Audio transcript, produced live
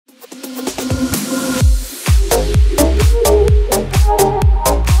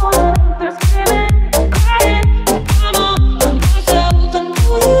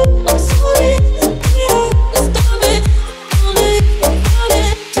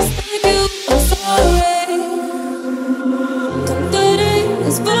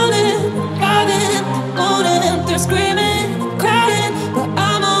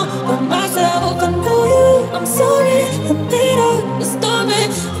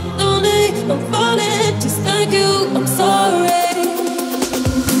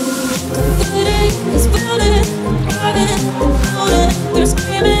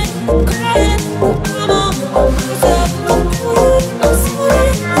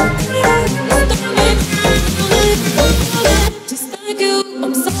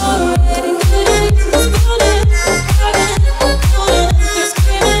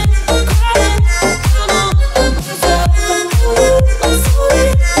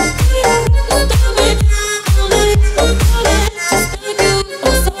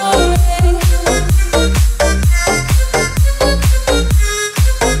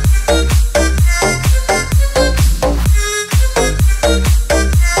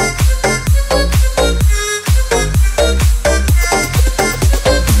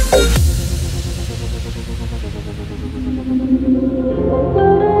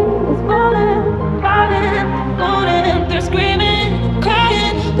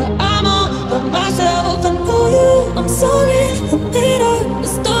I'm sorry, I made up a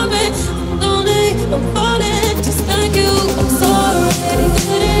story. I'm lonely, I'm falling, just like you. I'm sorry,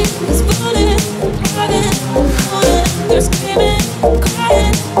 feeling is falling. I'm driving, I'm falling. They're screaming, I'm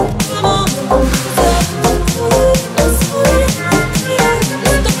crying, I'm on myself. I'm sorry, I made up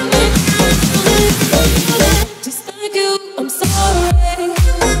a story. I'm falling, just like you. I'm sorry.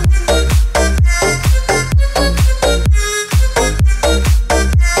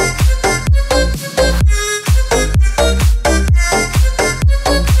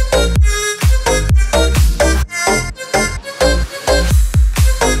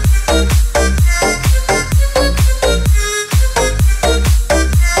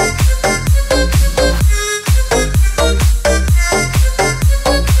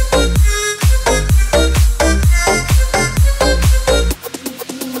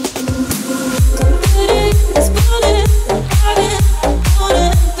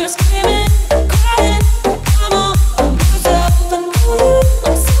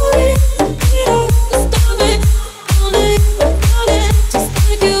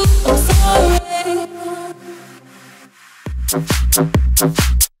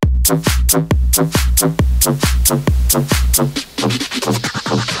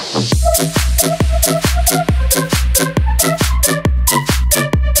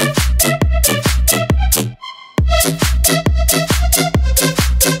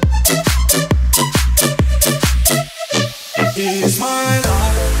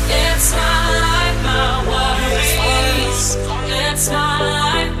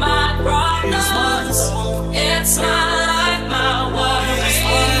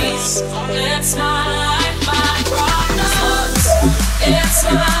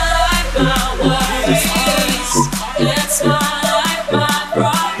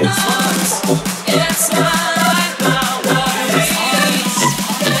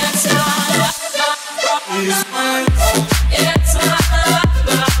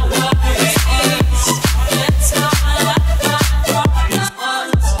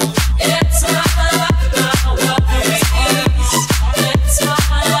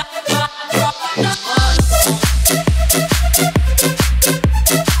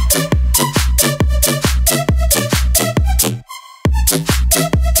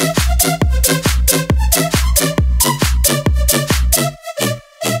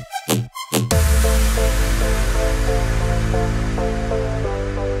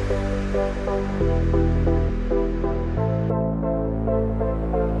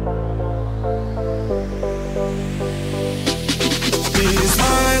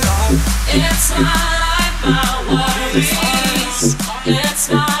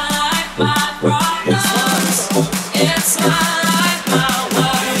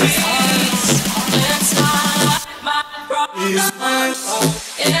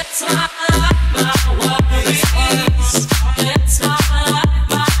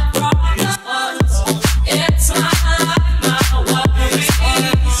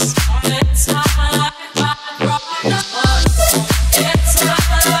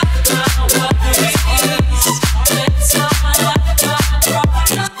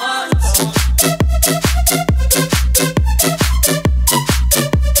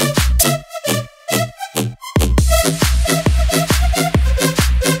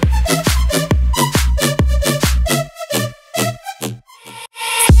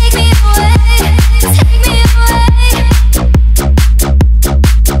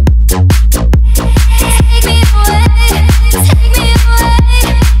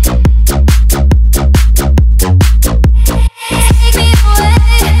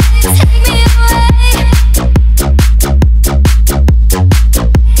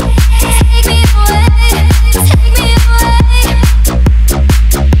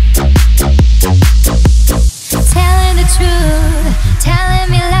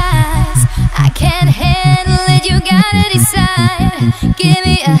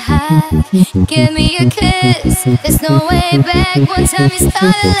 Give me a kiss, there's no way back. One time you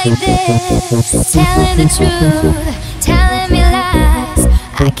started like this, telling the truth, telling me lies.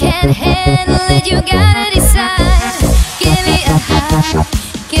 I can't handle it, you gotta decide. Give me a hug,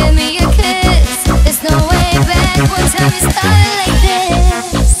 give me a kiss, there's no way back. One time you started like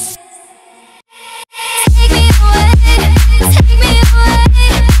this. Take me away, take me away.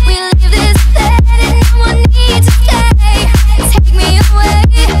 We leave this bed and no one needs to stay. Take me away,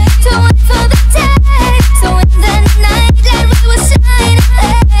 don't wait for the day. So in the night that we will shine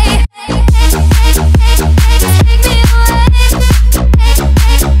away. Take me away, no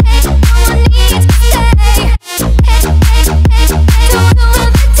one needs to stay. Don't go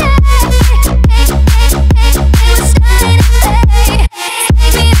of the day, we will shine away.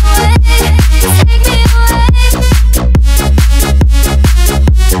 Take me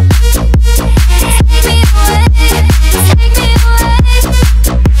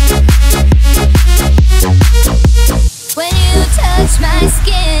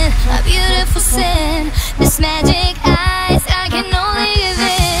in a beautiful sin. This magic eyes I can only give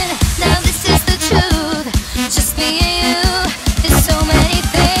in. Now this is the truth, just me and you. There's so many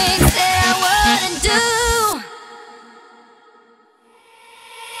things that I wanna do.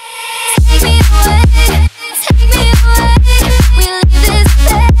 Take me away, take me away. We leave this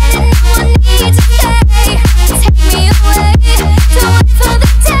bed and no one needs to stay. Take me away, don't wait for the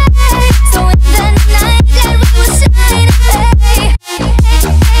day. So in the night that we will shine away. Take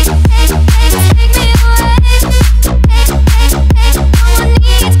me away, no one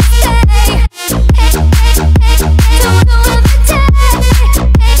needs to stay. Don't wait for the day, it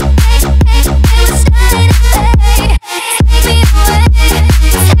will shine away. Take me away,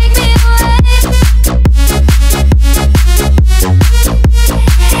 take me away.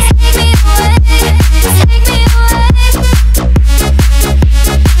 Take me away, take me away.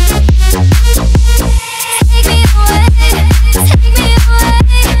 Take me away, take me away.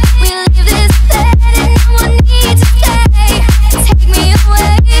 We leave this bed and no one needs to stay. Take me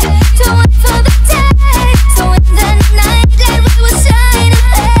away, don't wait for the day. So in the night that we will shine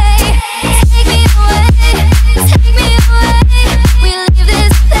away. Take me away, take me away. We leave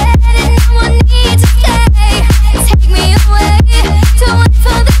this bed and no one needs to stay. Take me away, don't wait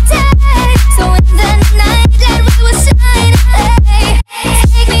for the day. So in the night that we will shine away.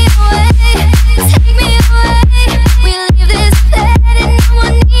 Take me away, take me away. We leave this bed and no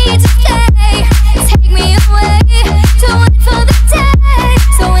one needs to stay. Take me away, don't wait for the day.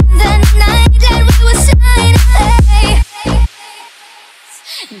 So in the night that we will shine away.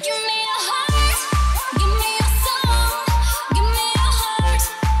 Give me your heart, give me your soul, give me your heart.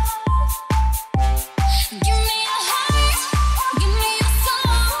 Give me your heart, give me your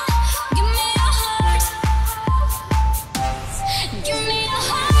soul, give me your heart. Give me your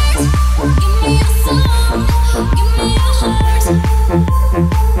heart, give me your soul, give me your heart. Give me your heart, give me your soul, give me your heart.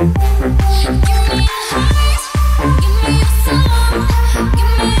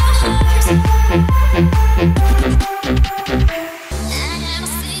 I never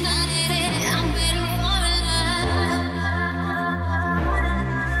seen a lady, I'm waiting for love.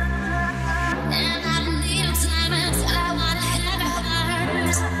 And I don't need no time until I wanna have your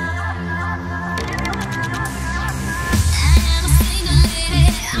heart. I never seen a lady,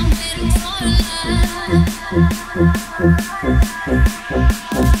 I'm waiting for love.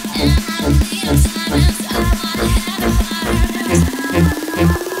 And I don't need no time until I wanna have your heart.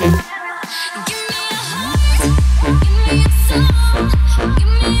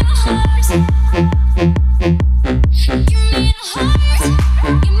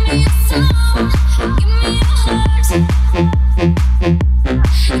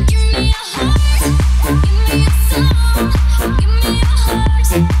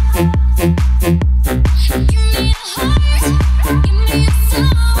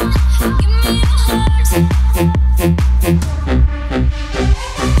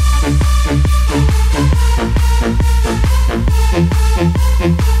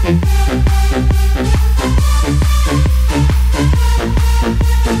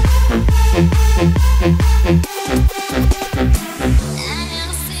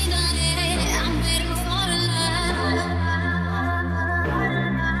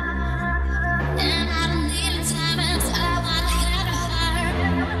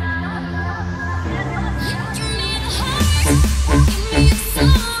 Give me your heart, give me your soul,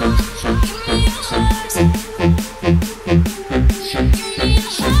 give me your heart. Give me your heart, give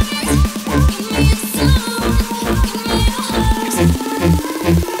me your soul, give me your heart.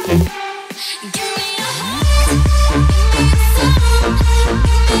 Give me your heart, give me your soul, give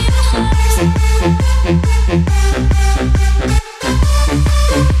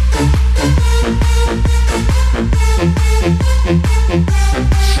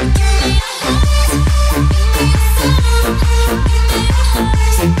your heart.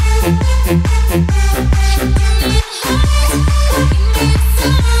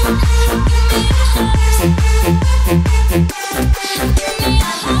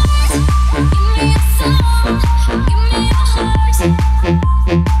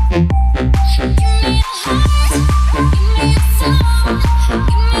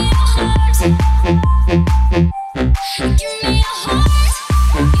 Give me your heart,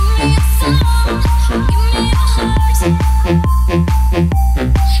 give me your soul, give me your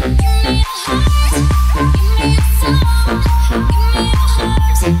heart.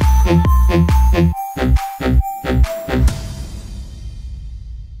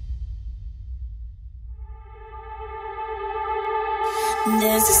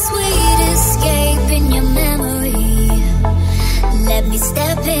 There's a sweet escape in your memory. Let me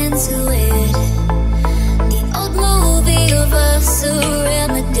step into it. The old movie of us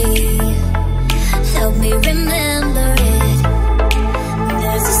around the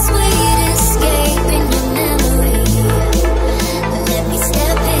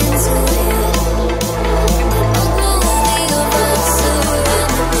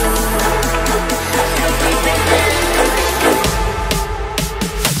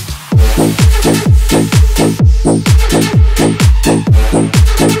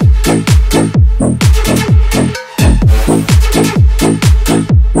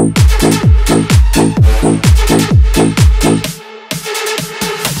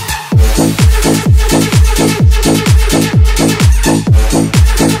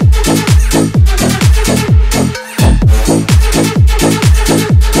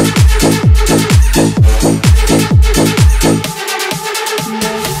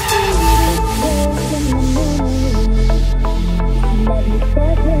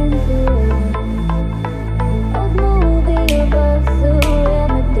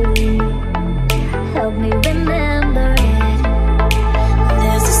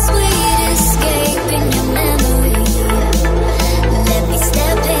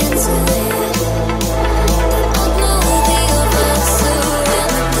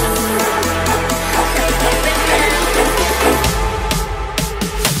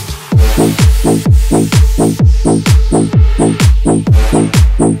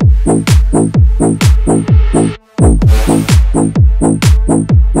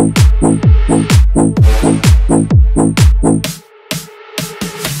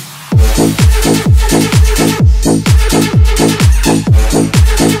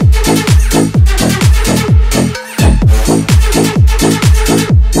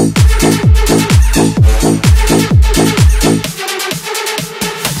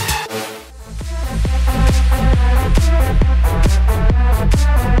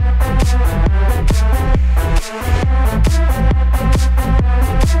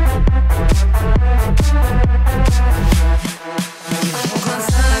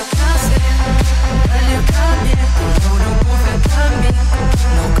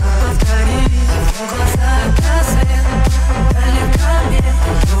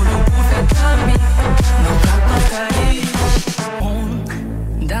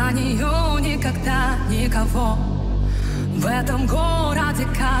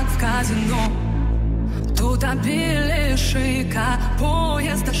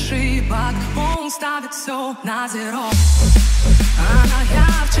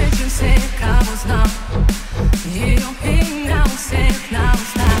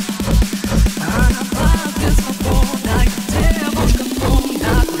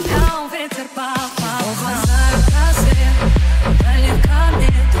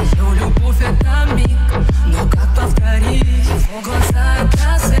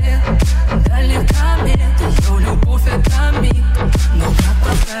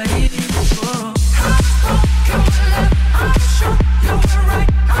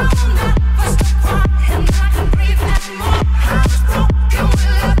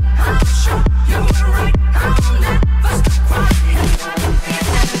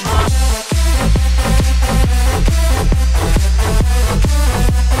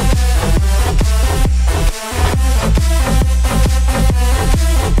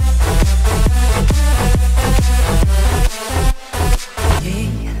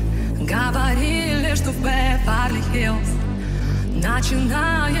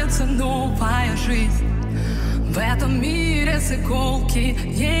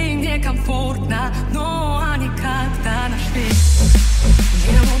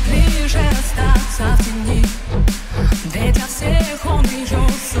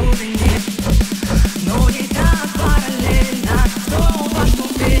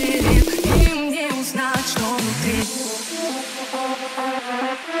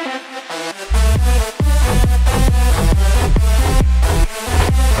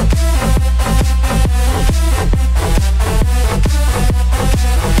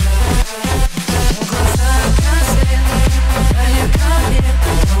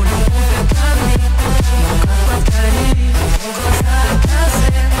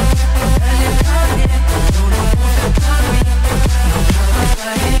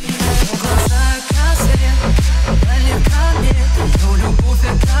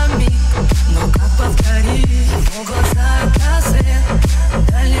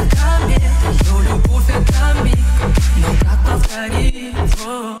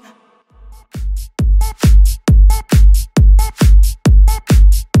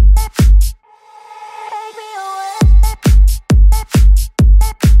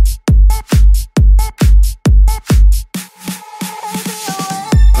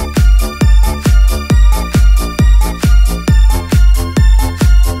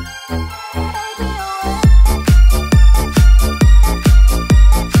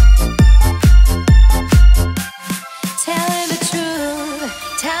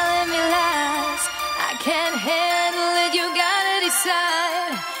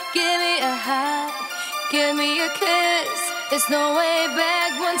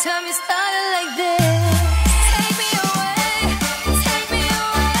Take me away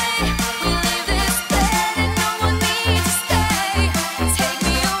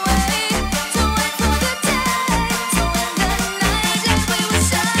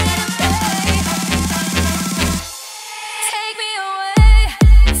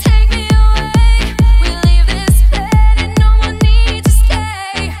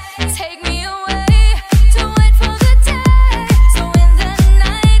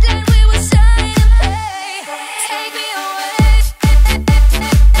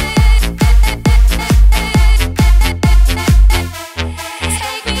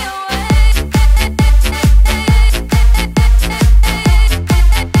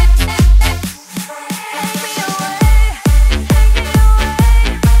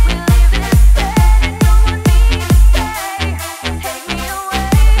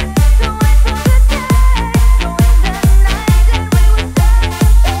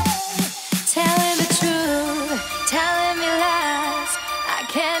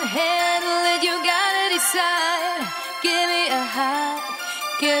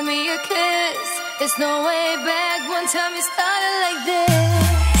give me a kiss. There's no way back. One time you started like this.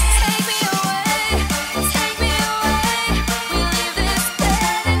 Take me away, take me away. We leave this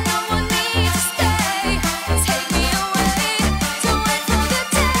bed and no one needs to stay. Take me away, don't wait for the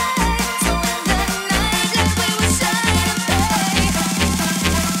day. Don't end the night like we were shy and play.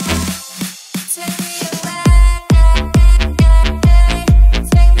 Take me away, take me away,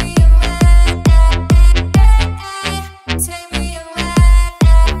 take me away.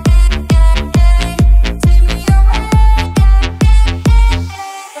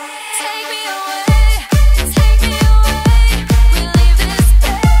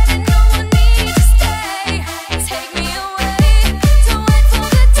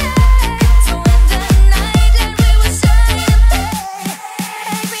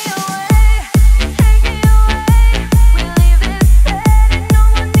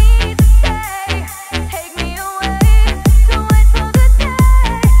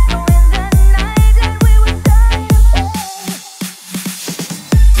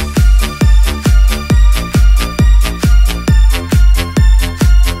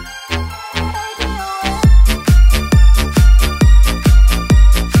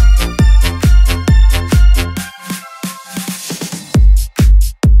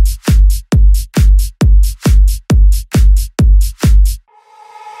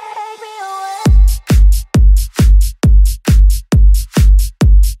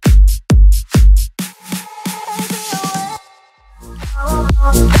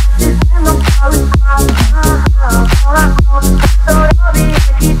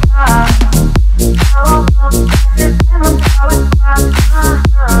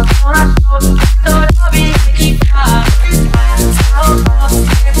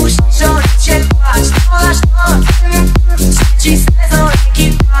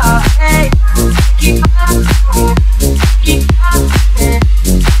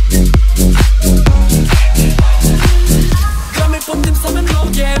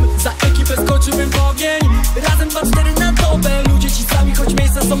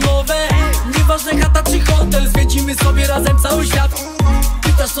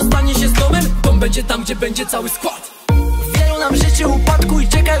 Będzie cały skład. Wielu nam życzy upadku i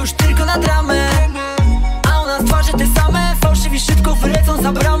czeka już tylko na dramę. A u nas twarze te same, fałszywi szybko wylecą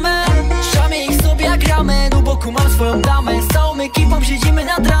za bramę. Szamie ich sobie jak ramen, u boku mam swoją damę. Z całą ekipą siedzimy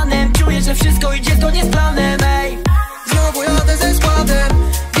nad ranem. Czuję, że wszystko idzie zgodnie z planem, ej. Znowu jadę ze składem,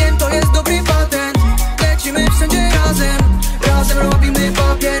 wiem to jest dobry patent. Lecimy wszędzie razem, razem robimy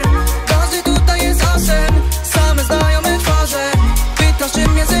papier. Każdy tutaj jest asem, same znajome twarze. Pytasz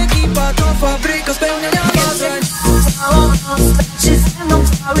czym jest ekipa, to fabryka spełniania marzeń. Całą noc tańczy ze mną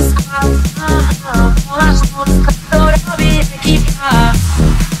cały skład. Nasz noc to robi ekipa.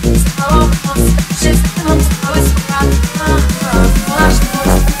 Całą noc tańczy ze mną cały skład. Nasz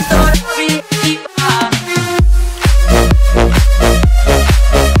noc to robi ekipa.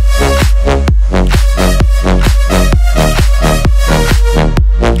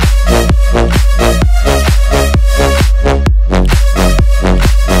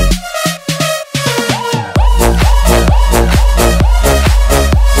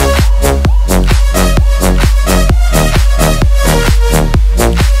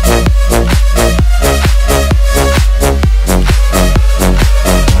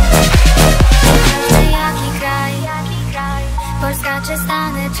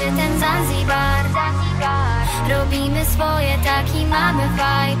 Robimy swoje, taki mamy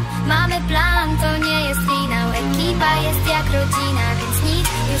vibe. Mamy plan, to nie jest finał. Ekipa jest jak rodzina, więc nic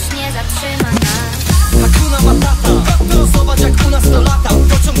już nie zatrzyma nas. Hakuna Matata, zobacz jak u nas to lata.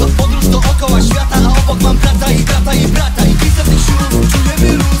 Pociąg od podróż dookoła świata, a obok mam brata i brata i brata. I widzę tych siłów,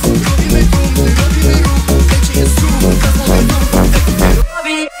 czujemy luz. Robimy punkty, robimy ruch. Wiecie jest ruch, rozmowy ruch.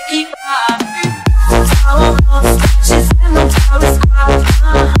 Robi ekipa. Całą noc tańczy ze mną cały skład.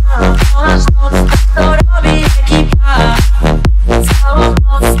 Nasz noc to robi ekipa. Całą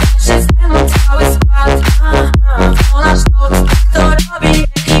noc tańczy ze mną cały skład. Nasz noc to robi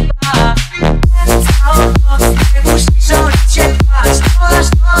ekipa. Całą noc nie musisz o nic się bać. Nasz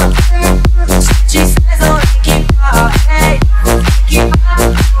noc trzeci sezon ekipa. Ej, ekipa.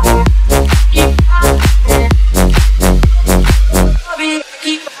 Ekipa. Robi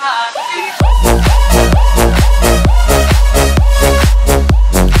ekipa.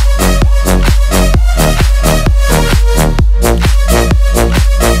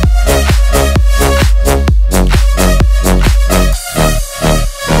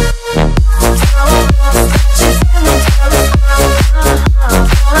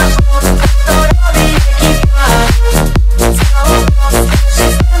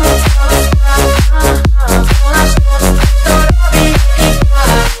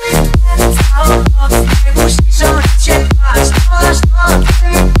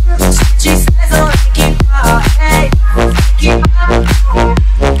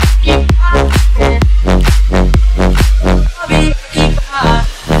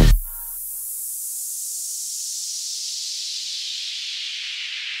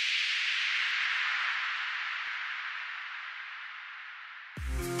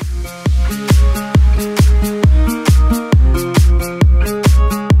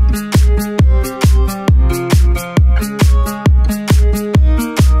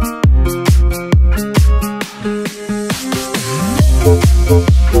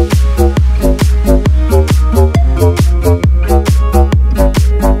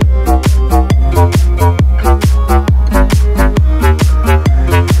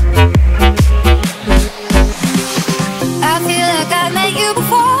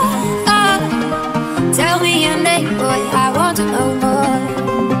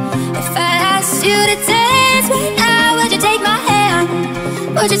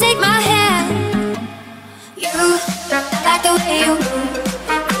 would you take my hand? You, I like the way you move,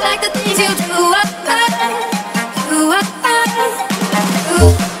 I like the things you do. You,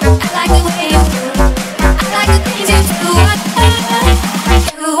 I like the way you move, I like the things you do.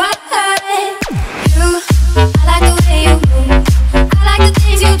 You, I like the way you move, I like the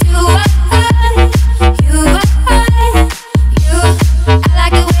things you do. You, I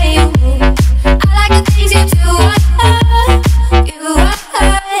like the way you move, I like the things you do.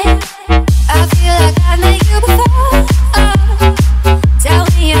 I feel like I met you before. Tell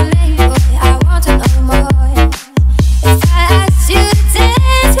me your name, boy, I want to know more. If I asked you to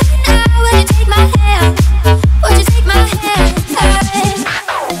dance right now, would you take my hand? Would you take my hand?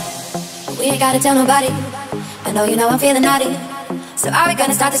 We ain't gotta tell nobody. I know you know I'm feeling naughty. So are we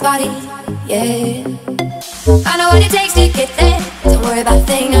gonna start this party? Yeah. I know what it takes to get there. Don't worry about a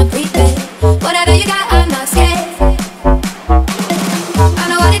thing, I'm prepared. Whatever you got, I'm not scared. I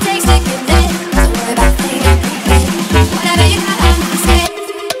know what it takes to get there. Don't worry about a thing, I'm prepared. Whatever you got, I'm not scared.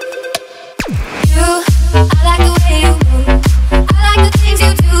 You, I like the way you move, I like the things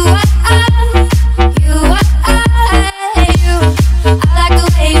you do. You, I like the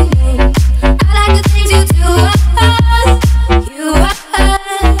way you move, I like the things you do. You,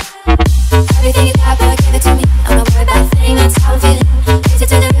 everything you got, boy, give it to me. I'm not worried about a thing, that's how I'm feeling. Raise it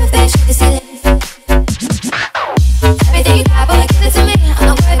to the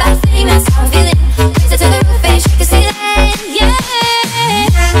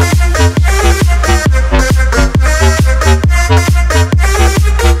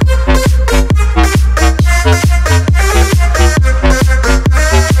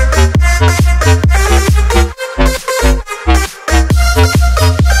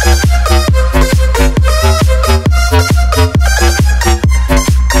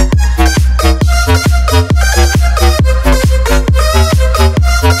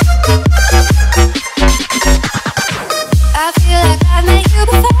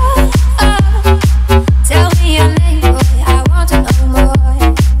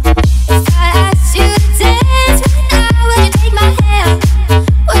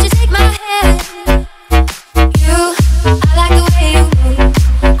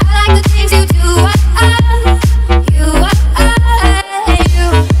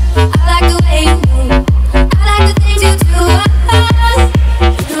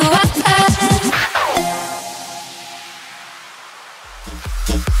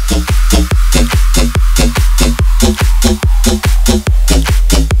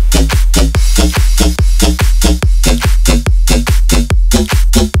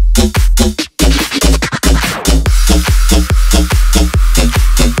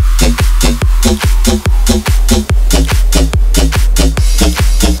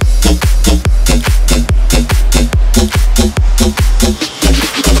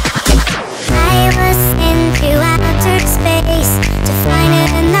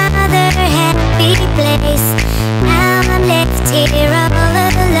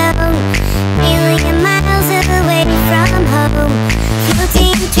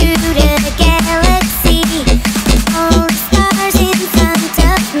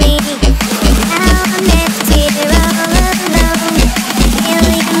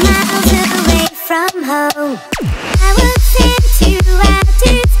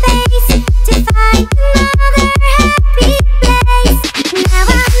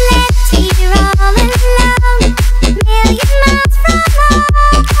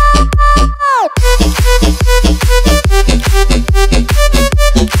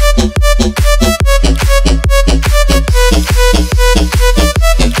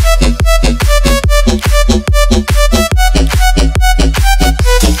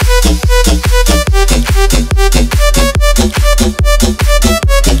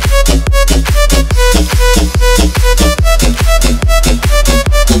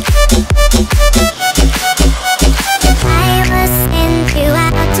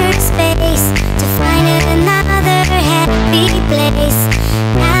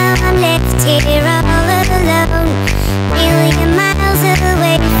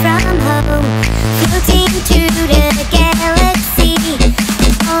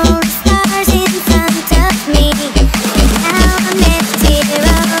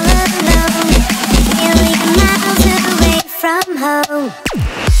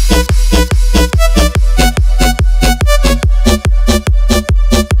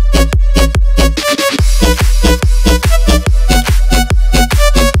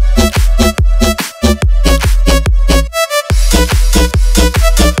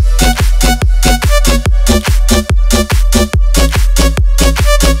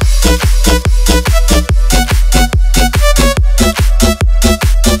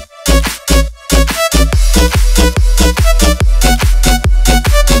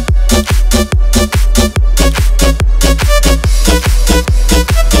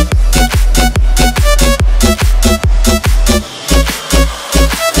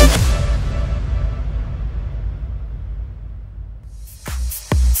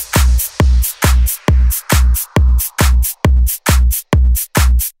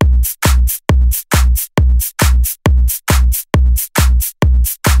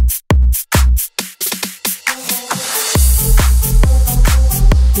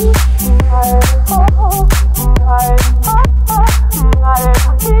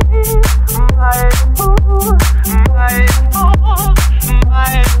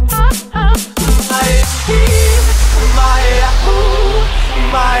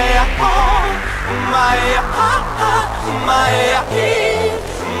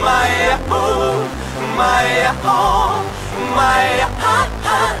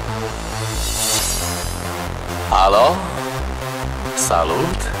Alo?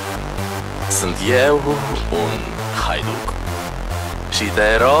 Salut! Sunt eu, un haiduc și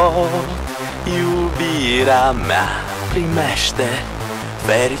te rog, iubirea mea, primește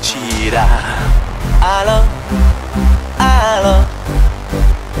fericirea. Alo, alo,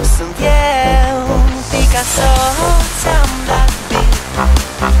 sunt eu, Picasso, ți-am dat beat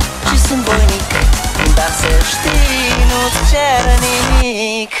și sunt voinic, dar să știi, nu-ți cer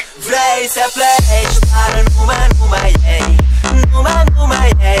nimic. Vrei să pleci, dar numai ei, numai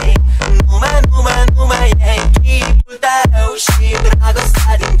ei, numai ei, chipul tău și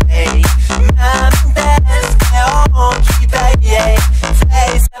dragostea din tei. Mi-amintesc de ochii tăi ei.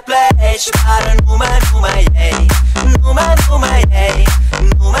 Vrei să pleci, dar numai ei, numai ei,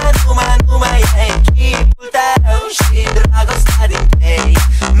 numai ei, chipul tău și dragostea din tei.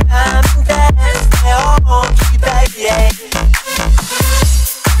 Mi-amintesc de ochii tăi ei.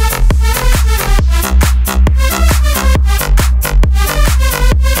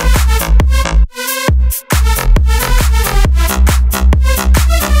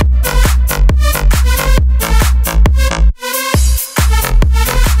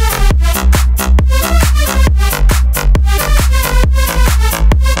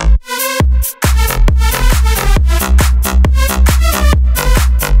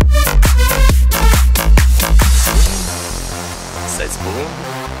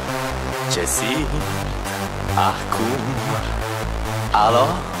 Acum, alo,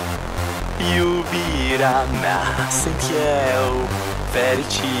 iubirea mea, sunt eu,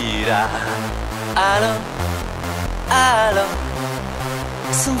 fericirea. Alo, alo,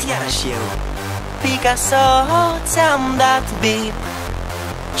 sunt iarăși eu, Picasso, ți-am dat bip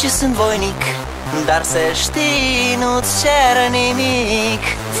și sunt voinic, dar să știi, nu-ți cer nimic.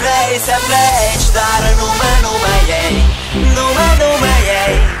 Vrei să pleci, dar numai ei, numai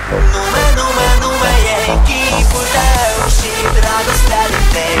ei, numai ei, chipul tău și dragostea din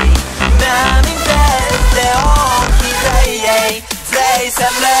tei. Mi-amintesc de ochii tăi ei. Vrei să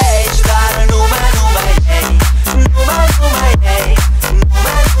pleci, dar numai ei, numai ei,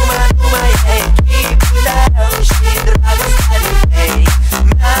 numai ei, chipul tău și dragostea din tei.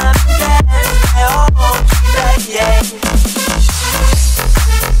 Mi-amintesc de ochii tăi ei. Vrei să pleci, dar numai ei, numai ei,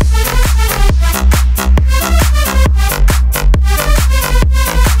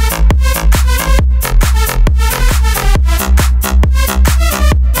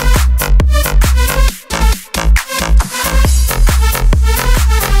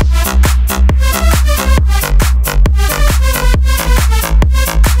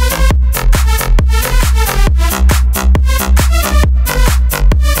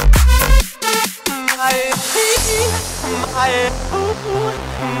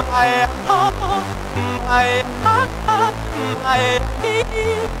 numai ei, chipul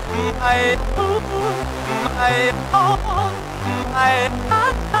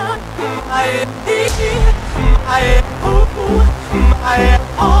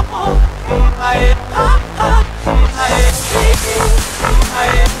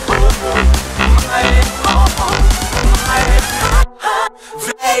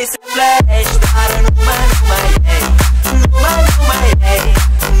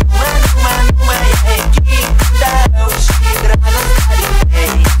tău și dragostea din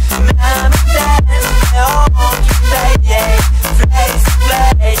tei. Mi-amintesc de ochii tăi ei. Vrei să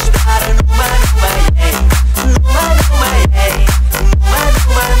pleci, dar numai ei, numai ei,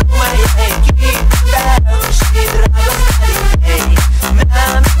 numai ei, chipul tău și dragostea din tei.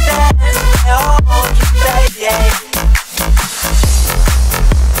 Mi-amintesc de ochii tăi ei.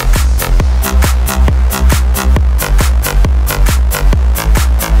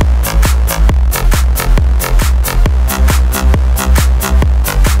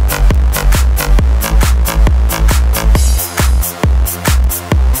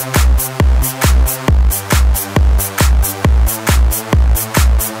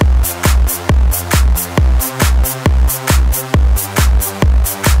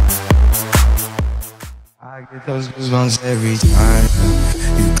 Those goosebumps every time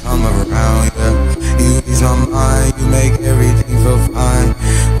you come around, yeah. You ease my mind, you make everything feel fine.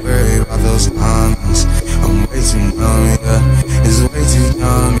 Worry about those times, I'm way too numb, yeah. It's way too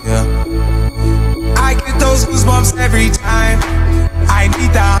dumb, yeah. I get those goosebumps every time. I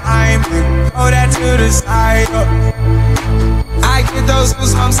need the hype, throw that to the side. I get those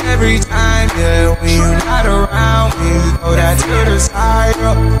goosebumps every time, yeah. When you're not around, when you throw that to the side.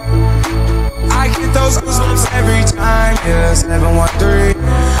 I get those goosebumps every time, yeah. 713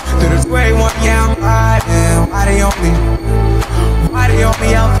 through the 281, yeah, I'm riding. Why they on me?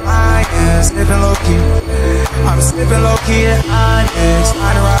 I'm flying, yeah. Slipping low key. sipping low key at Onyx,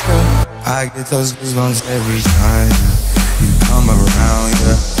 line a rocker. I get those goosebumps every time you come around,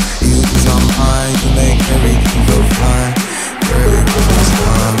 yeah. You lose my mind, you make everything feel fine. Girl, you put those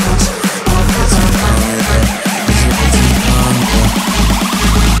comments, I'm getting down, yeah. It's way too dumb, yeah.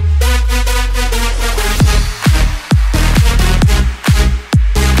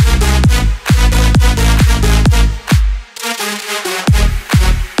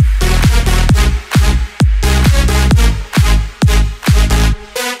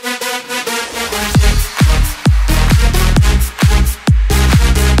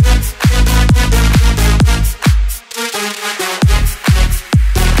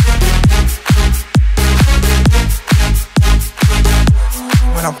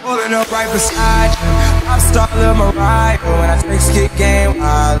 Right beside you, pop star Lil Mariah. When I drink skit game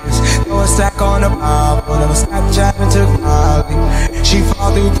wireless, throw a stack on the Bible. Never Snapchat and took Molly. She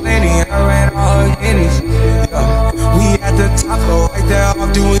fall through plenty and I ran all her guineas. Yeah, we at the top floor, right there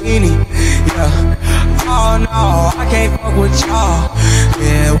off Duini. Yeah, oh no, I can't fuck with y'all.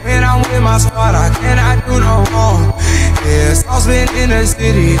 Yeah, when I'm with my squad, I cannot do no wrong. Yeah, sauce been in the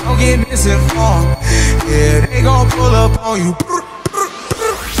city, don't get misinformed. Yeah, they gon' pull up on you.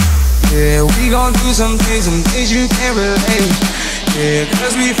 Yeah, we gon' do some things you can't relate. Yeah,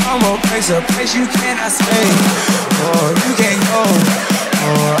 cause we from a place you cannot stay. Or you can't go,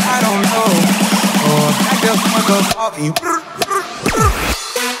 or I don't know. Or back the fuck up off me.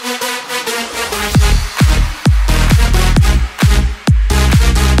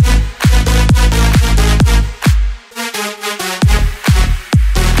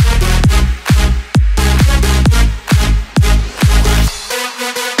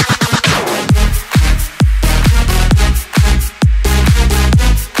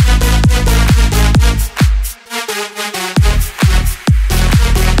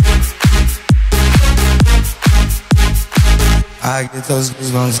 I get those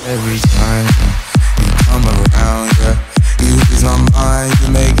goosebumps every time you come around, yeah. You lose my mind, you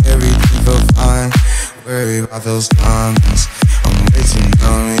make everything feel fine. Worry about those comments, I'm way too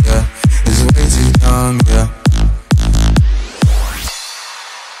dumb, yeah. It's way too dumb, yeah.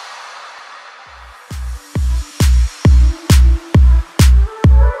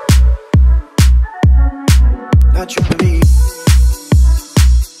 Not trying to be.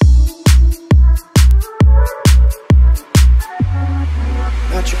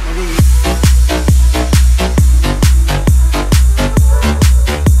 Not trying to be.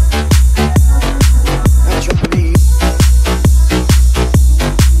 Not trying to be.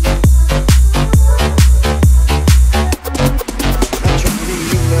 Not trying to be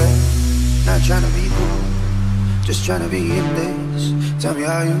bad. Not trying to be cool. Just trying to be in this. Tell me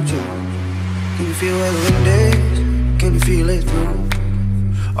how you do. Can you feel where the wind is? Can you feel it through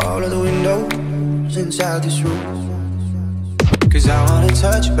all of the windows inside this room? Cause I wanna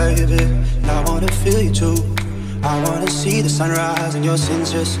touch you, baby, I wanna feel you too. I wanna see the sunrise and your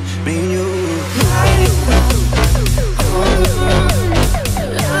sins, just me and you.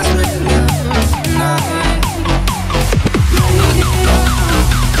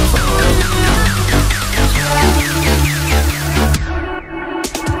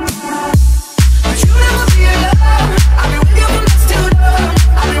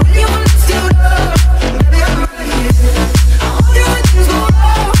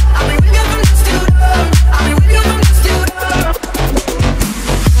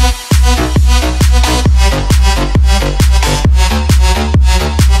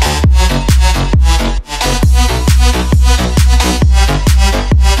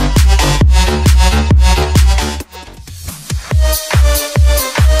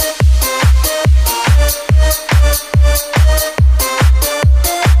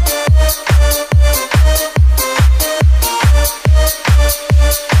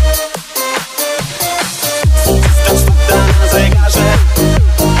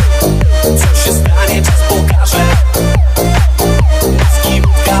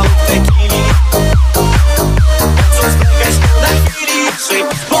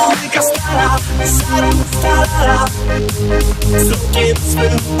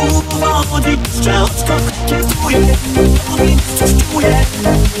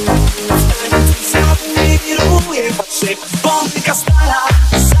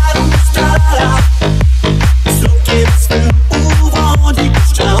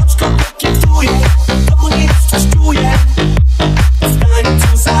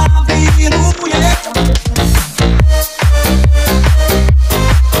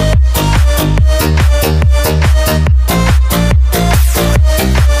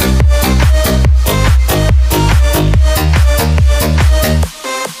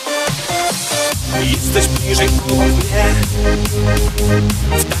 Jesteś bliżej,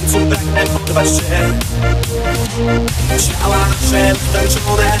 pocałować się. Ciała nasze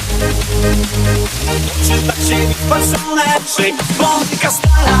wtańczone, oczy tak się mi wpatrzone. Szyk wątyka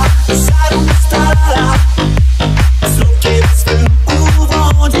stala, zarób stala. Wzrokiem swym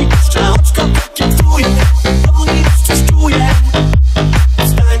uwodzi, puszcza oczko takie twoje. To nic coś czuję,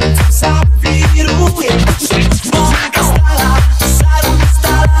 stańcem zawiruje. Szyk wątyka stala, zarób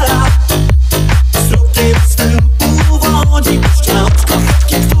stala. Wzrokiem swym uwodzi, puszcza oczko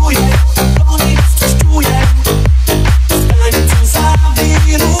takie twoje. To nic coś czuję, stańcem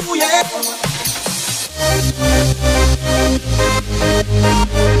zawiruje.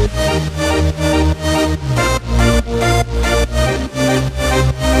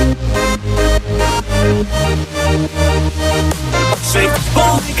 Szyk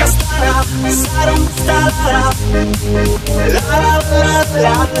wątyka stara, zarąb stara. La la la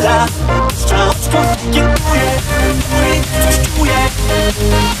la la. Puszcza oczko kieruje, to jej coś czuje.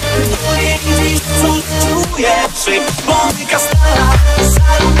 To jej dziś coś czuje. Szyk wątyka stara,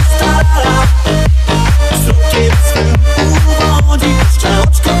 zarąb stara. Wzrokiem swym uwodzi, puszcza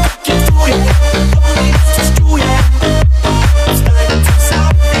oczko kieruje. To jej coś czuje, stańcem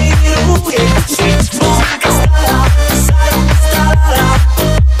zawiruje. Szyk wątyka stara, zarąb stara.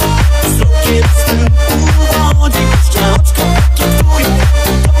 Wzrokiem swym uwodzi, puszcza oczko kieruje.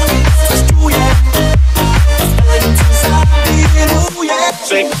 To jej coś czuje, stańcem zawiruje.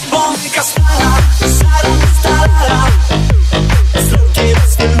 Szyk wątyka stara, zarąb stara. Wzrokiem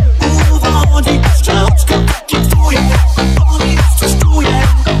swym uwodzi, puszcza oczko kieruje. To jej coś czuje,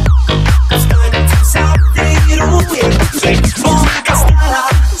 stańcem zawiruje. Szyk wątyka stara,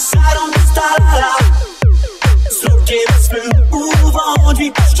 zarąb stara. Wzrokiem swym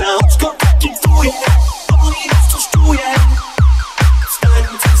uwodzi, puszcza oczko kieruje. To jej coś czuje,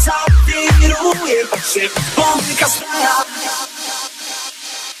 stańcem zawiruje. Szyk wątyka stara.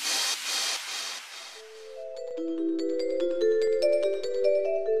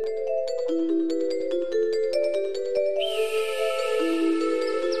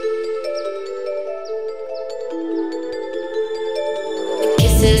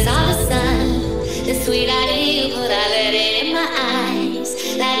 Kisses of the sun, the sweet idea you put, I let it in my eyes.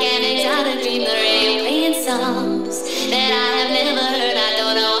 Like an exotic dream, the radio playing songs that I have never heard, I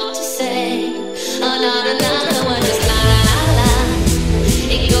don't know what to say. Oh, not another one, just la la la la.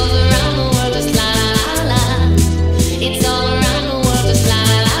 It goes around the world, just la la la la. It's all around the world, just la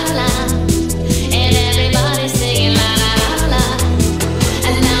la la la. And everybody's singing la la la la.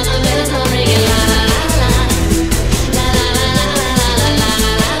 And now the bells are ringing la la la la. La la la la la la la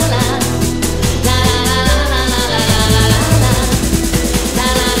la la. La la la la la la la la la la. La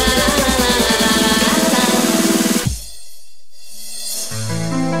la la la la la la la la.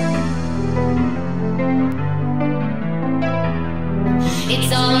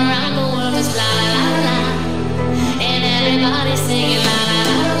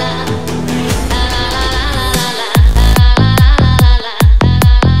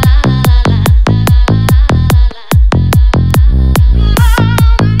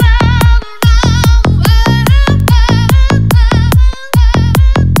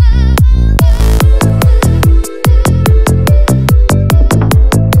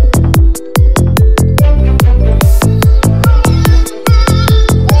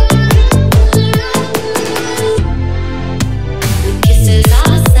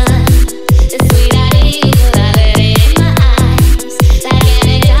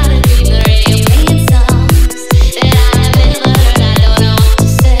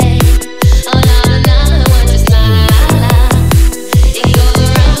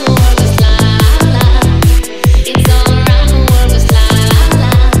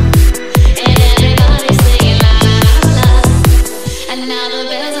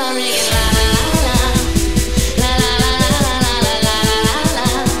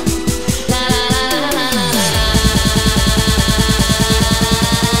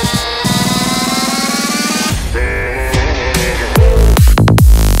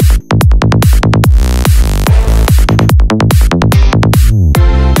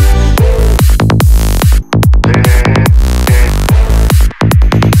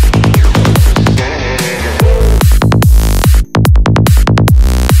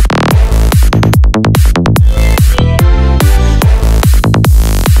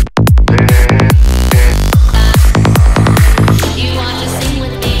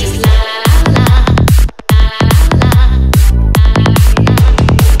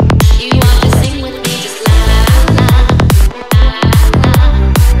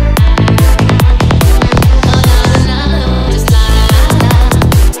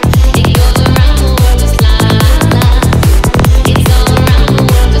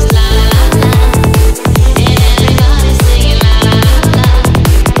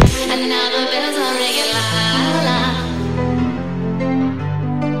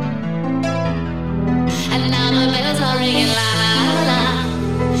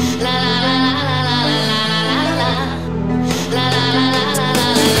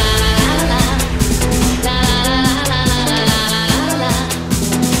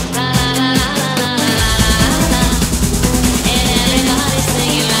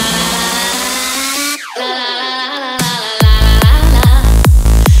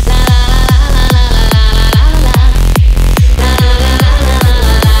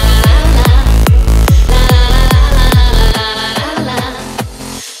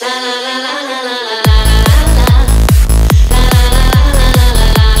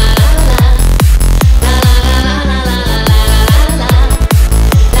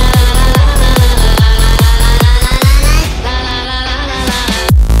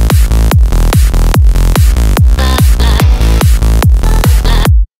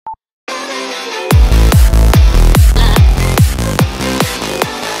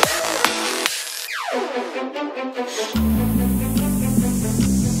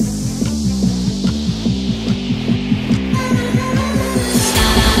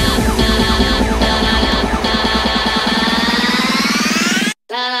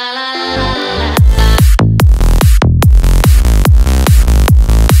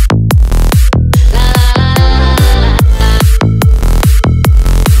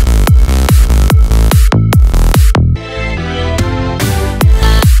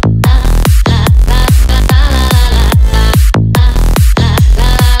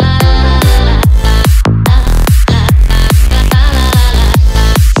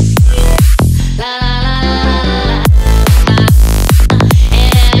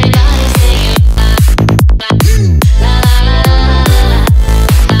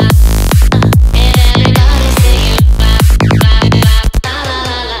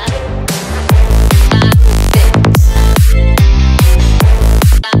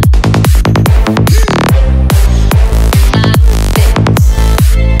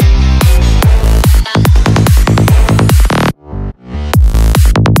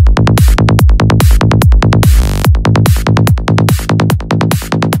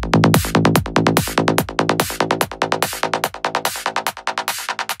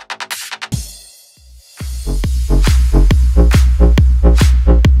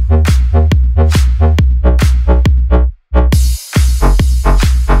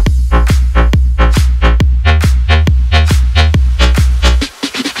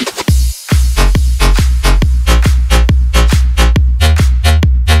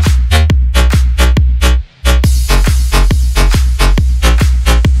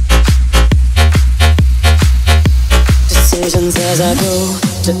 decisions as I go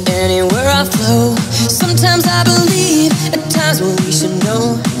to anywhere I flow. Sometimes I believe, at times when we should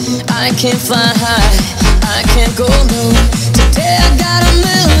know. I can't fly high, I can't go low. Today I got a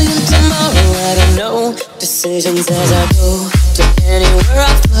million, tomorrow I don't know. Decisions as I go to anywhere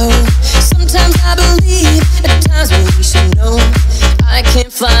I flow. Sometimes I believe, at times when we should know. I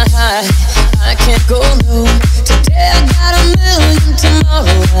can't fly high, I can't go low. Today I got a million,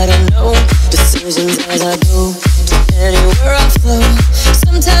 tomorrow I don't know. Decisions as I go to anywhere I flow.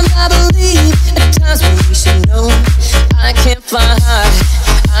 Sometimes I believe, at times when we should know. I can't fly high,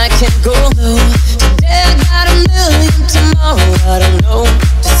 I can't go low. Today I got a million, tomorrow I don't know.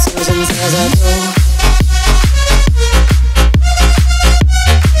 Decisions as I go.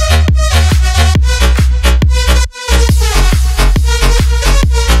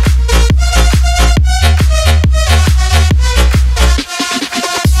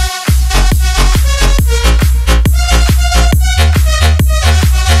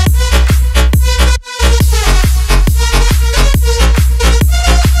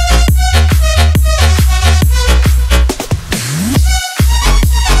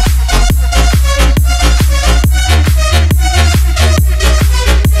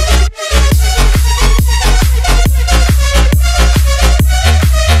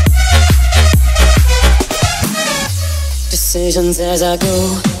 Decisions as I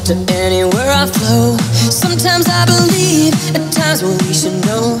go to anywhere I flow. Sometimes I believe, at times when we should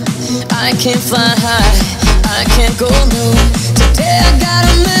know. I can't fly high, I can't go low. Today I got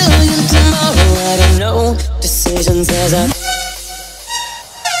a million, tomorrow I don't know. Decisions as I go.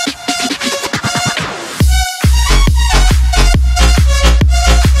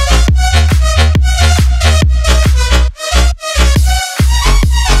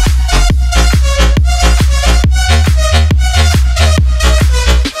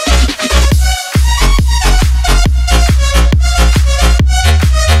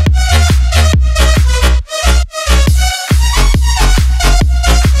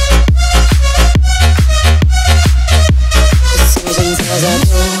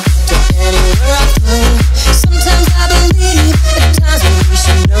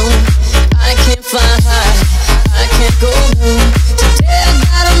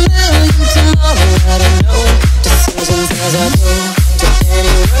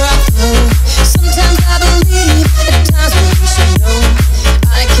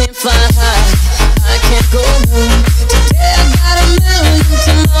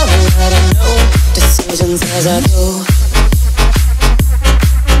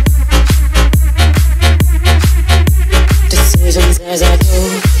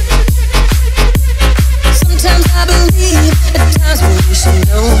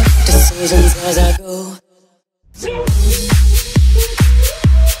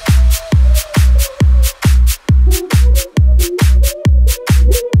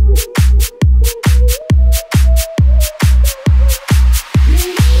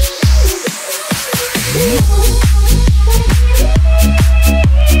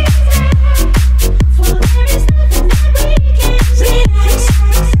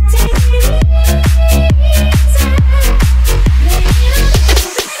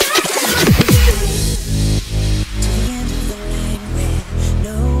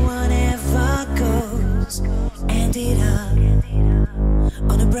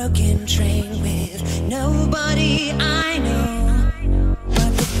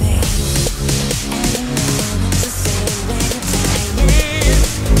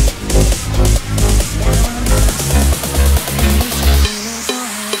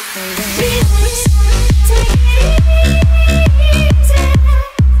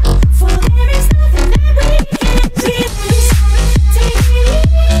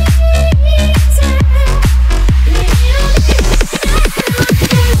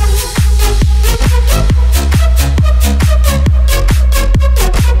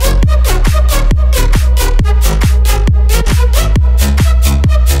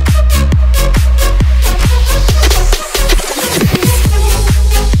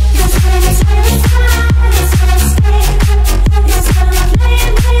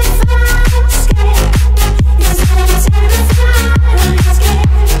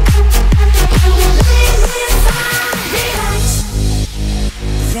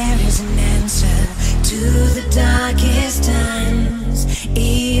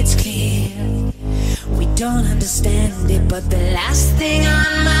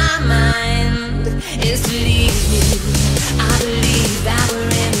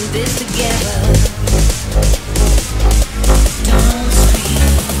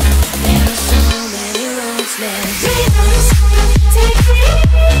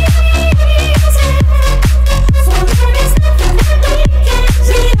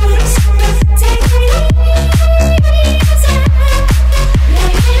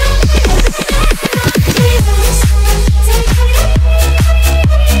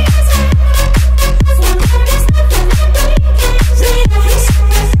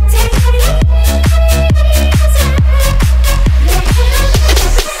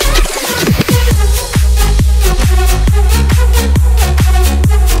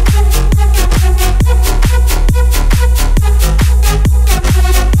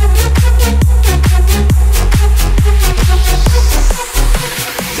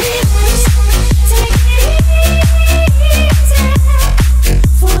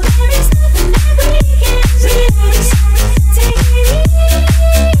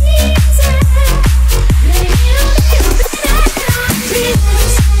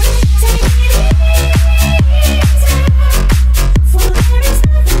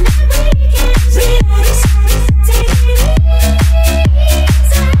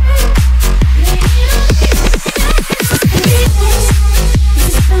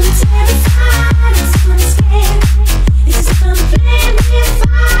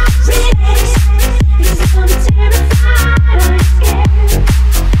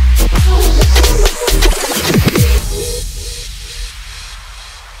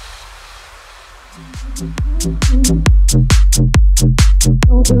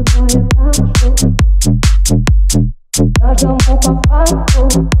 Каждому по факту.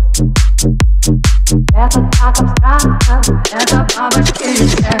 Это так абстрактно, это бабочки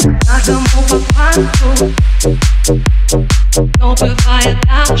эффект. Каждому по факту. Но бывает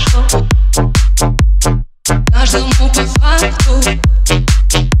так, что каждому по факту.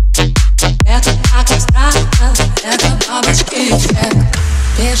 Это так абстрактно, это бабочки эффект.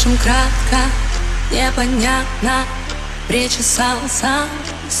 Пишем кратко, непонятно. Причесал сам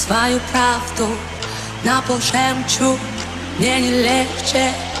свою правду. На пол жемчуг, мне не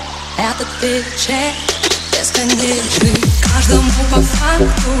легче. Этот вечер бесконечный. Каждому по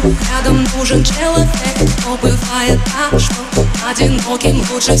факту рядом нужен человек. Но бывает так, что одиноким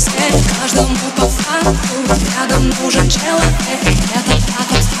лучше всех. Каждому по факту рядом нужен человек. Это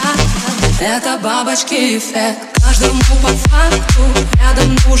так абстрактно, это бабочки эффект. Каждому по факту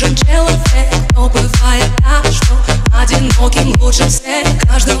рядом нужен человек. Но бывает так, что одиноким лучше всех.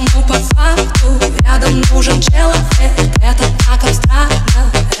 Каждому по факту рядом нужен человек. Это так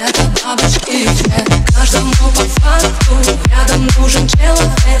абстрактно, это бабочки эффект. Каждому по факту рядом нужен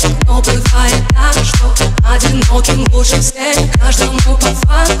человек. Но бывает так, что одиноким лучше всех. Каждому по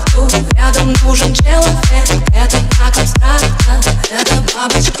факту рядом нужен человек. Это так абстрактно, это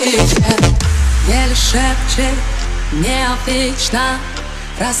бабочки эффект. Еле шепчет необычно,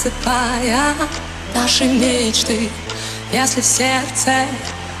 просыпая наши мечты. Если в сердце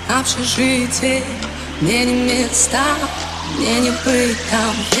общежитие, мне не место, мне не быть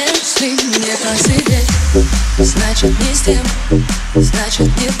там. Если не посидеть, значит не с тем, значит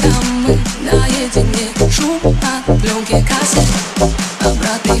не там. Мы наедине, шум от пленки кассет,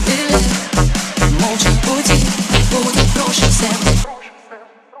 обратный билет, молча пути, будет проще всем.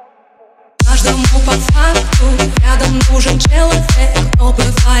 Каждому по факту рядом нужен человек. Но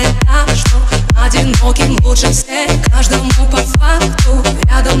бывает так, что одиноким лучше всех. Каждому по факту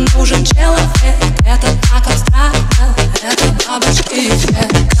рядом нужен человек. Это так абстрактно, это бабочки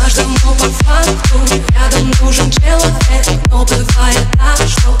эффект. Каждому по факту рядом нужен человек. Но бывает так,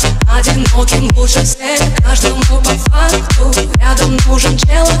 что одиноким лучше всех. Каждому по факту рядом нужен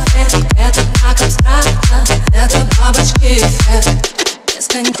человек. Это так абстрактно, это бабочки эффект.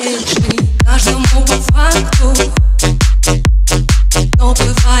 Бесконечный, каждому по факту. Но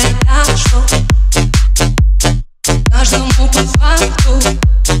бывает так, что каждому по факту.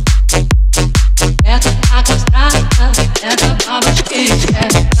 Это так абстрактно, это бабочки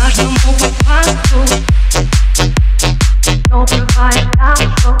эффект. Каждому по факту. Но бывает так,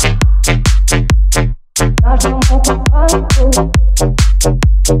 что каждому по факту.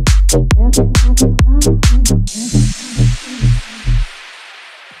 Это так абстрактно.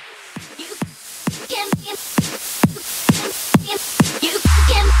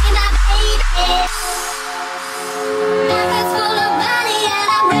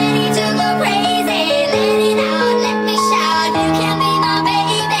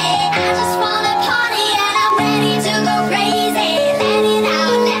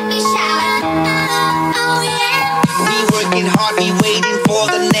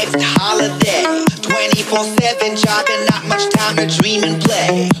 Jogging, not much time to dream and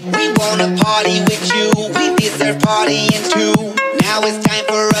play. We wanna party with you, we deserve partying too. Now it's time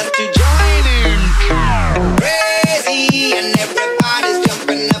for us to join in. Crazy, and everybody's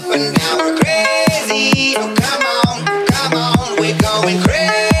jumping up and down. We're crazy, so come on, we're going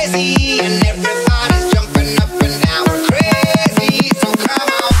crazy. And everybody's jumping up and down. We're crazy, so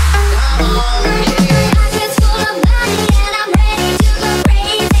come on, yeah. Pockets full of money and I'm ready to go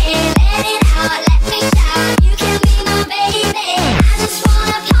crazy. Let it out, let me shout. You can be my baby. I just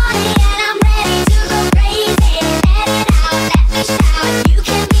wanna party and I'm ready to go crazy. Let it out, let me shout. You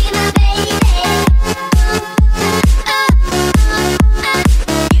can be my baby. You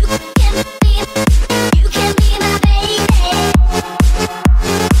can be my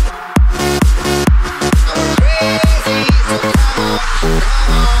baby.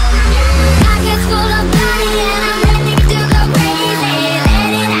 Pockets full of money and I'm ready to go crazy.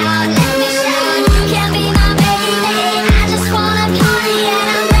 Let it out, let me shout. You can be my baby. I just wanna party and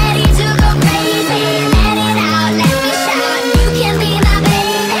I'm ready to go crazy. Let it out, let me shout. You can be my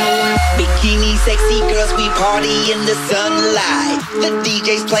baby. Bikini sexy girls, we party in the sunlight. The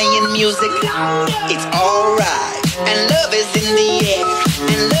DJ's playing music, it's alright. And love is in the air,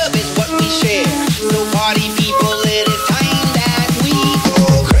 and love is what we share. So party people, it is time that we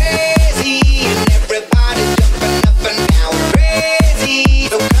go crazy. And everybody's jumping up and down. Crazy,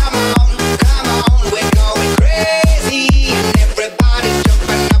 so come on, we're going crazy. And everybody's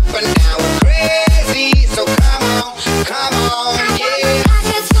jumping up and down. Crazy, so come on, yeah.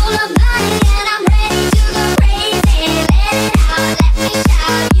 Pockets full of money and I'm ready to go crazy. Let it out, let me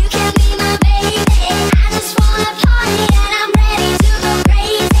shout.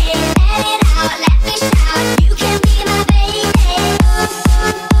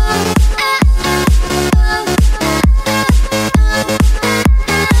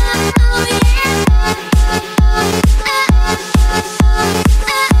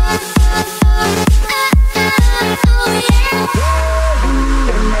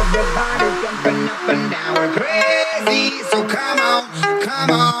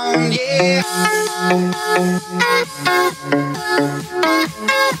 Come on, yeah.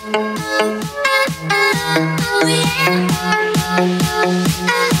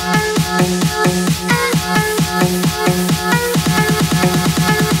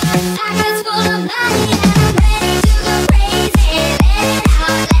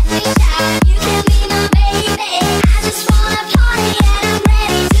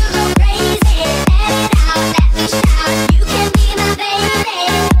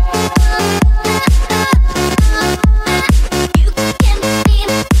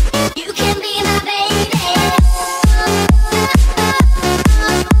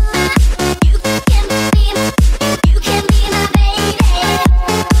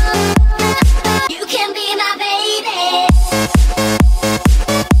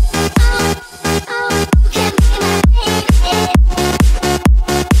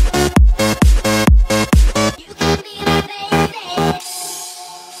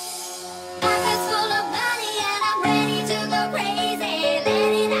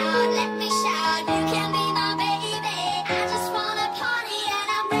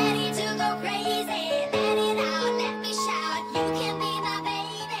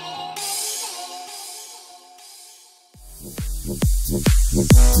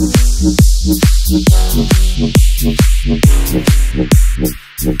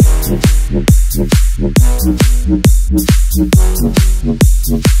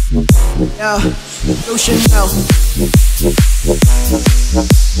 Yeah, you should know.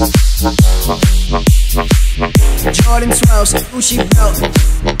 Jordan 12s, Gucci belt.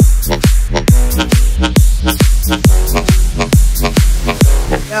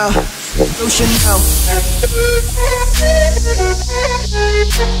 Yeah, you should know.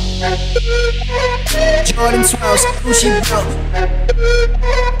 Jordan 12s, Gucci belt.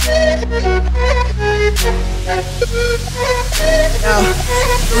 Yeah,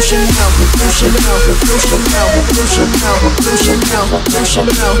 you should know, you should know, you should know, you should know, you should know, you should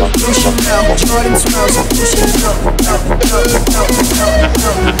know, you should know. Jordan 12s, you should know.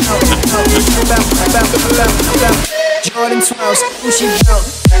 Jordan 12s, Gucci belt.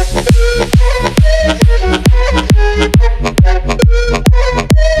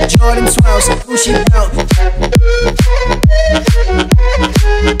 Jordan 12s, Gucci belt.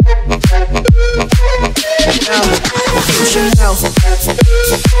 Yeah, you should know.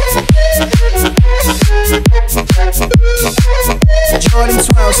 Jordan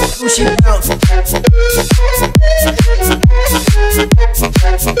 12s, Gucci belt.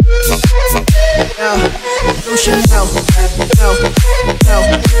 Yeah, you should know. No.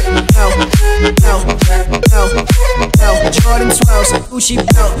 Jordan 12s, Gucci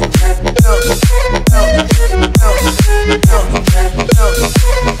belt.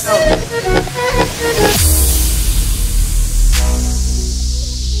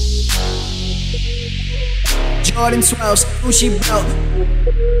 Jordan 12s, Gucci belt.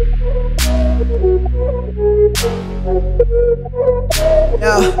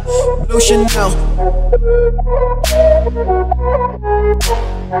 Yeah, Blue Chanel.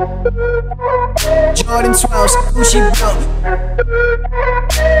 Jordan 12s, Gucci belt.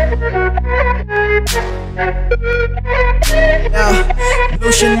 Yeah,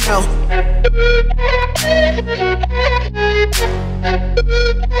 Blue Chanel.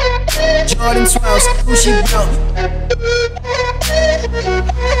 Jordan 12s, Gucci belt.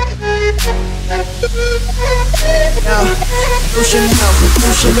 Yeah, Blue Chanel,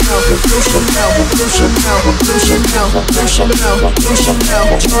 Blue Chanel, Blue Chanel, Blue Chanel, Blue Chanel, Blue Chanel, Blue Chanel.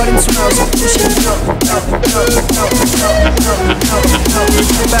 Jordan 12s, Gucci belt.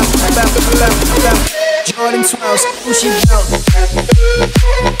 Jordan 12s, Gucci belt.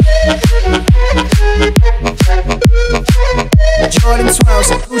 Jordan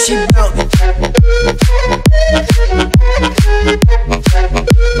 12s, Gucci belt.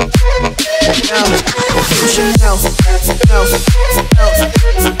 Yeah, Blue Chanel, no.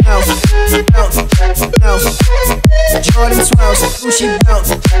 Jordan 12s, Gucci belt.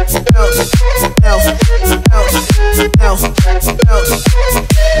 No.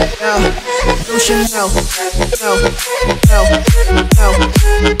 Yeah, Blue Chanel, no.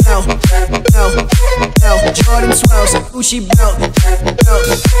 Jordan 12s, Gucci belt.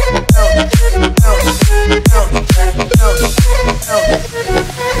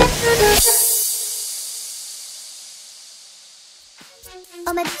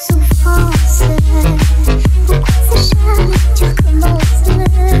 Oh ma souffrance, pourquoi ces charges recommencent?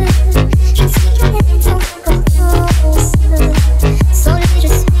 Je suis une sans importance. Sans lui je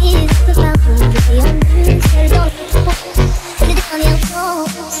suis imparable et un but seul dans le fond. Une dernière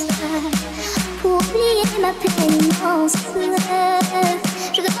chance pour oublier ma peine immense.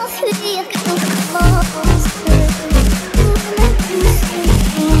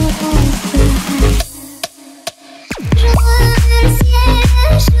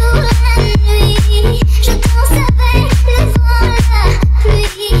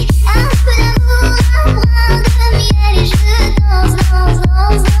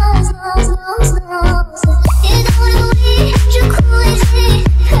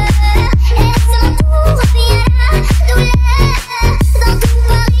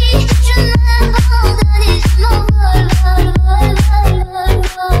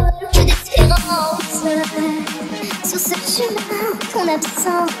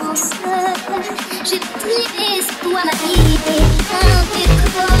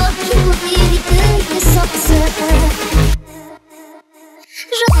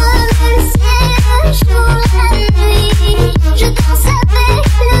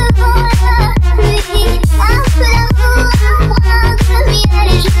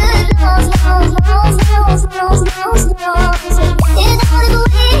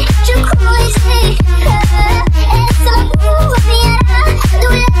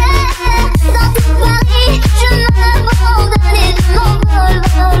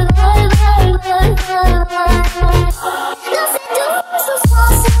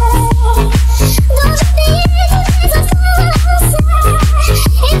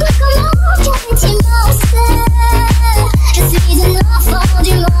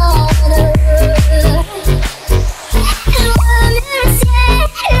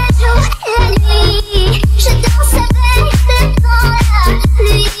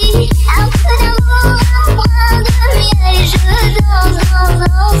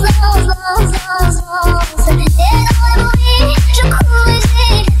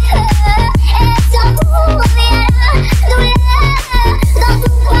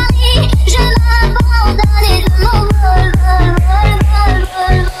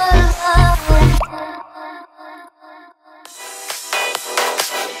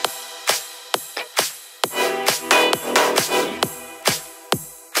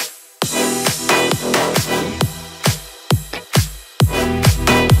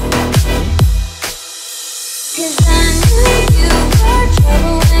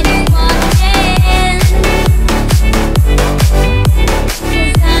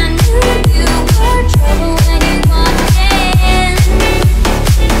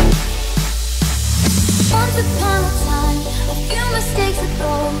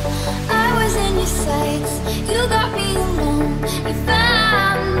 You got me alone. You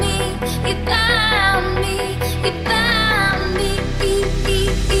found me. You found me. You found me.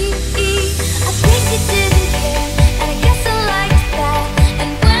 I think you didn't care, and I guess I liked that.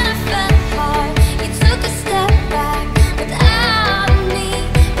 And when I fell apart, you took a step back. Without me,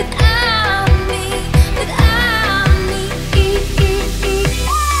 without me, without me.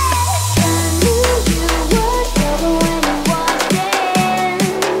 I knew you were trouble when you walked in.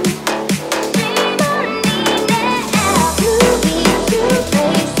 Shame on me now. Blew me to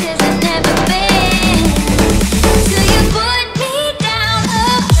places I've never been. Till you put me down.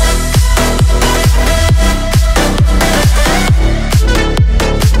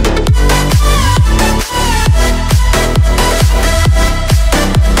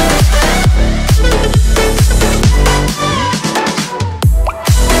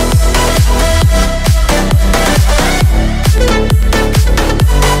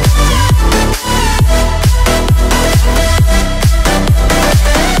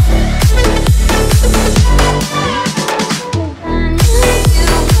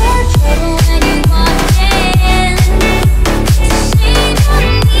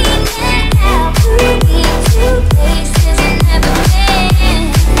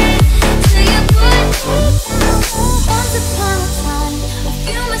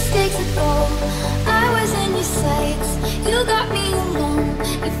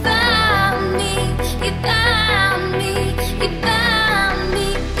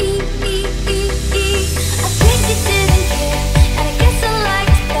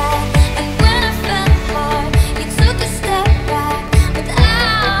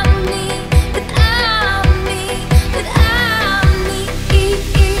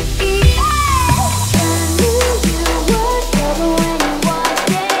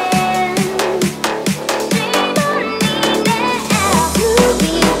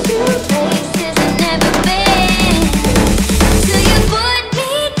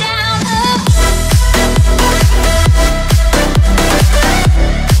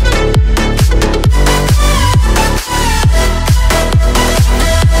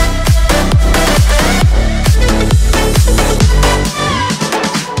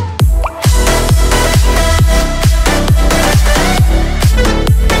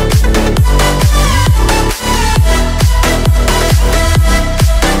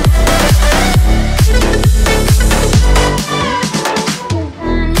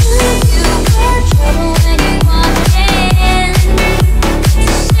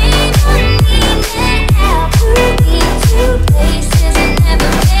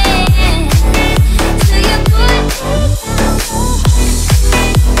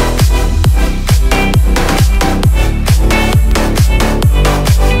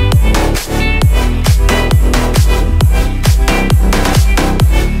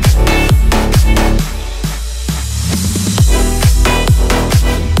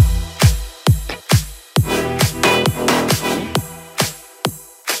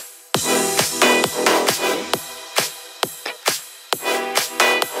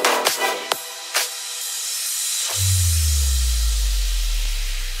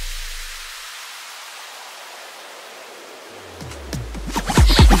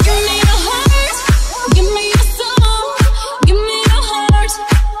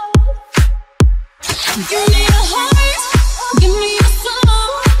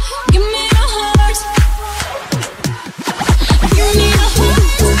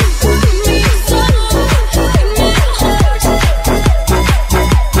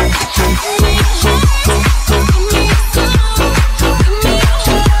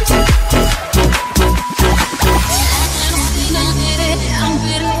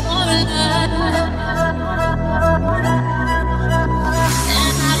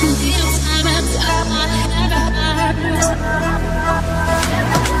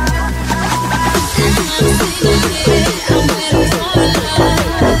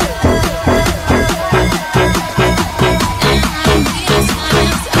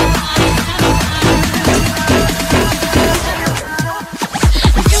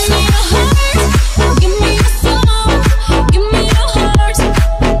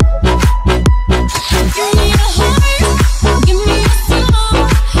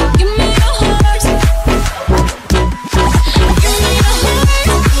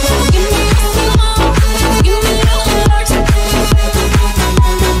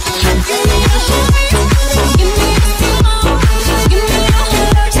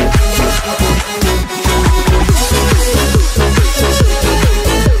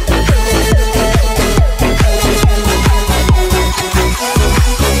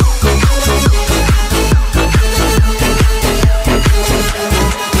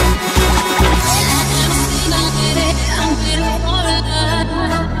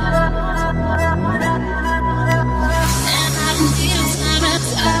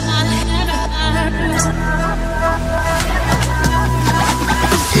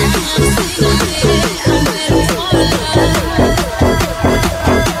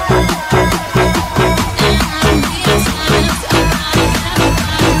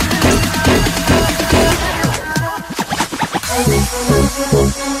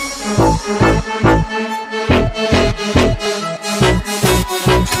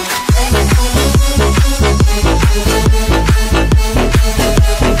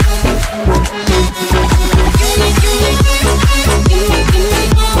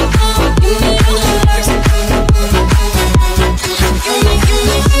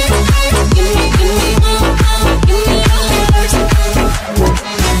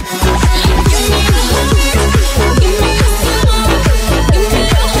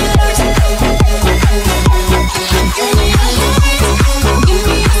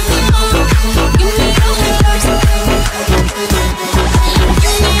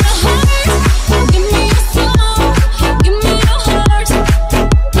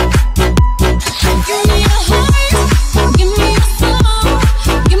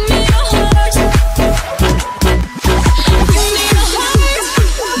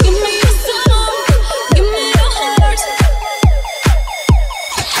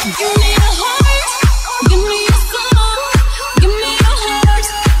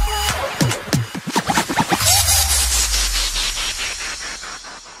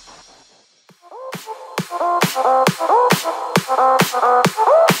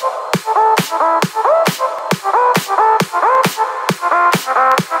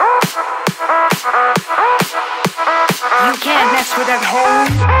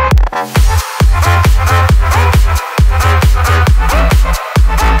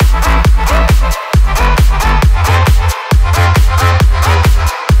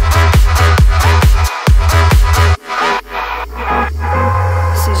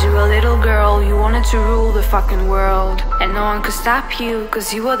 little girl, you wanted to rule the fucking world, and no one could stop you,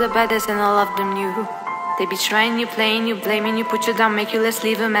 cause you were the baddest and all of them knew. They betraying you, playing you, blaming you, put you down, make you let's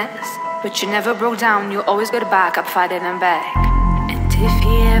leave a mess. But you never broke down, you always got back up, fighting them back. And if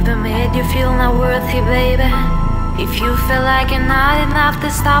he ever made you feel not worthy, baby, if you feel like you're not enough, to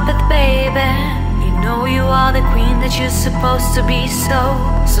stop it, baby. You know you are the queen that you're supposed to be, so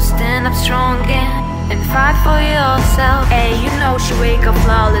stand up strong and fight for yourself. Hey, you know she wake up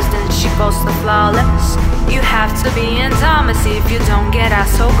flawless, then she goes to flawless. You have to be in Thomasy if you don't get her,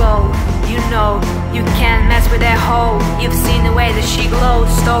 so go. You know you can't mess with that hoe. You've seen the way that she glows,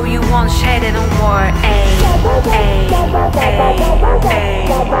 so you won't shed it no more. Ay, ay, ay, ay,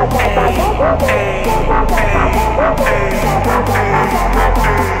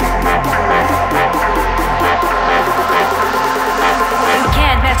 you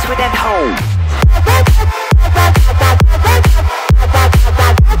can't mess with that hoe.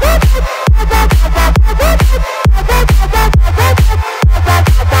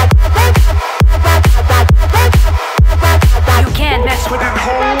 You can't mess with that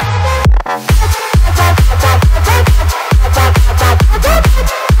hoe.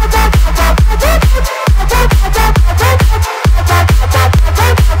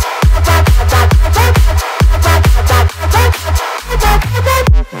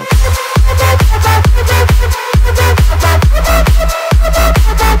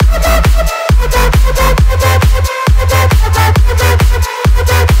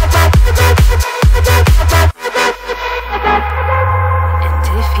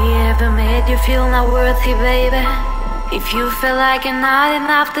 Feel not worthy, baby. If you feel like you're not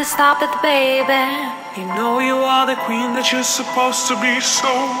enough, to stop it, baby. You know you are the queen that you're supposed to be,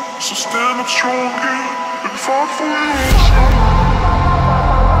 so stand up strong and fight for yourself.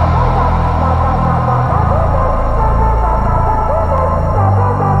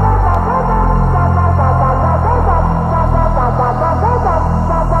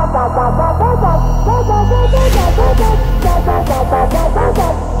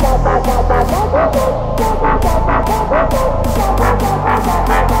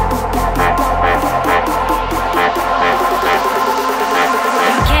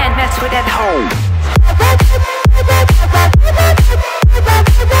 You can't mess with that hoe.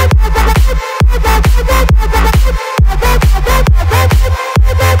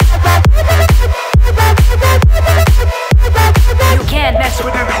 You can't mess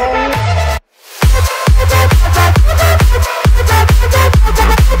with that hoe.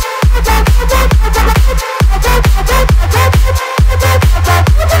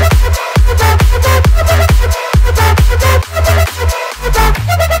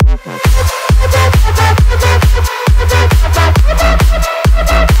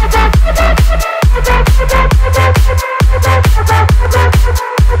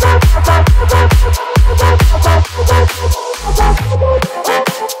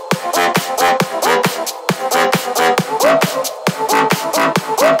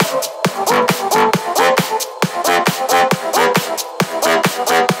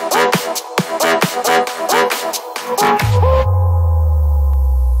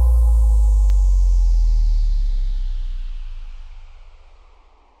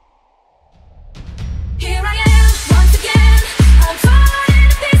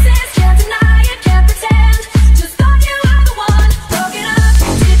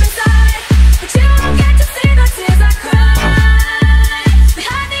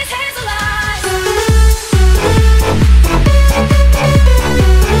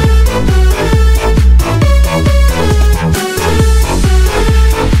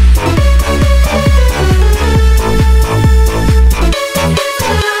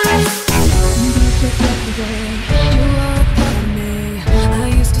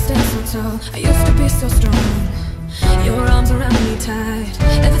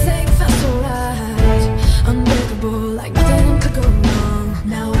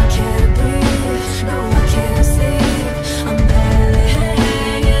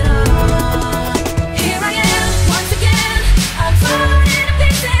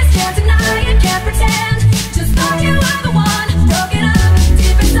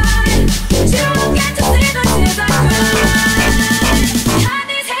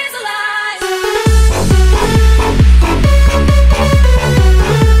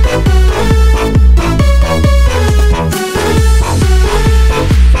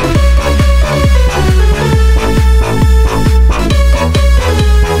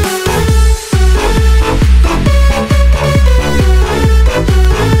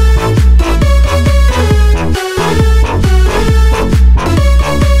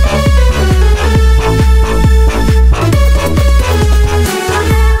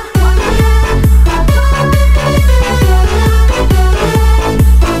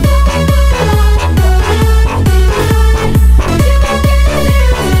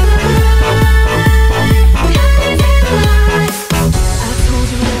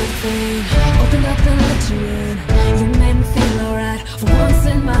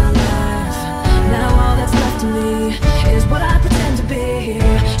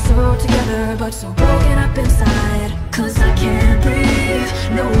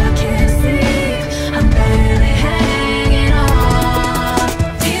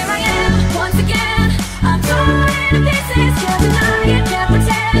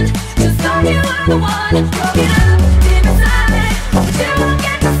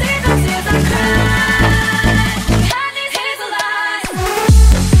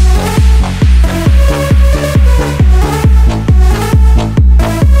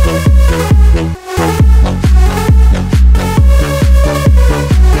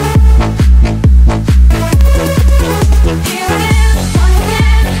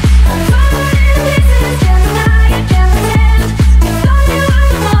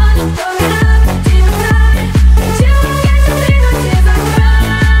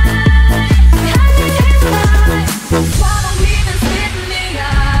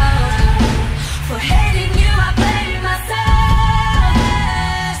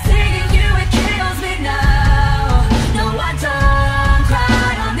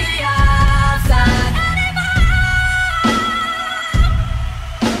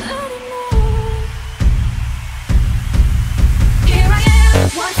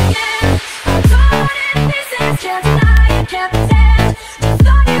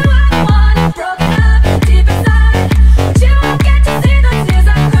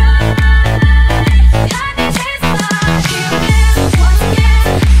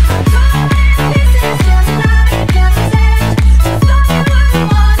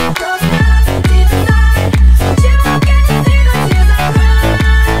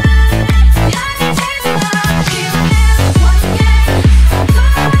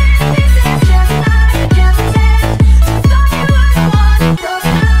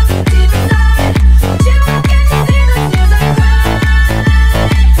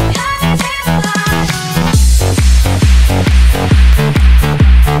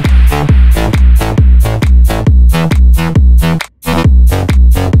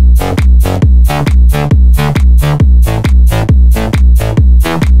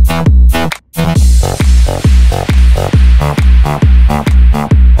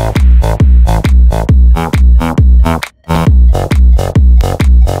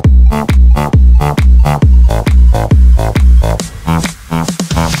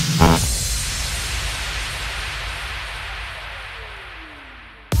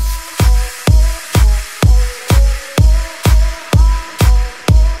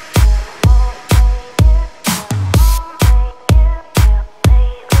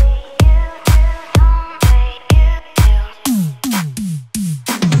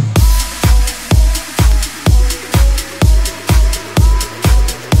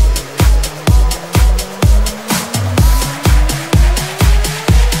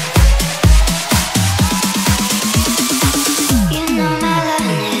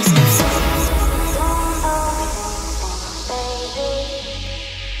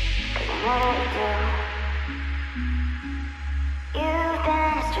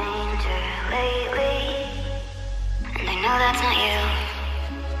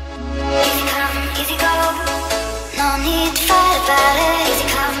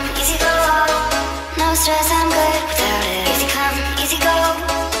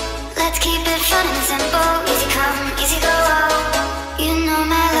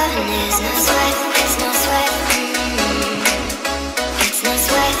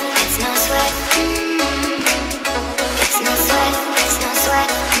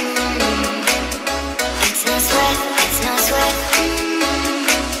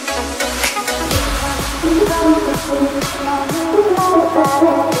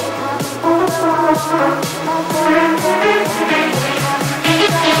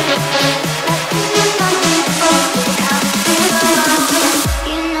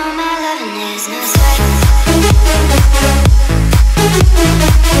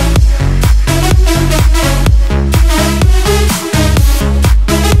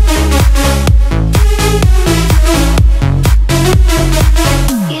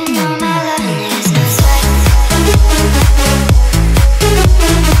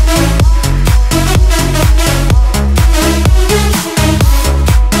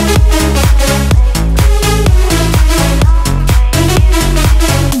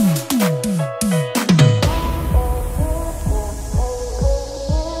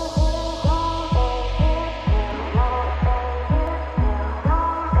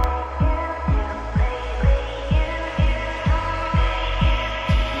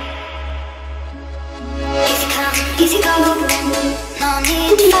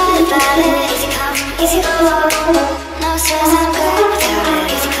 easy go. No stress, I'm good without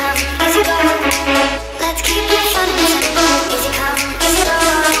it. Easy come, easy go. Let's keep it fun and simple. Easy come, easy go.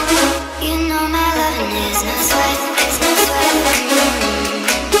 You know my loving is no sweat, it's no sweat.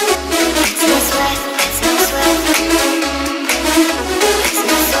 It's no sweat, it's no sweat. It's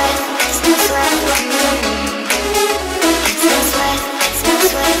no sweat, it's no sweat. It's no sweat, it's no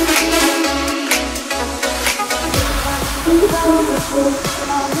sweat.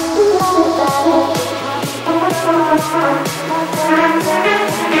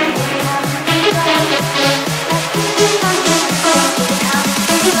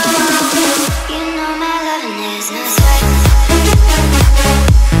 You know my loving is no sweat.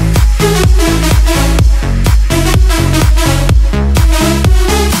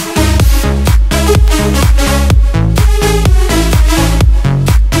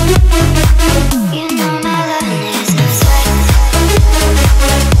 You know my loving is no sweat.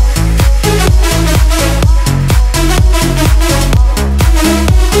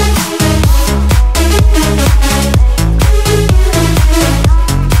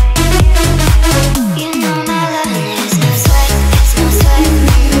 You know my loving is no sweat. It's no sweat.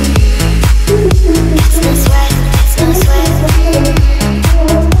 It's no sweat. It's no sweat.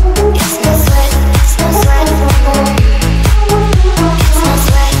 It's no sweat. It's no sweat. It's no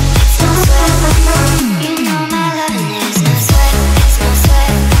sweat. It's no sweat. You know my loving is no sweat. It's no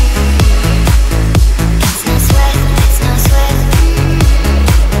sweat. It's no sweat. It's no sweat.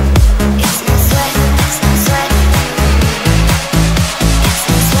 It's no sweat. It's no sweat. It's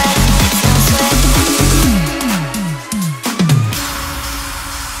no sweat. It's no sweat.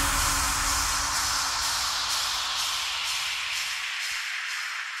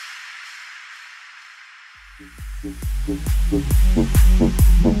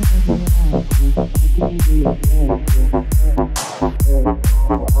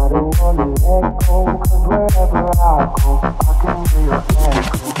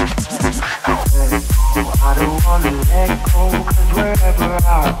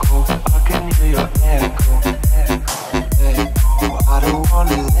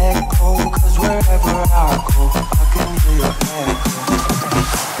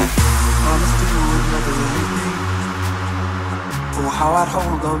 How I'd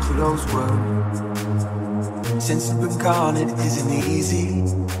hold on to those words. Since you've been gone, it isn't easy.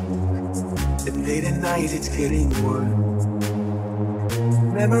 At late at night, it's getting worse.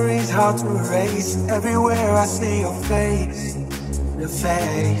 Memories hard to erase. Everywhere I see your face, your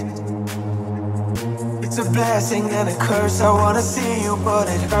face. It's a blessing and a curse. I wanna see you, but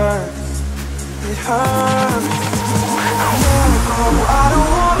it hurts. It hurts. Let go. I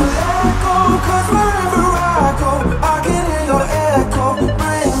don't wanna let go, 'cause wherever I go, I can hear your echo.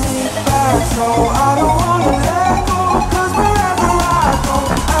 Bring me back. So I don't wanna let go, 'cause wherever I go,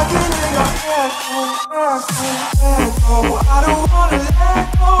 I can hear your echo. Echo. I don't wanna let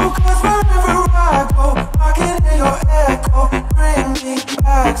go, 'cause wherever I go, I can hear your echo. Bring me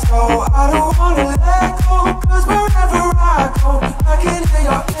back. So I don't wanna let go, 'cause wherever I go, I can hear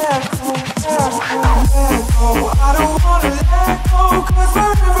your echo. Echo. I don't wanna let go, 'cause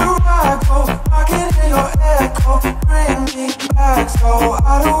wherever I go, I can hear your echo. Bring me back. So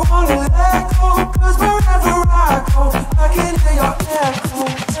I don't wanna let go, 'cause wherever I go, I can hear your echo.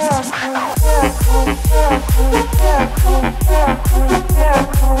 Echo. Echo. Echo.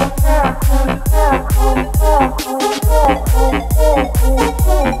 Echo. Echo. Echo.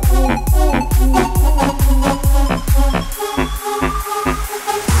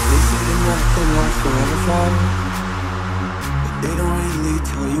 They say that nothing lasts forever, but they don't really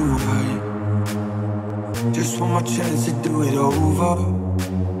tell you why. Just one more chance to do it over.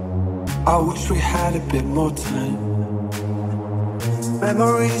 I wish we had a bit more time.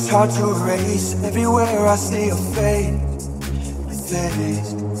 Memories hard to erase. Everywhere I see your face, your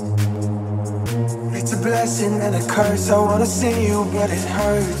face. It's a blessing and a curse. I wanna see you, but it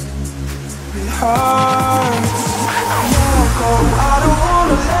hurts. It hurts. Let go. I don't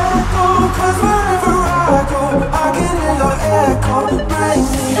wanna let go, 'cause wherever I go, I can hear your echo. Bring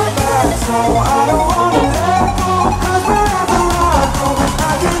me back. So I don't wanna let go, 'cause wherever I go,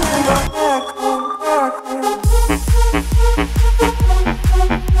 I can hear your echo.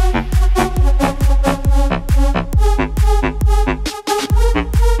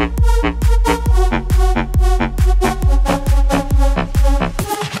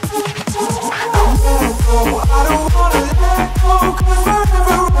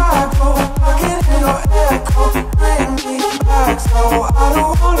 So I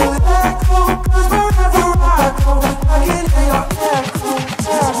don't wanna let go, 'cause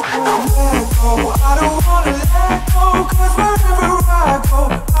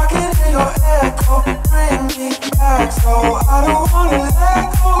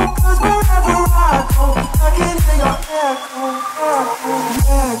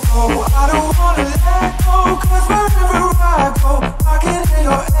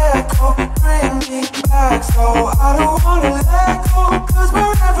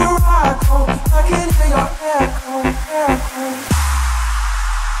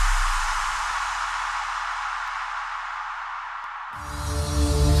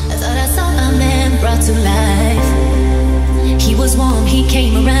brought to life. He was warm, he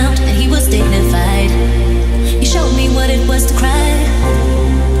came around, and he was dignified. You showed me what it was to cry,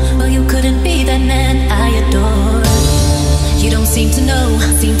 but you couldn't be that man I adore. You don't seem to know,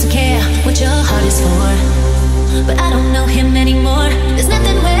 seem to care what your heart is for, but I don't know him anymore. There's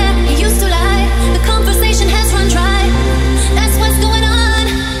nothing where he used to lie. The conversation has run dry. That's what's going on.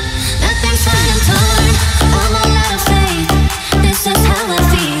 Nothing's fine, I'm torn. I'm all out of faith. This is how I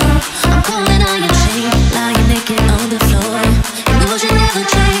feel. I'm cold and I am chained, lying naked on the floor. Illusion never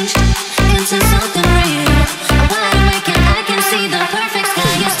changed into something real. I'm wide awake and I can see the perfect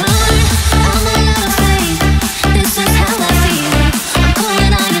sky is torn. I'm all out of faith. This is how I feel. I'm cold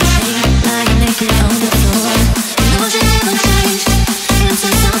and I am chained, lying naked on the floor. Illusion never changed into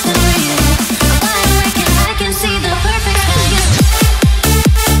something real. I'm wide awake and I can see the perfect sky is torn.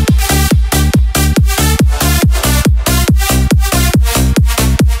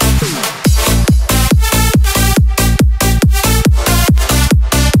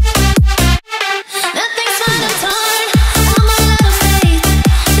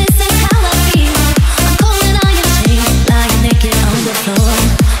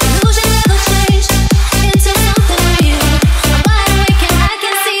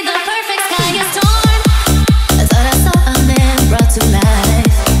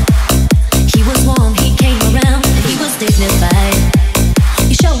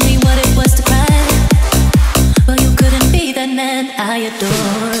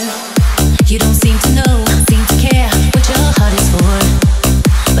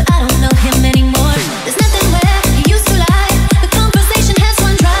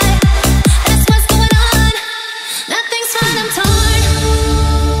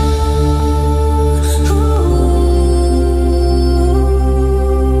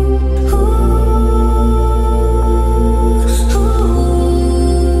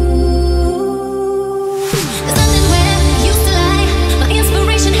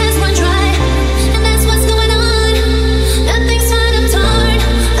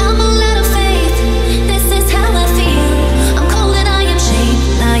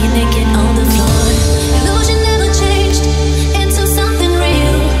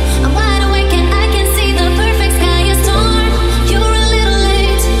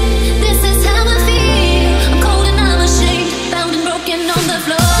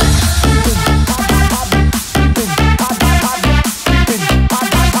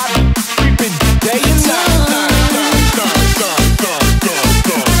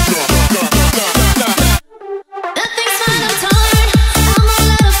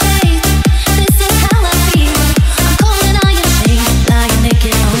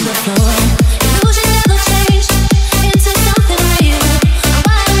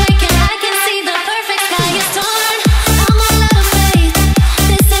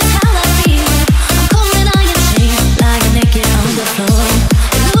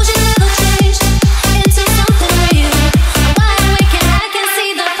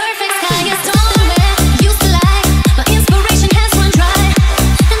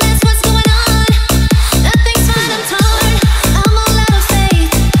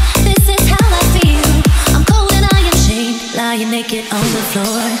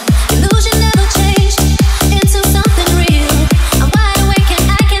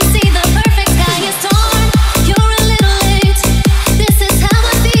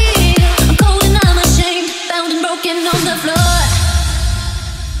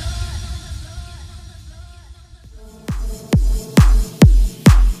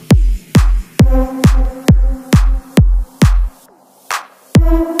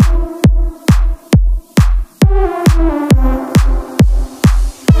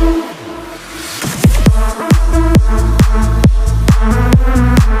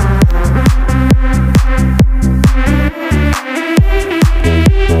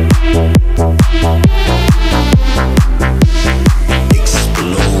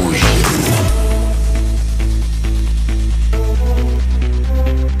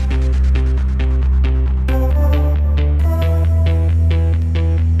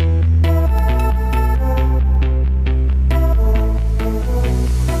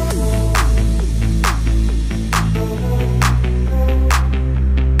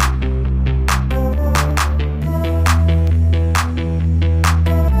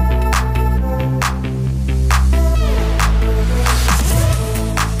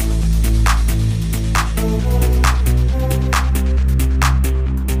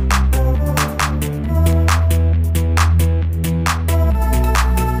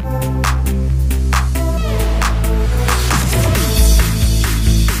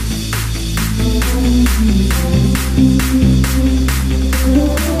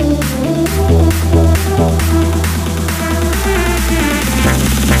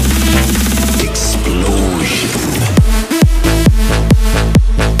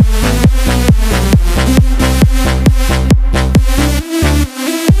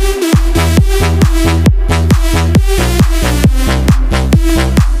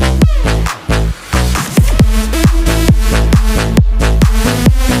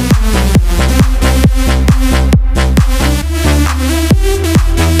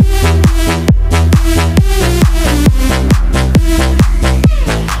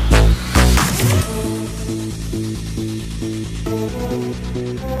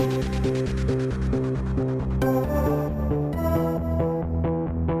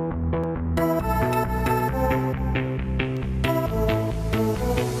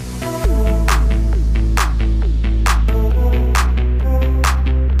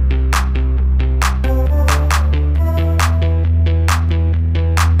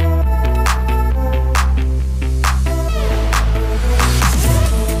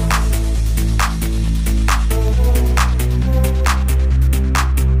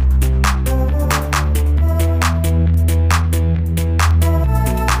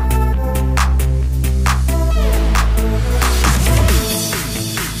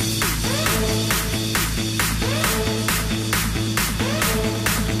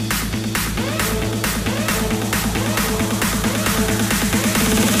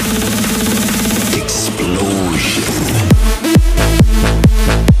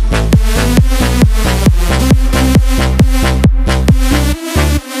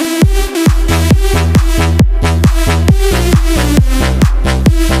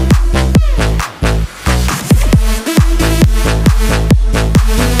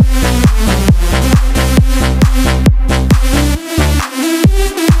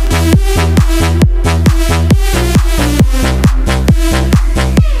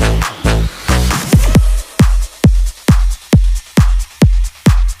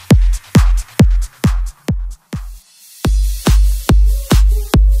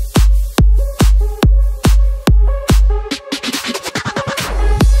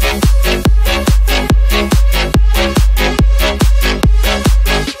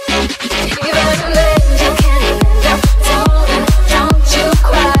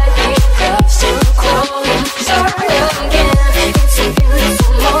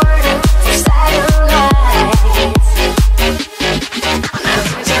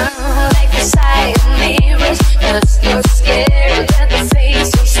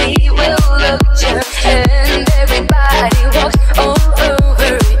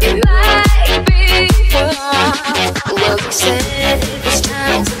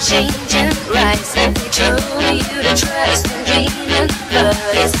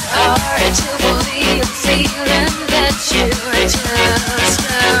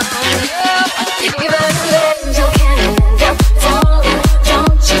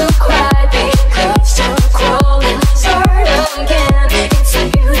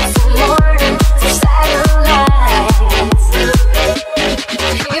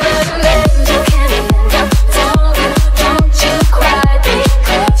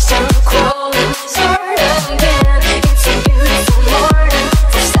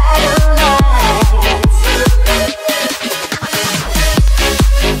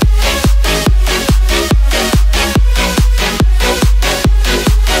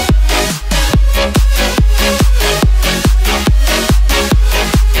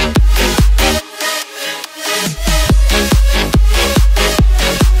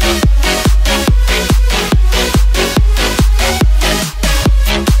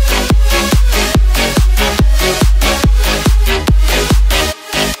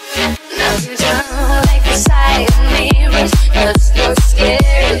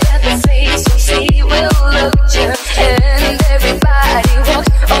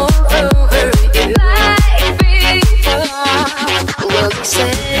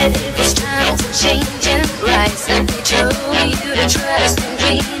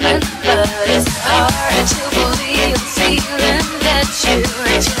 coming, but it's hard to believe the feeling that you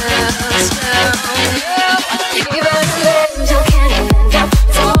just don't know. You better let your candy up,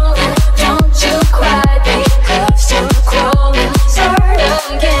 falling. Don't you cry because you're crawling. Start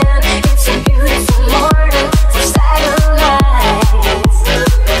again. It's a beautiful morning for satellites.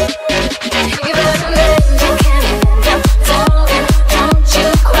 You better let your candy up, falling. Don't you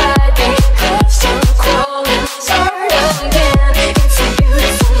cry because you're crawling. Start again. It's a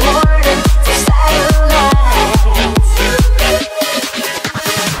beautiful morning for satellites.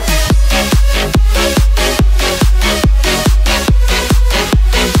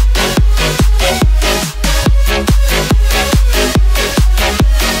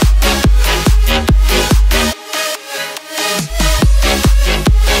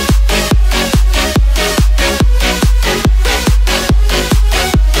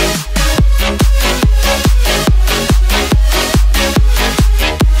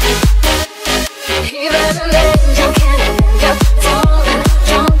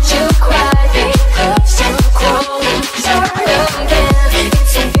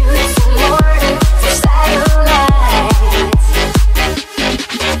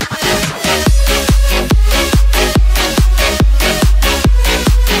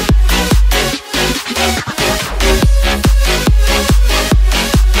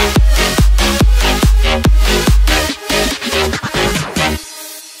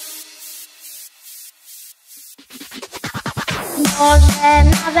 Może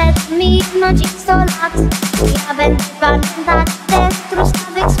nawet minąć ich 100 lat. Ja będę pamiętać ten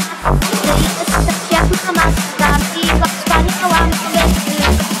truskawek smak. Ty jesteś jak mama, prawdziwa, wspaniała. Mogę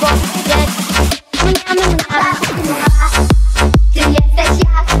tylko powiedzieć mnia. Ty jesteś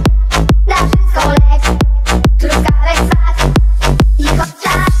jak nasz kolek. Truskawek smak. I choć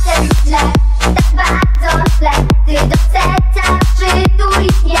czasem źle, tak bardzo źle, ty do serca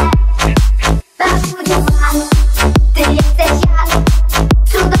przytulisz mnie. Ty jesteś jak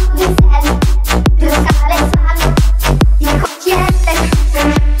cudowny sen, truskawek smak. I choć jesteś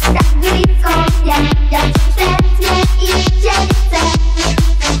tak blisko mnie, ja ci tęsknię i cię chcę.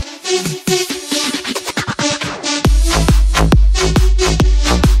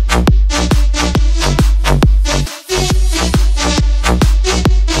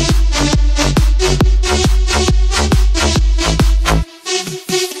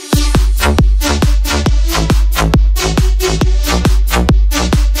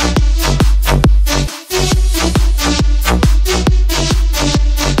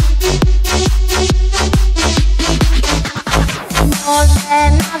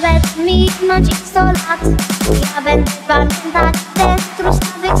 Może nawet minąć ich 100 lat. Ja będę pamiętać ten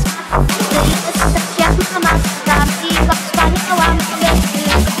truskawek smak. Ty jesteś jak mama, prawdziwa, wspaniała. Mogę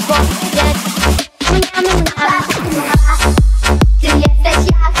tylko powiedzieć mnia. Ty jesteś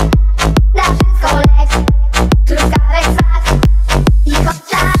jak nasz kolek. Truskawek smak. I choć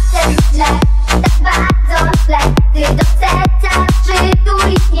czasem źle, tak bardzo źle, ty do serca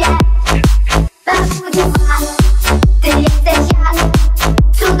przytulisz mnie. Ty jesteś jak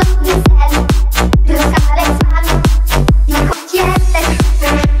cudowny sen, truskawek smak. I choć jesteś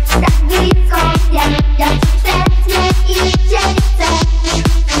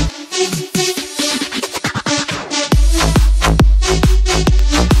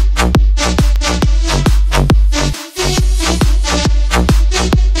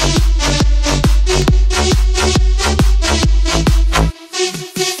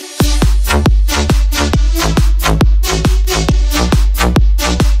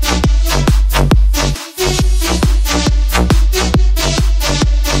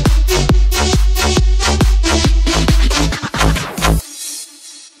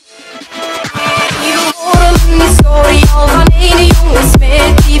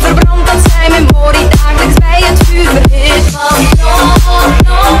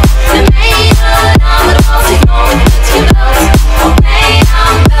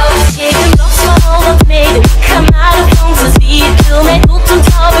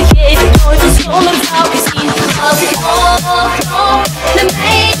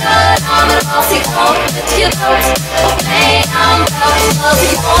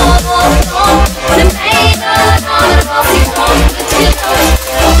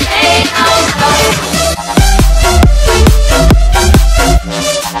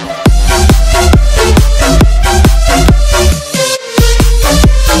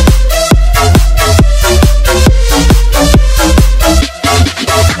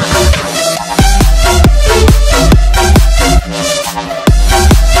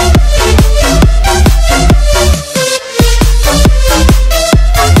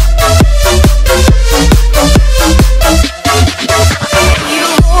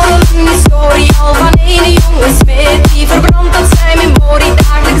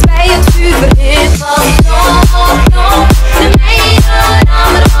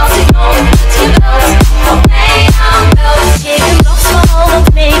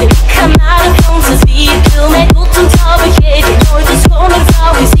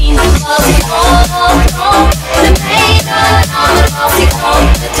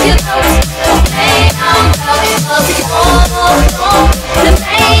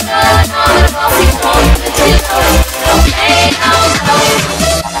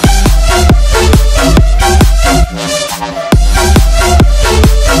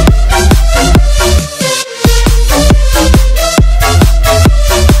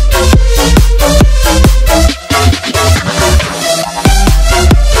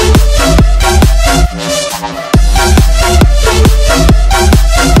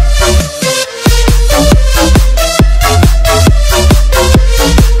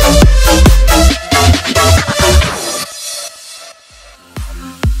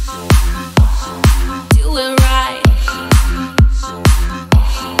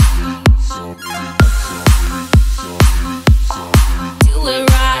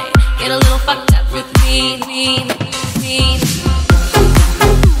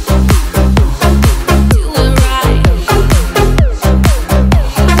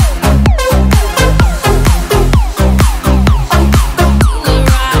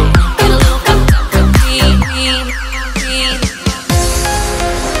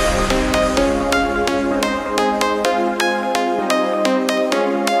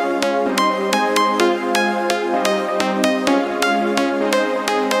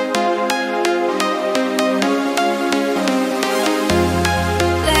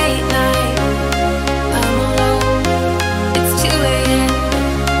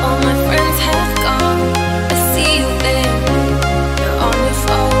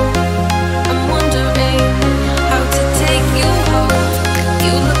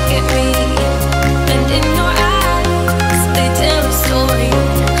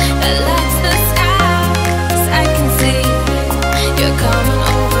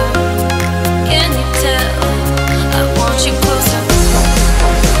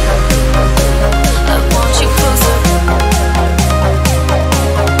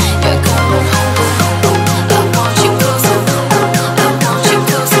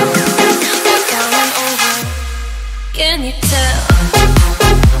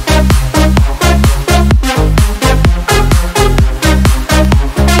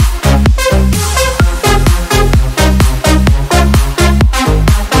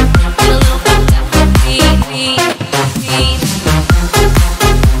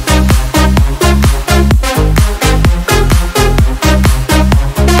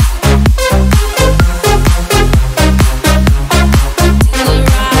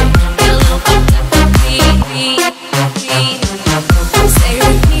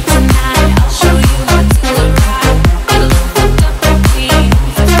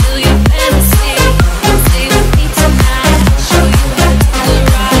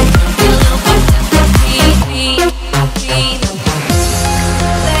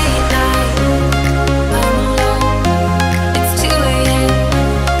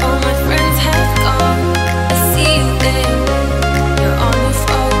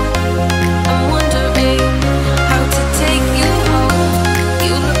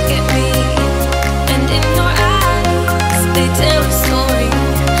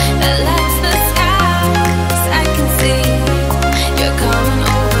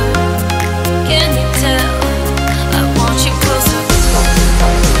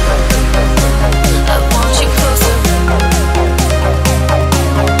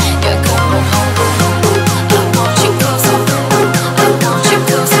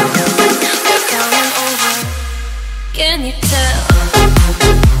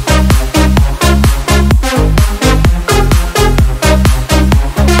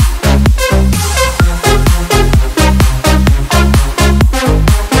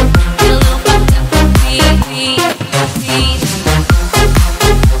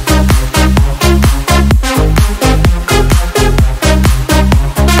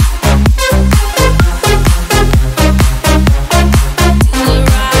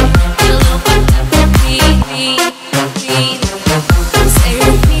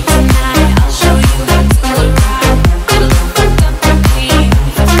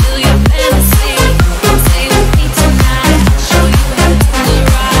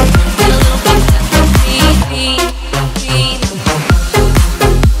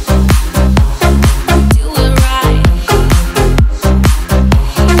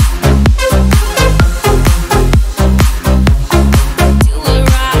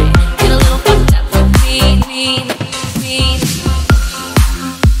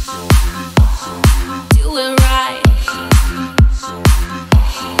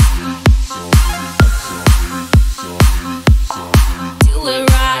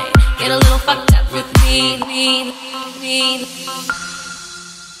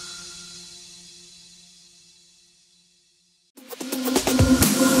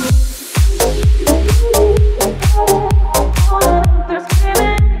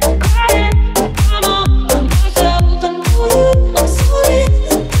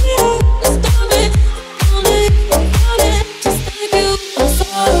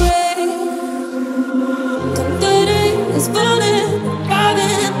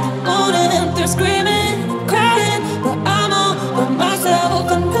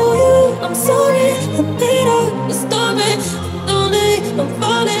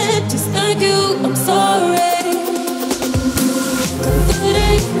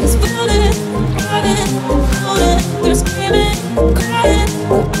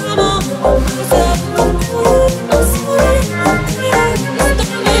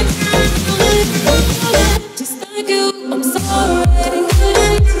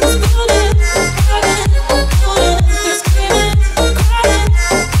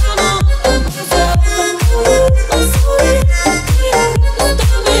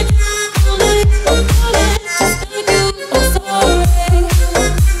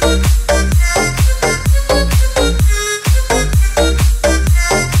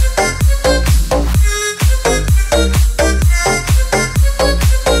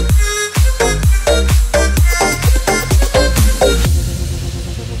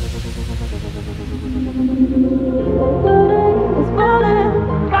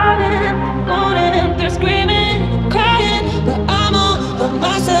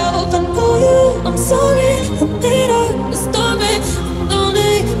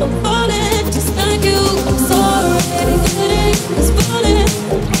I'm falling just like you. I'm sorry, getting is falling,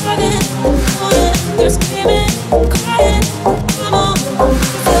 driving, I'm falling. They're screaming, crying, I'm on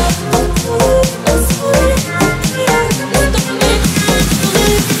myself. I'm sorry,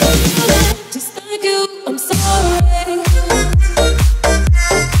 just like you. I'm sorry.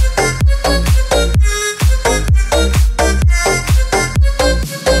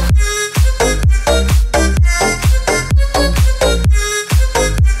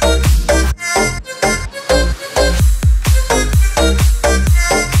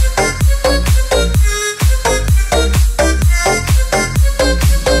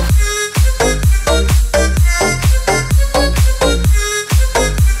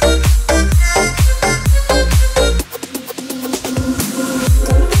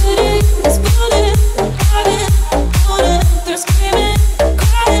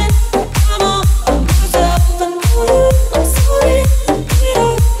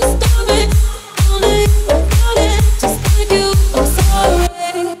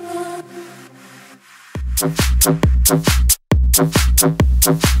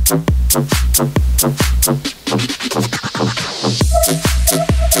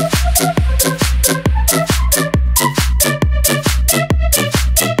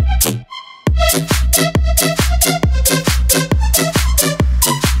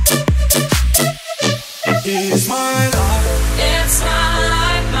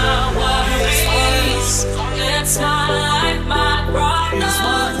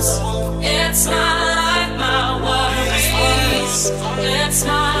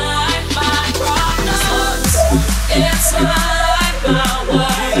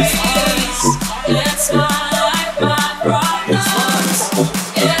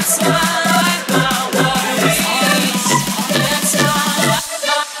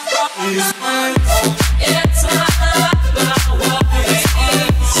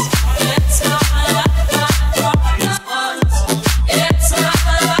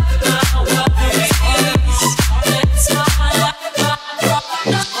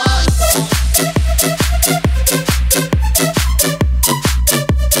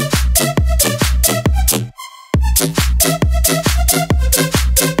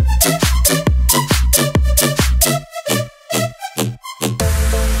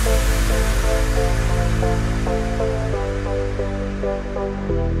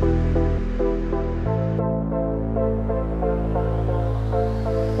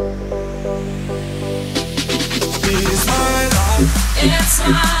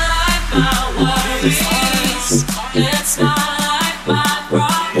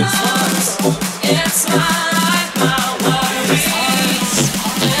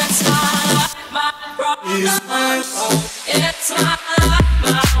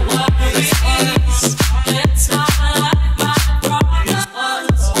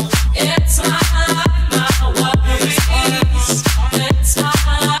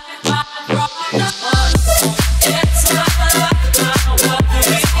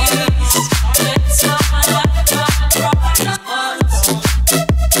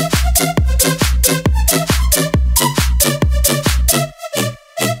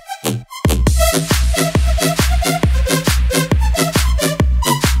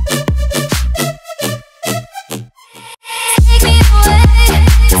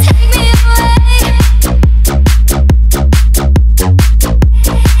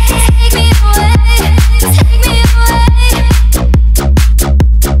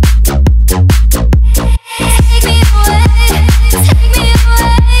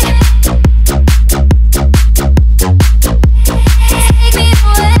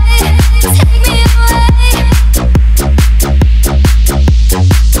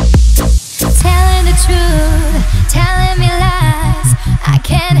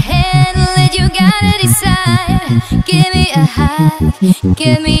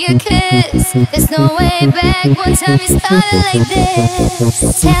 Give me a kiss. There's no way back. One time you started like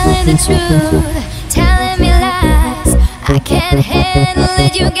this, telling the truth, telling me lies. I can't handle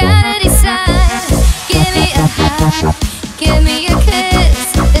it. You gotta decide. Give me a hug, give me a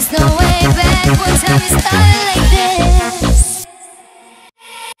kiss. There's no way back. One time you started like this.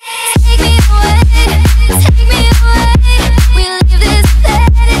 Take me away, take me away. We leave this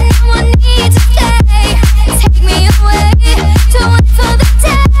bed and no one needs to stay. Take me away. Don't wait for the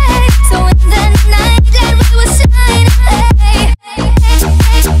day, so in the night that we will shine away.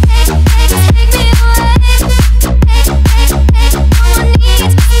 Take me away. No one needs to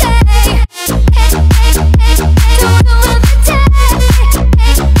stay. Don't wait for the day,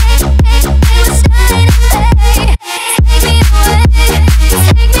 we will shine away.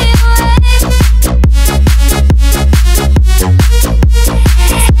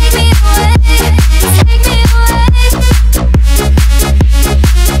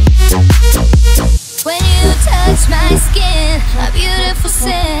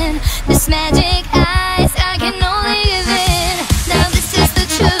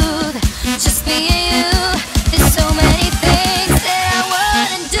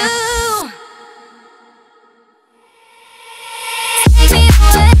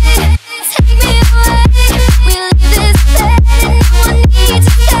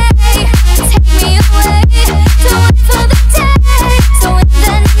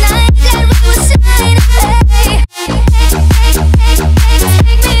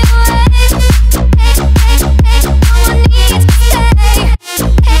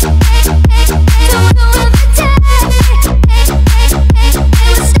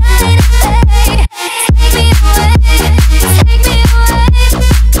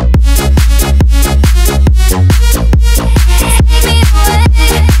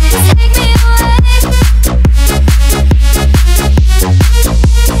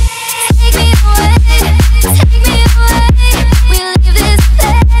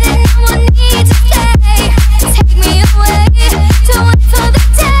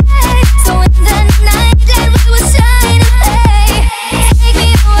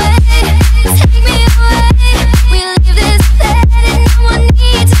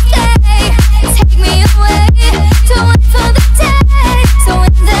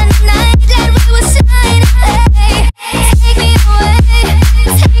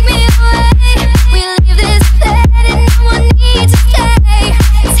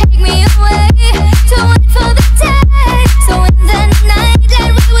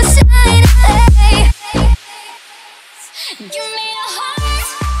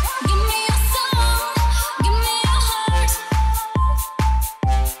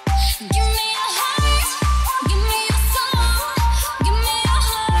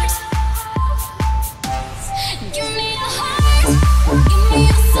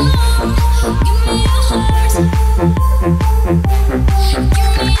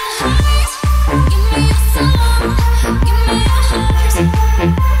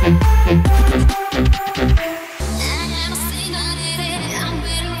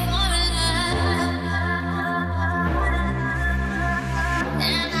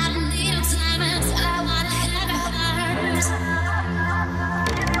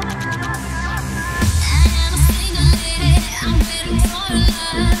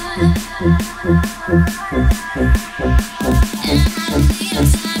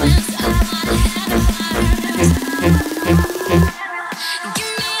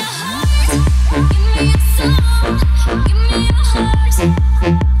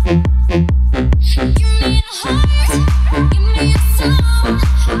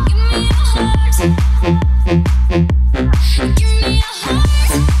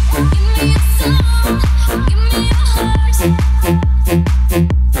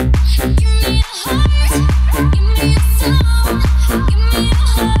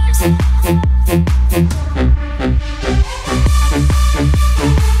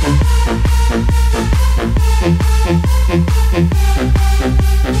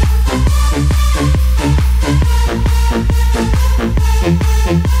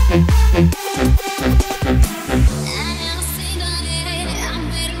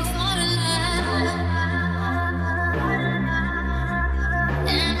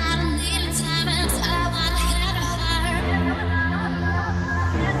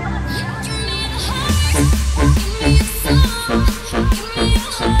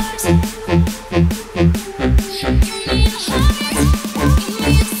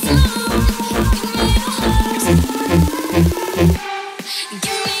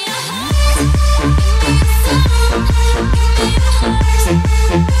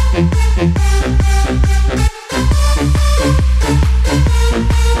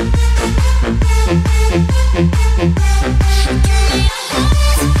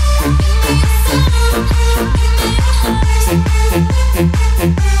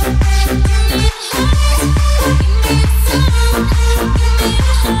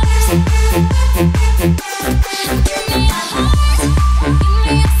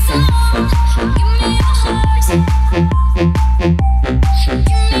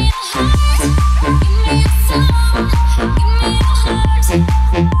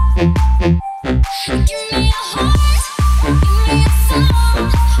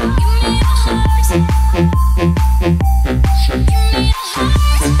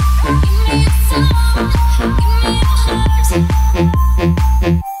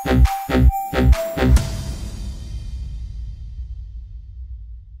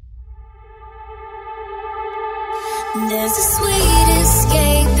 There's a sweet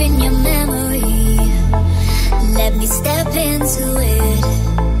escape in your memory. Let me step into it.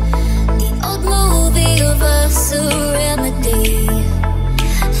 The old movie of us, a remedy.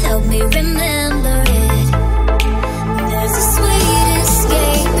 Help me remember it. There's a sweet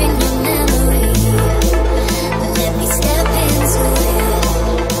escape in your memory. Let me step into it.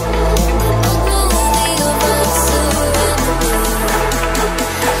 The old movie of us, a remedy.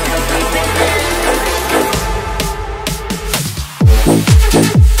 Help me remember it.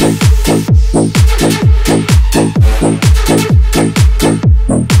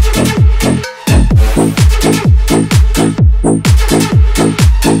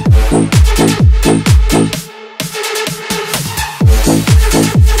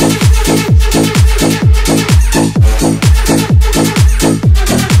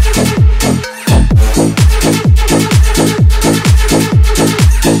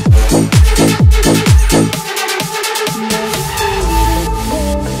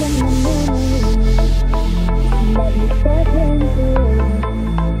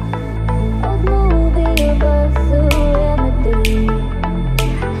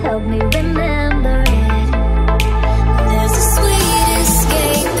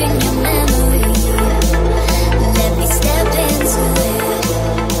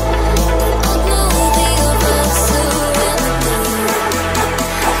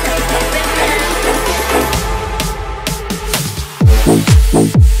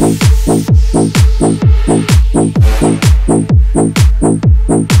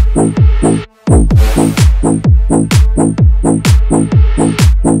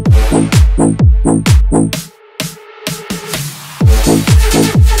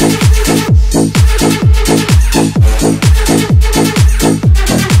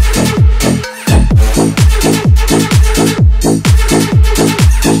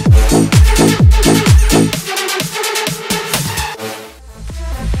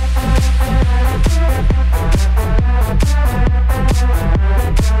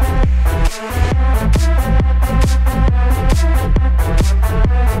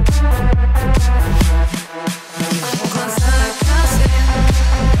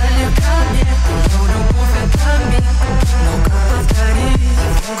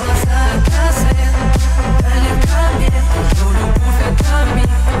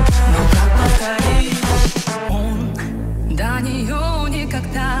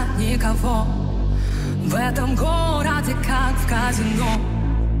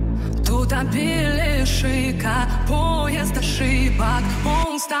 Тут обилие шика, поезд ошибок,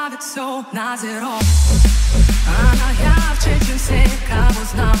 он ставит все на зеро. Она ярче, чем все, кого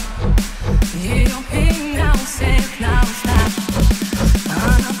знал. Ее имя у всех на устах.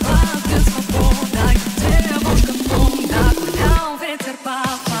 Она пахнет свободой, девушка помнит, гулял ветер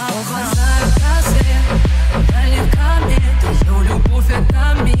папа. В глазах рассвет, далеко нет, ее любовь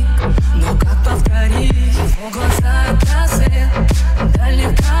это миг, но как повторить? В глазах рассвет,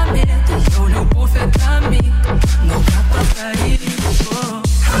 далеко нет, ее любовь это миг, но как повторить?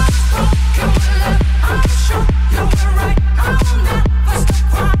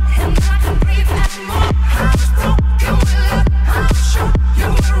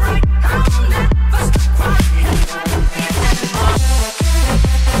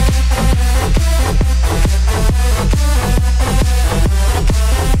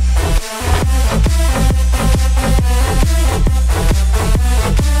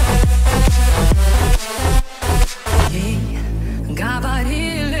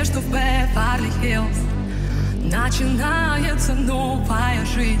 Начинается новая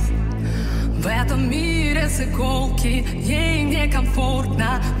жизнь. В этом мире с иголки ей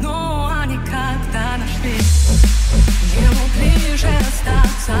некомфортно, но они как-то нашлись. Ему ближе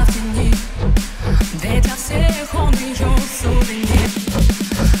остаться в тени, ведь для всех он ее сувенир.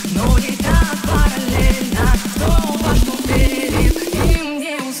 Но ей так параллельно, кто во что верит, им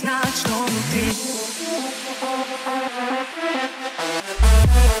не узнать, что внутри.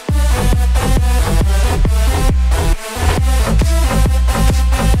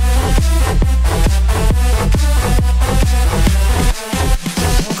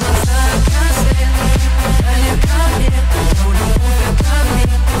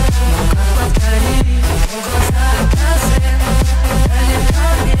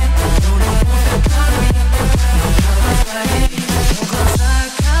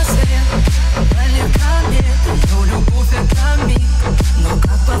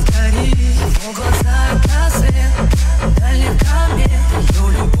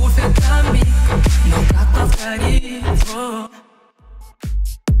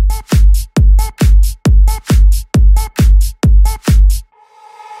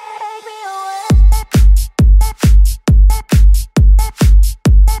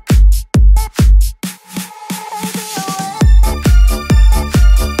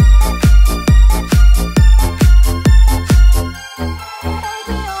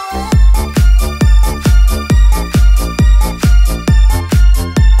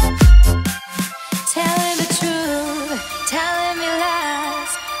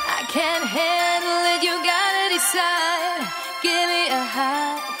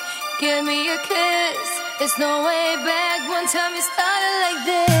 There's no way back. One time you started like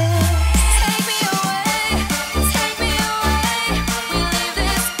this. Take me away, take me away. We leave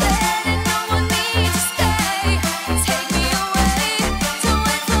this bed and no one needs to stay. Take me away, to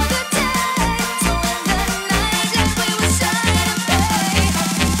wait for the day, to end the night like we were shining babe.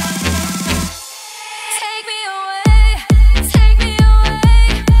 Take me away, take me away.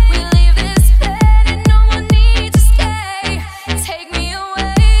 We leave this bed and no one needs to stay. Take me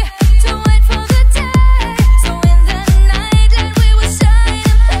away, to wait for the day.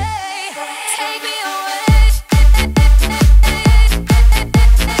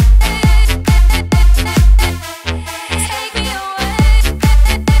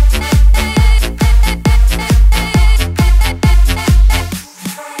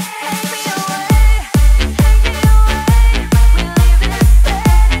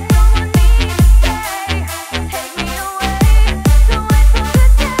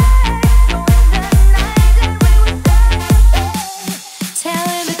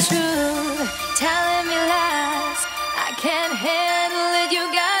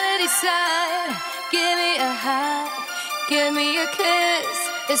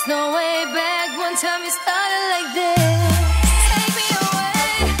 There's no way back. One time you started like this. Take me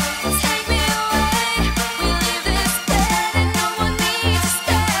away, take me away. We leave this bed and no one needs to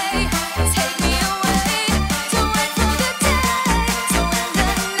stay. Take me away, to wait for the day, to end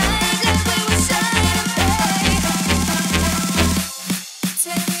the night like we were shining babe.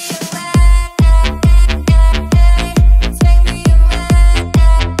 Take me away, take me away, take me away.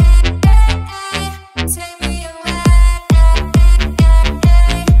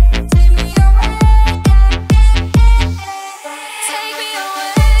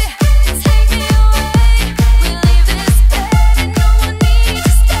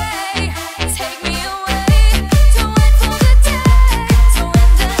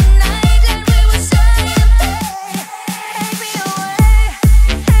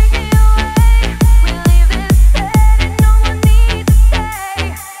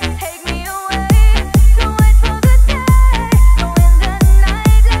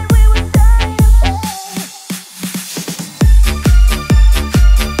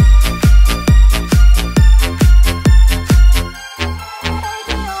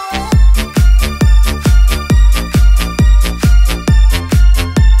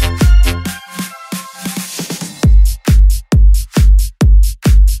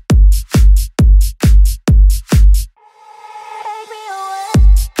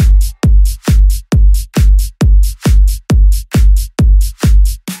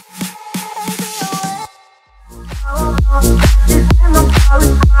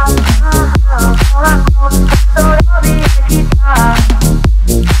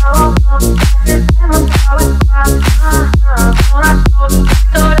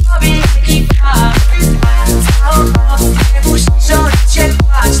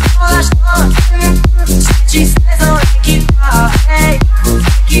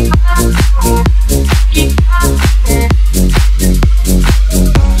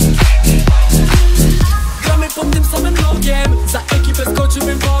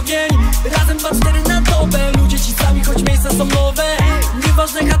 w ogień. Razem 2-4 na dobę. Ludzie ci sami, choć miejsca są nowe.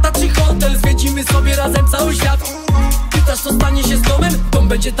 Nieważne chata czy hotel, zwiedzimy sobie razem cały świat. Pytasz, co stanie się z domem? Dom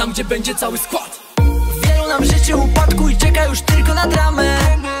będzie tam, gdzie będzie cały skład. Wielu nam życzy upadku i czeka już tylko na dramę.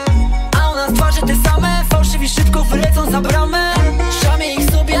 A u nas twarze te same, fałszywi szybko wylecą za bramę. Szamie ich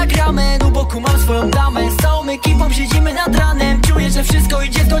sobie jak ramen, u boku mam swoją damę. Z całą ekipą siedzimy nad ranem. Czuję, że wszystko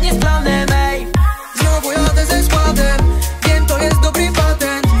idzie zgodnie z planem, ej. Znowu jadę ze składem, wiem, to jest dobry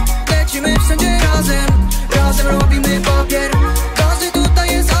patent. Lecimy wszędzie razem, razem robimy papier. Każdy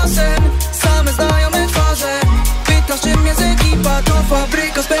tutaj jest asem, same znajome twarze. Pytasz, czym jest ekipa, to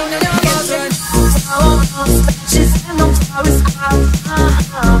fabryka spełniania marzeń. Całą noc tańczy ze mną cały skład.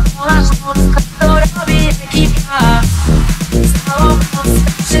 Nasz noc to robi ekipa. Całą noc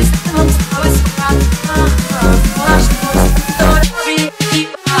tańczy ze mną cały skład. Nasz noc to robi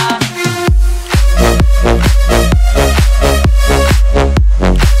ekipa.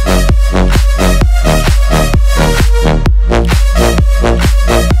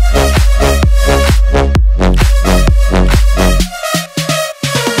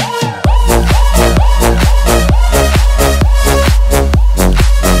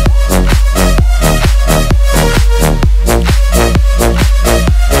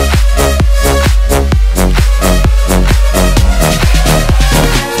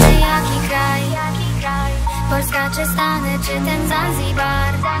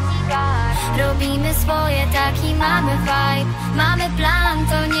 Robimy swoje, taki mamy vibe. Mamy plan,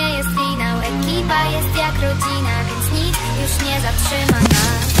 to nie jest finał. Ekipa jest jak rodzina, więc nic już nie zatrzyma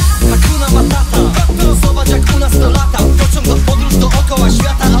nas. Hakuna Matata, zobacz jak u nas to lata. Pociąg do podróż dookoła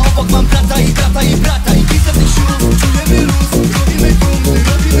świata, a obok mam brata i brata i brata. I widzę tych sił, czujemy luz, robimy tłum,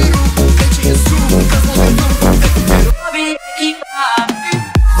 robimy ruch. Wiecie jest słuch, zaznamy duch. Robi ekipa.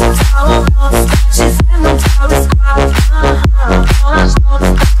 Całą noc tańczy ze mną cały skład. Nasz noc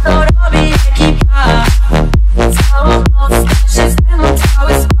to robi ekipa. Całą noc tańczy ze mną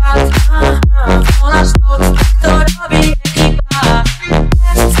cały skład. Nasz noc to robi ekipa.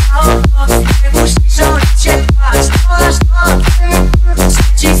 Całą noc nie musisz o nic się bać. Nasz noc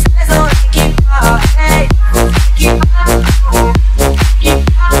trzeci sezon ekipa. Ej, ekipa.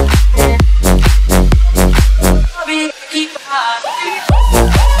 Ekipa. Robi ekipa.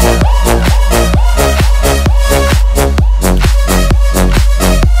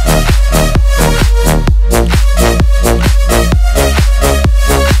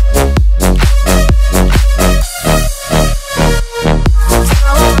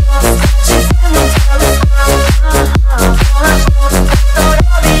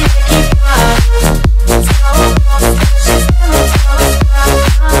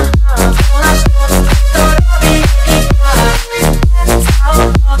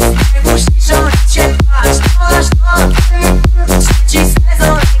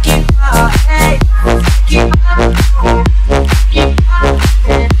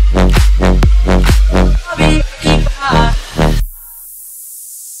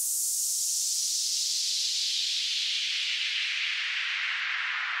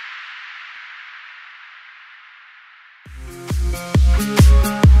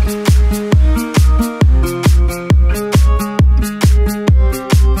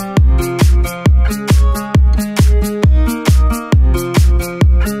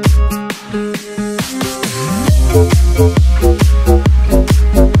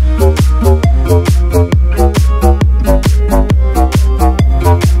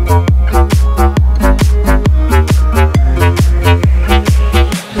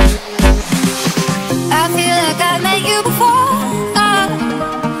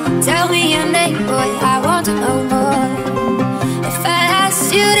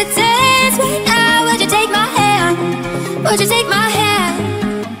 Would you take my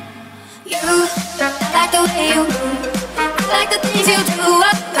hand? You, I like the way you move. I like the things you do.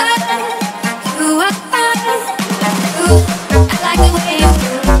 You, I like the way you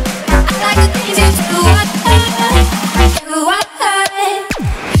move. I like the things you do. You,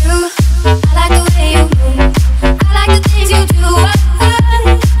 I like the way you move. I like the things you do.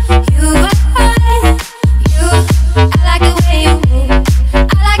 You, I like the way you move. I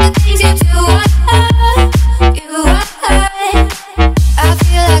like the things you do. I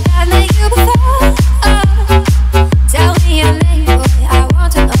feel like I met you before. Tell me your name, boy, I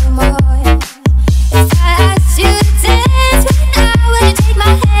want to know more. If I asked you to dance right now, would you take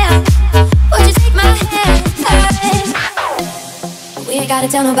my hand? Would you take my hand? We ain't gotta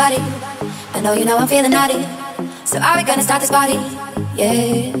tell nobody. I know you know I'm feeling naughty. So are we gonna start this party?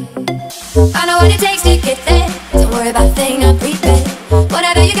 Yeah. I know what it takes to get there. Don't worry about a thing, I'm prepared.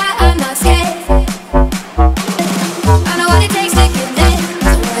 Whatever you got, I'm not scared. I know what it takes to get there.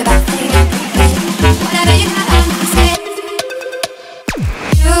 Don't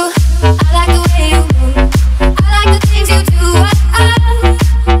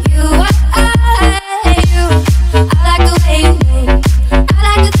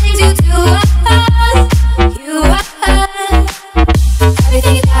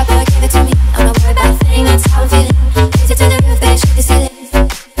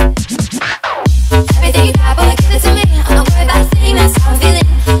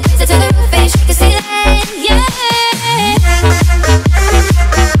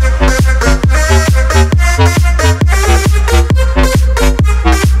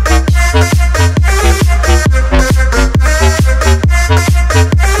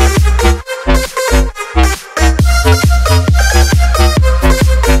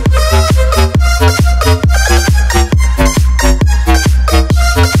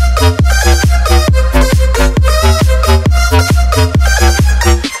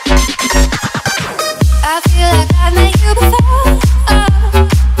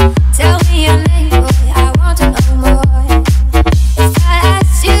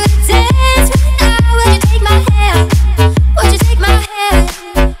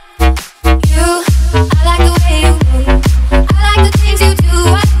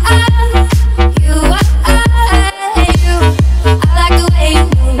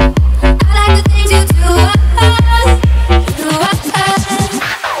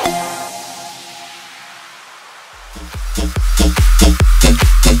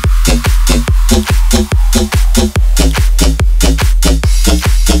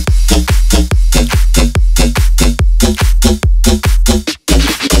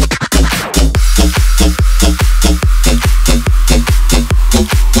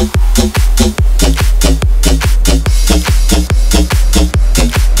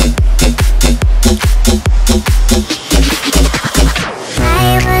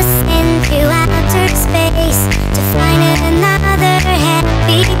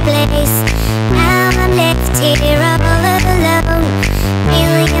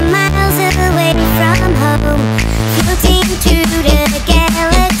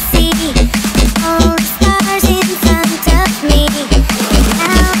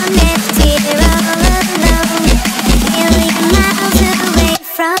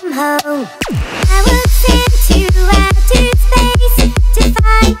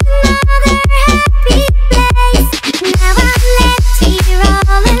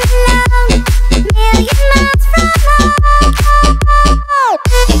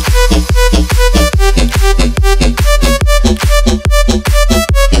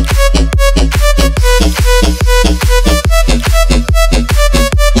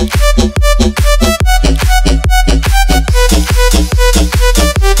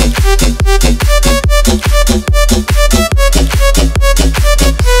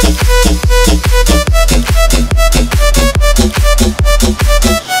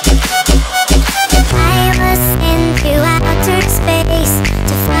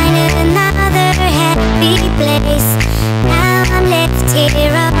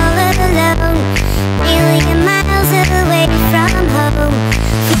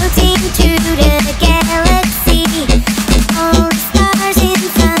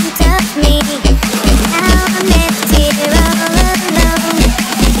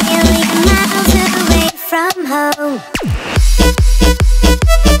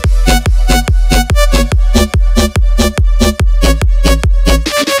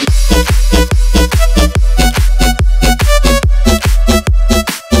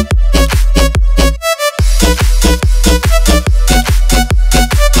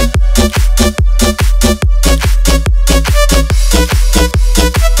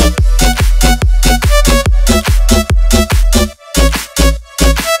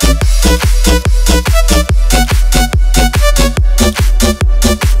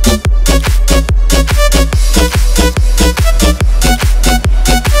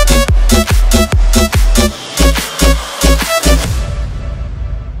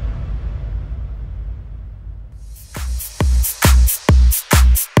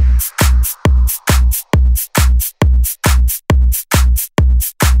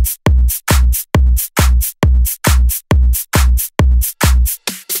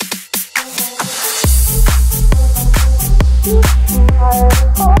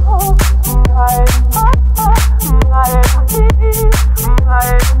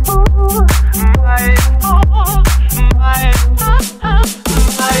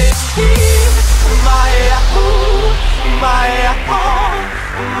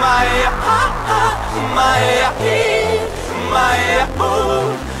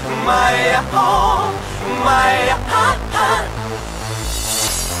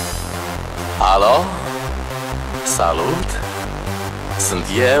Alo? Salut! Sunt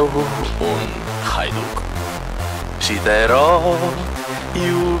eu, un haiduc și te rog,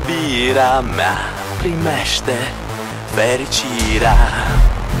 iubirea mea, primește fericirea.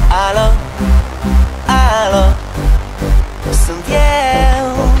 Alo, alo, sunt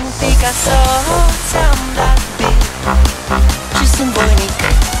eu, Picasso, ți-am dat beat și sunt voinic,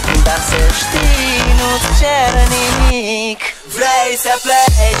 dar să știi, nu-ți cer nimic. Vrei să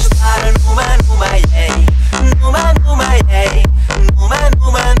pleci, dar numai ei, numai ei,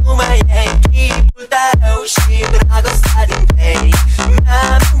 numai ei, chipul tău și dragostea din tei.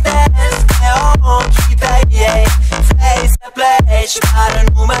 Mi-amintesc de ochii tăi ei. Vrei să pleci, dar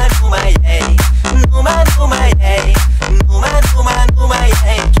numai ei, numai ei, numai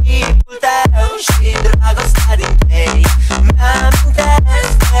ei, chipul tău și dragostea din tei.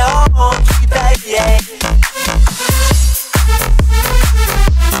 Mi-amintesc de ochii tăi ei.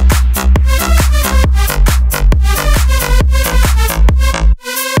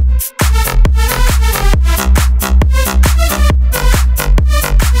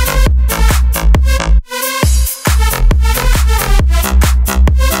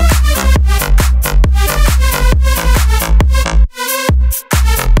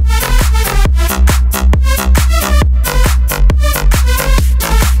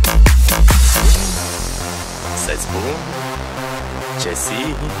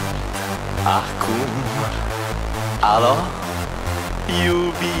 Acum, alo,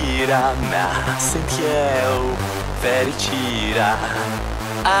 iubirea mea, sunt eu, fericirea.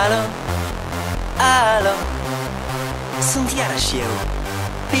 Alo, alo, sunt iarăși eu,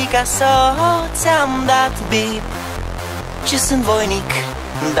 Picasso, ți-am dat bip și sunt voinic,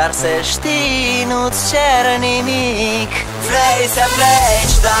 dar să știi, nu-ți cer nimic. Vrei să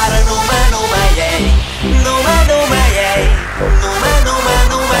pleci, dar numai ei, numai ei,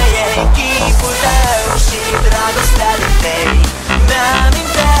 numai ei, chipul tău și dragostea din tei.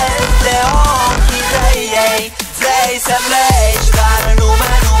 Mi-amintesc de ochii tăi ei. Vrei să pleci, dar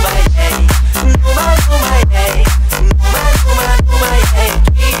numai ei, numai ei, numai ei,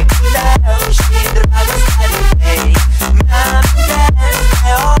 chipul tău și dragostea din tei. Mi-amintesc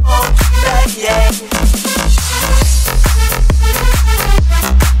de ochii tăi ei. Vrei să pleci, dar numai ei, numai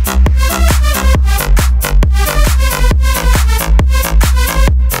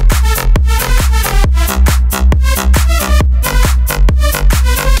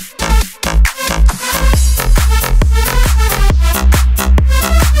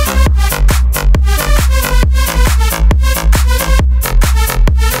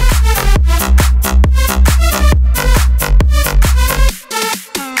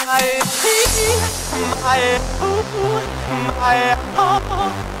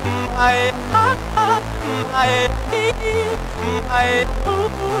numai ei, chipul tău și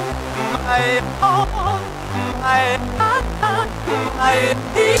dragostea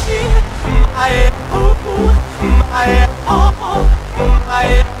din tei.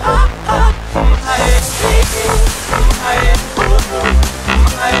 Mi-amintesc de ochii tăi ei.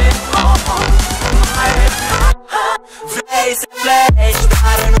 Vrei să pleci,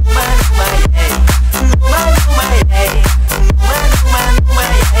 dar numai ei,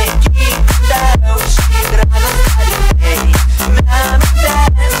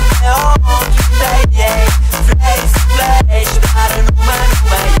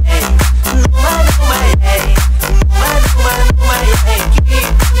 numai ei, numai ei,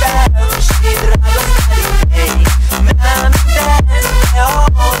 chipul tău și dragostea din tei. Mi-amintesc de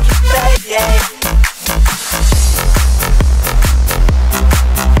ochii tăi ei.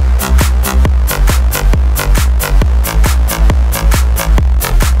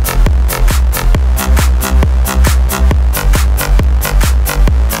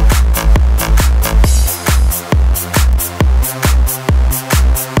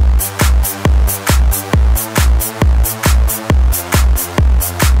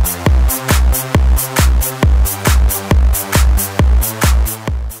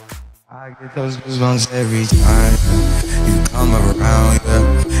 Those goosebumps every time you come around, yeah.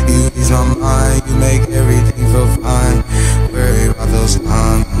 You ease my mind, you make everything feel fine. Worry about those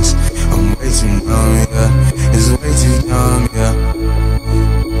comments, I'm way too numb, yeah. It's way too dumb, yeah.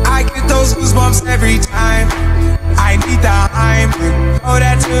 I get those goosebumps every time. I need the Heimlich, throw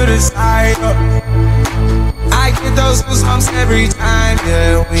that to the side, I get those goosebumps every time,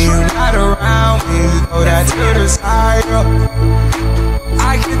 yeah. When you're not around me, throw that to the side,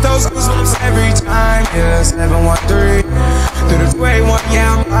 I get those goosebumps every time, yeah. 713 through the 281,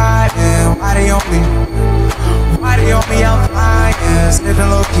 yeah, I'm riding. Why they on me? Why they on me? I'm flying, yeah. Slipping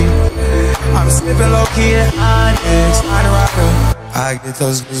low key, I'm slipping low key at Onyx, trying to rock her. I I get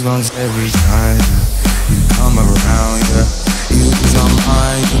those goosebumps every time you come around, yeah. You lose my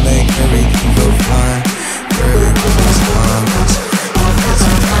mind, you make everything feel fine. Worry about those comments, I'm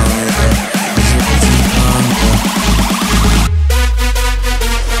getting down, yeah. It's way too dumb, yeah.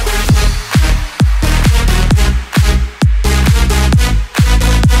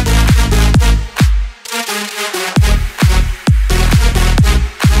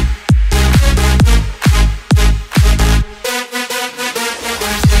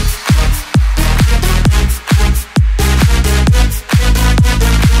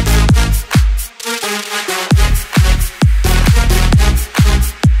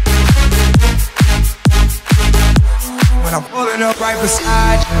 Right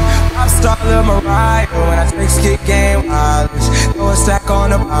beside you, I'm starting Mariah. When I drink skit game wireless, throw a stack on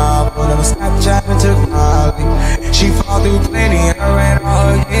the Bible. Never Snapchat and took Molly. She fall through plenty and I ran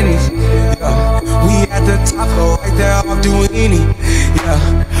all her guineas. Yeah, we at the top floor, right there off Duini.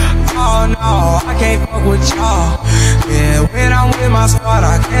 Yeah, oh no, I can't fuck with y'all. Yeah, when I'm with my squad,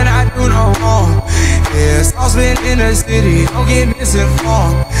 I cannot do no wrong. Yeah, sauce been in the city, don't get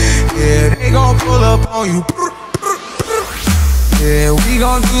misinformed. Yeah, they gon' pull up on you. Yeah, we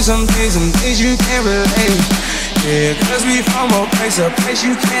gon' do some things you can't relate. Yeah, cause we from a place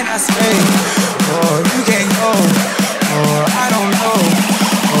you cannot stay. Or you can't go, or I don't know.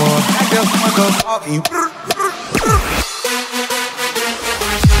 Or back the fuck up off me.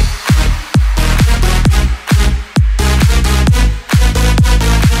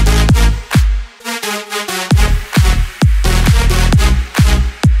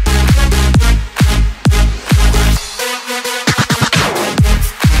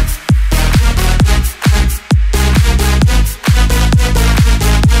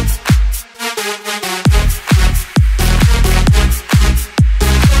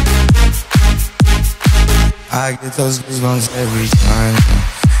 I get those goosebumps every time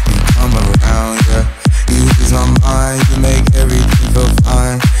you come around, yeah. You lose my mind, you make everything feel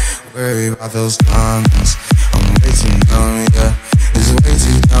fine. Worry about those comments, I'm way too dumb, yeah. It's way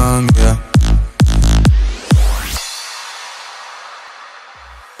too dumb, yeah.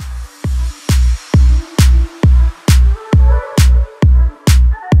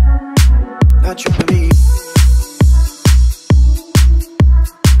 Not trying to be.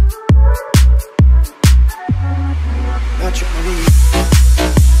 Not trying to be.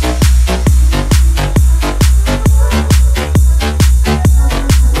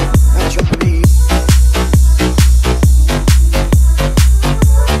 Not trying to be.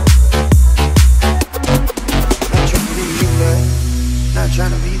 Not trying to be in there. Not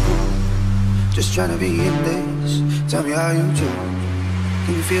trying to be cool. Just trying to be in this. Tell me how you do.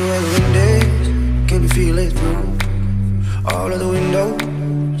 Can you feel where the wind is? Can you feel it through all of the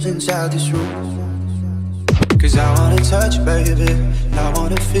windows inside this room? Cause I wanna touch you, baby, I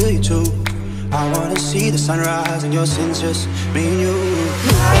wanna feel you too. I wanna see the sunrise and your sins, just me and you.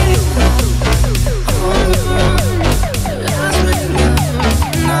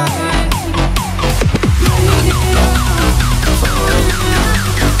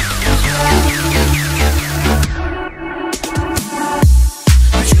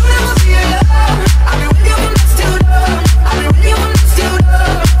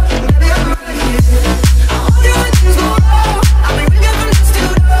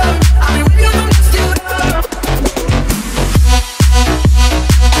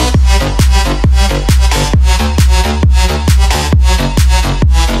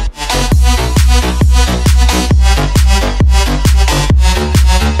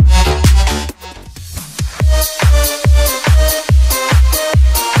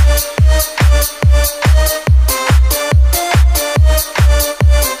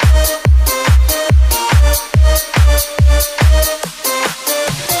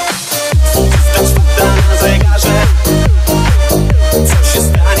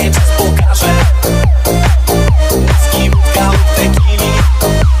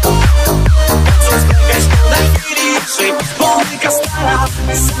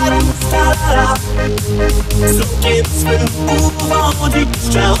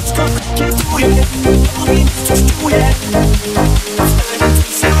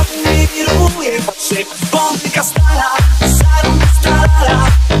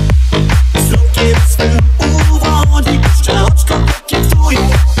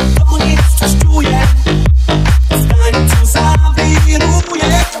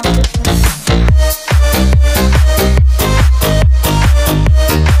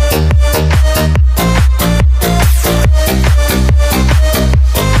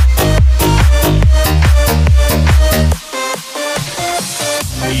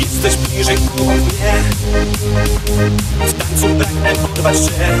 Jesteś bliżej,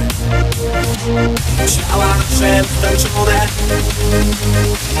 Ciała nasze wtańczone,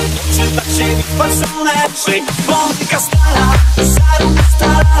 oczy tak się wpatrzone. Szyk, muzyka stara, zarób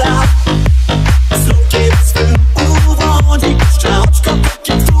stara. Wzrokiem swym uwodzi, puszcza oczko,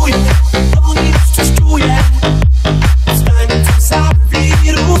 kokietuje, to nie coś czuje. Z tańcem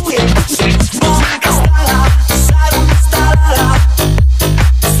zawiruje. Szyk, muzyka stara, zarób stara.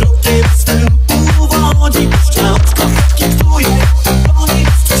 Wzrokiem swym uwodzi, puszcza oczko, kokietuje, to nie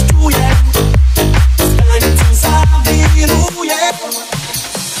coś czuje. Z tańcem zawiruje.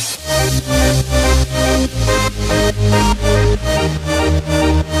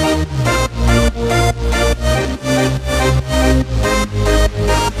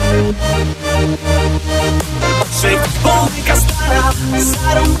 Szyk, muzyka stara,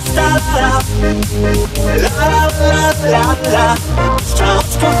 zarób stara. La la la la la. Puszcza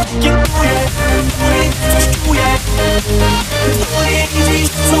oczko, kokietuje, to nie coś czuje. To nie dziś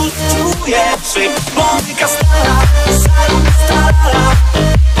coś czuje. Szyk, muzyka stara, zarób stara.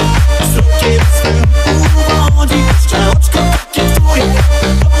 Wzrokiem swym uwodzi, puszcza oczko, kokietuje,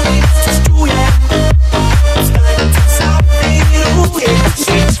 to nie coś czuje. Z tańcem zawiruje.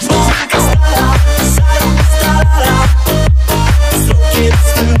 Szyk, muzyka stara, zarób stara. Wzrokiem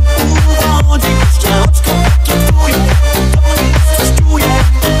swym uwodzi, puszcza oczko, kokietuje, to nie coś czuje.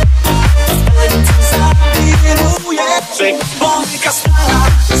 Z tańcem zawiruje. Szyk, muzyka stara,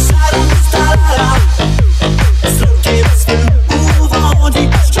 zarób stara. Wzrokiem swym uwodzi,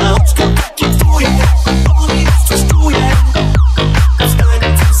 puszcza oczko, kokietuje, to nie coś czuje. Z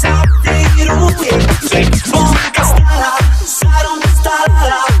tańcem zawiruje. Szyk, muzyka stara, zarób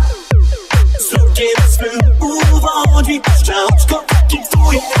stara. Wzrokiem swym uwodzi, puszcza oczko,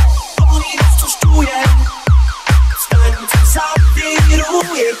 kokietuje, to nie coś czuje. Z tańcem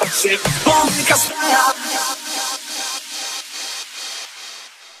zawiruje. Szyk, muzyka stara.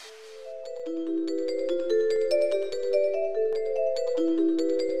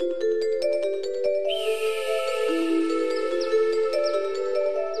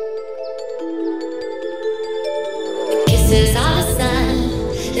 Kisses on the sun,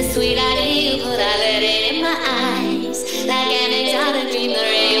 the sweet idea you put, I let it in my eyes. Like an exotic dream, the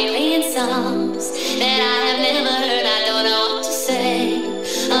radio playing songs that I have never heard, I don't know what to say.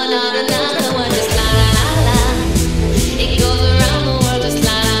 Oh, not another one, just la la la la. It goes around the world, just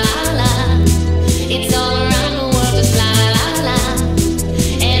la la la la. It's all around the world, just la la la la.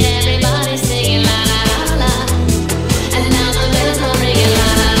 And everybody's singing la la la la. And now the bells are ringing la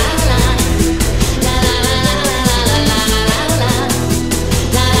la la la. La la la la la la la la la la.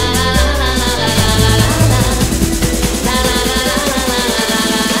 La la la la la la la la la la. La la la la la la la la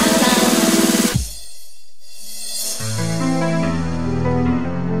la.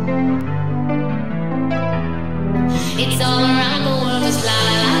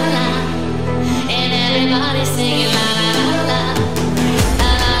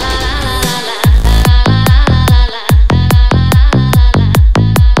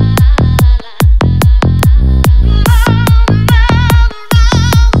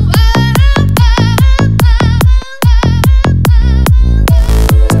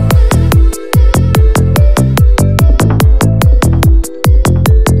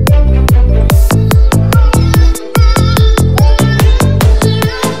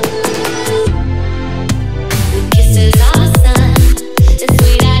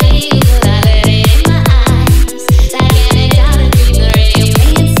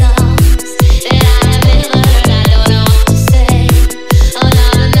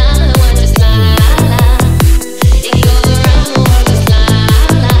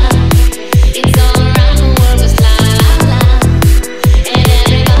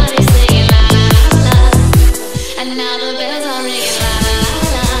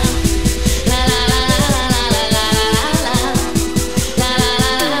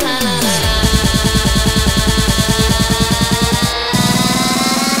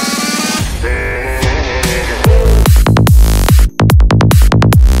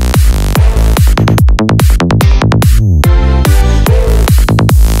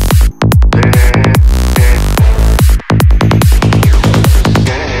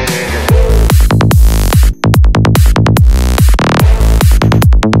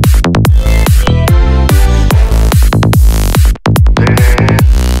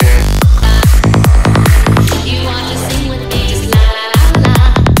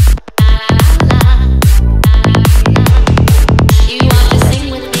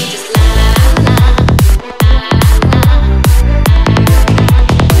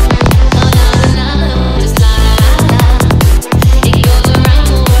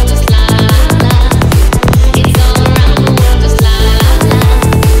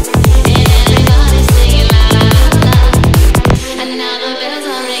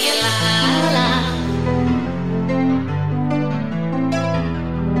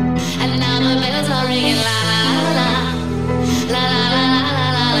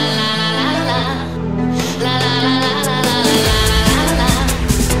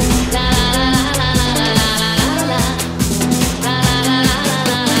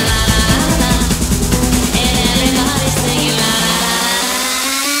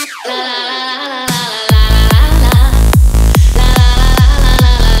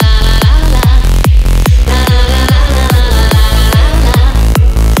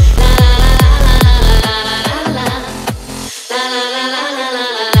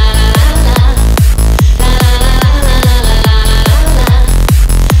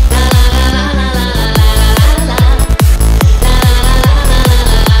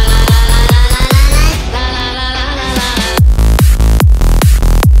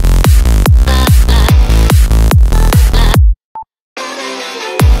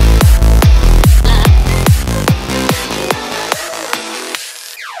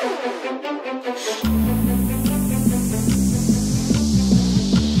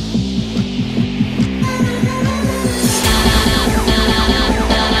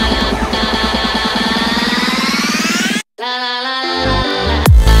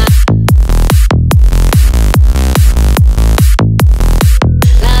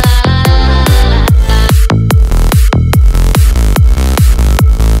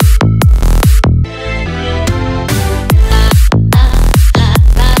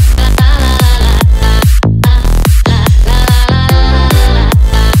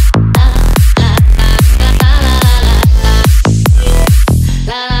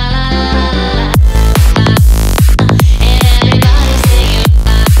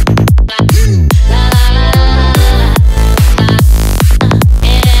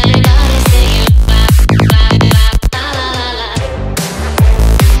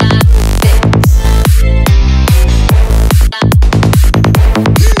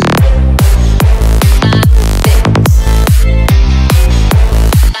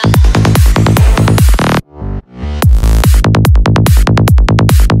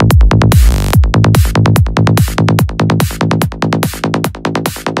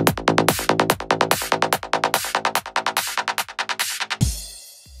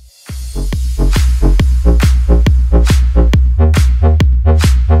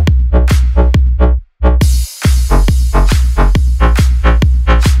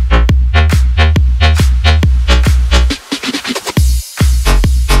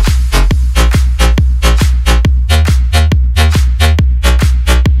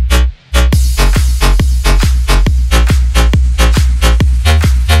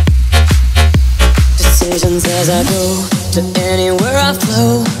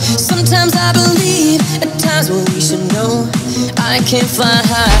 go. Sometimes I believe, at times when we should know. I can't fly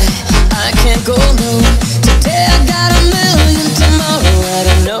high, I can't go low. Today I got a million, tomorrow I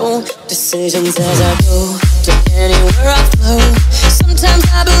don't know. Decisions as I go, to anywhere I flow. Sometimes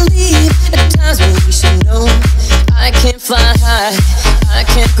I believe, at times when we should know. I can't fly high, I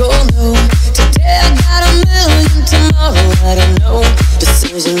can't go low. Today I got a million, tomorrow I don't know.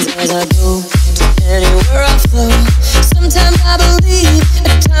 Decisions as I go, to anywhere I flow. Sometimes I believe,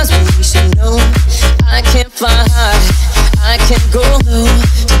 at times when we should know. I can't fly high, I can't go low.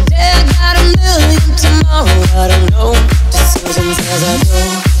 Today I got a million, tomorrow I don't know. Decisions as I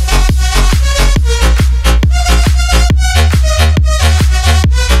go.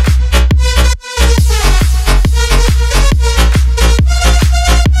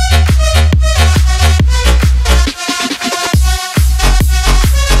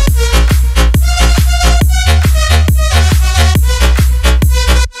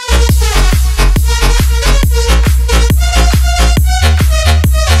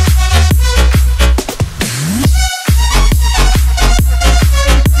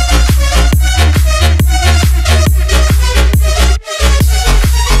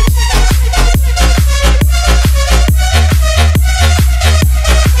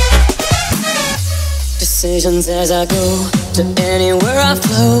 Decisions as I go, to anywhere I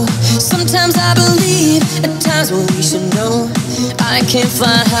flow. Sometimes I believe, at times when we should know. I can't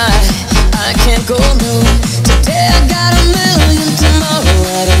fly high, I can't go low. Today I got a million, tomorrow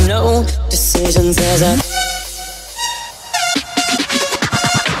I don't know. Decisions as I go.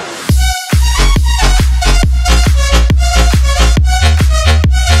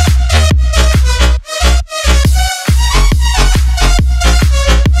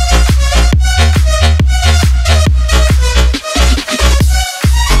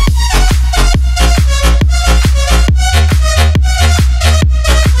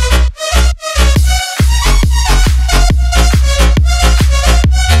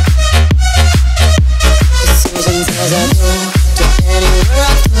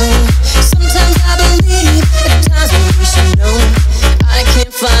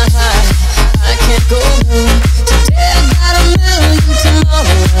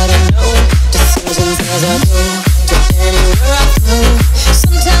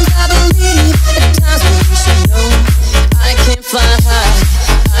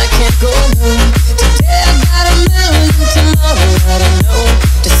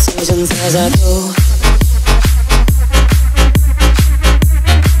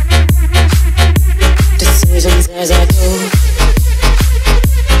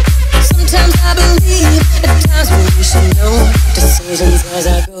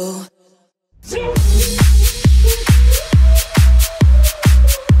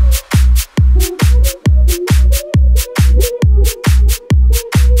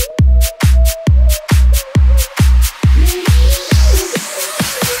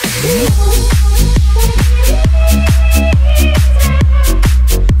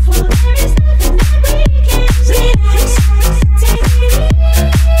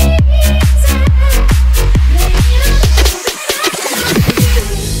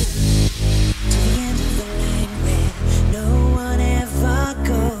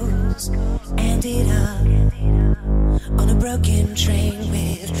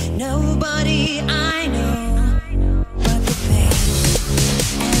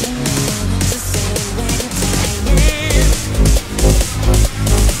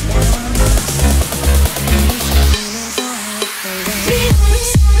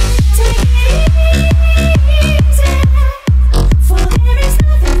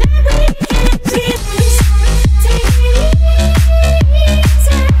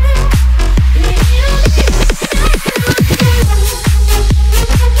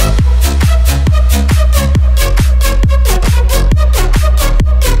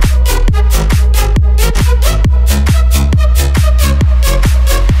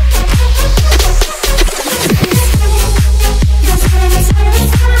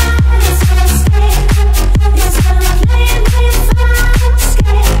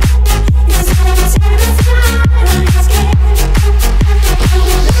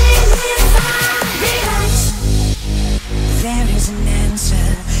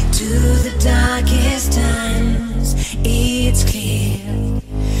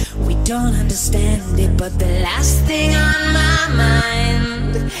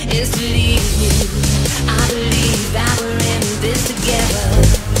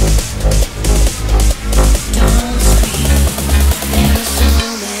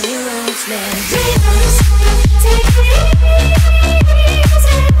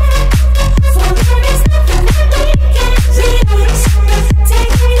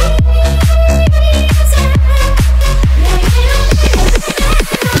 Take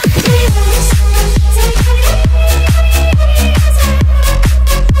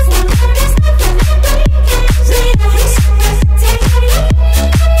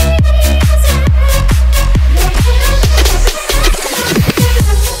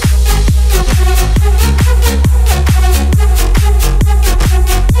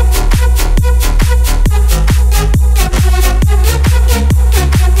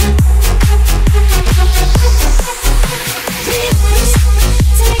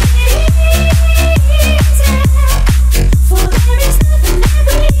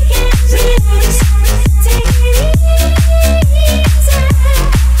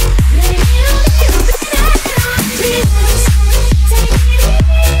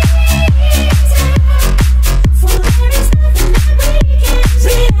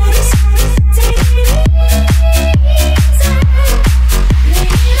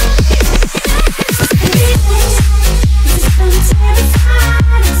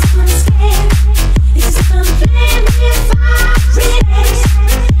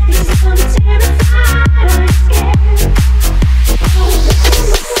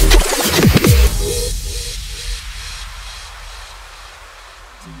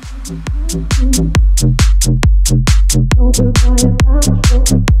Каждому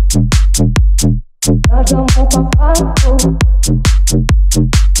по факту.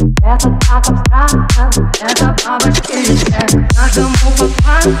 Это так абстрактно, это бабочки эффект. Каждому по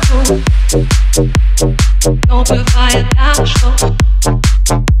факту. Но бывает так, что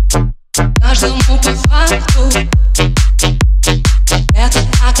каждому по факту. Это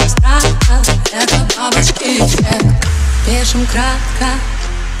так абстрактно, это бабочки эффект. Пишем кратко,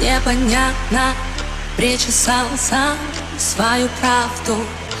 непонятно. Причесался свою правду.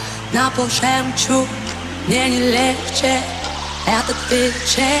 На пол жемчуг, мне не легче. Этот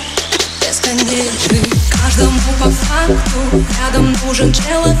вечер бесконечный. Каждому по факту рядом нужен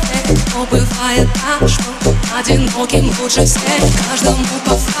человек. Но бывает так, что одиноким лучше всех. Каждому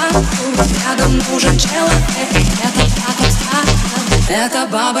по факту рядом нужен человек. Это так абстрактно, это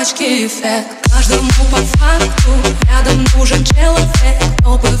бабочки эффект. Каждому по факту рядом нужен человек.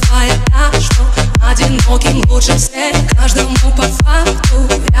 Но бывает так, что одиноким лучше всех. Каждому по факту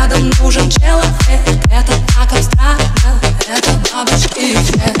рядом нужен человек. Это так абстрактно, это бабочки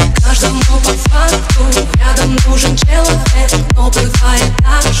эффект. Каждому по факту рядом нужен человек. Но бывает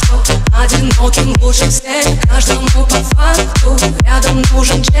так, что одиноким лучше всех. Каждому по факту рядом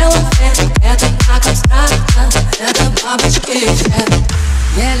нужен человек. Это так абстрактно, это бабочки эффект.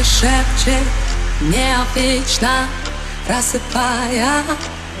 Еле шепчет, необычно, просыпая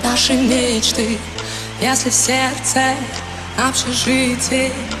наши мечты. Если в сердце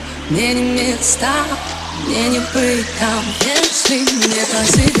общежитие, мне не место, мне не быть там. Если не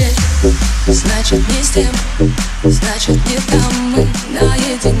посидеть, значит не с тем, значит не там. Мы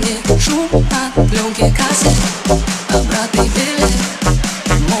наедине, шум от пленки кассет, обратный билет,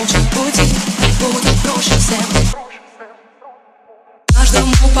 молча пути, будет проще всем.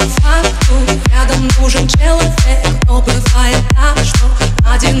 Каждому по факту рядом нужен человек. Но бывает так, что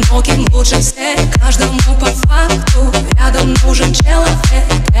одиноким лучше всех. Каждому по факту рядом нужен человек.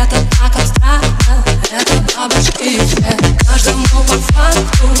 Это так абстрактно, это бабочки эффект. Каждому по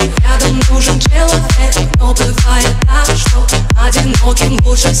факту рядом нужен человек. Но бывает так, что одиноким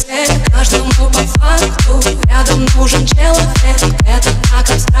лучше всех. Каждому по факту рядом нужен человек. Это так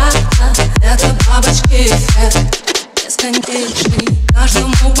абстрактно, это бабочки эффект. Бесконечный.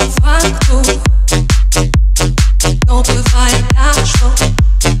 Каждому по факту. Но бывает так, что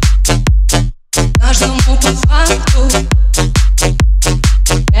каждому по факту.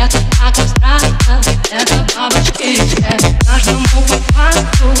 Это так абстрактно, это бабочки эффект. Каждому по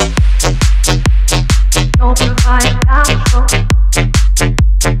факту. Но бывает так, что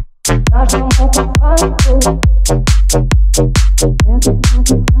каждому по факту. Это так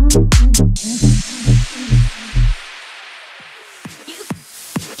абстрактно.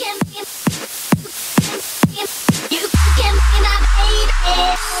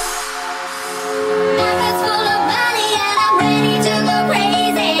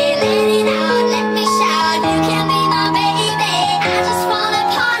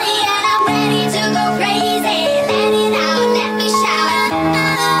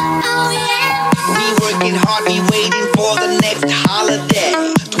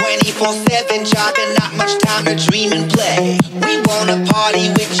 Jogging, not much time to dream and play. We wanna party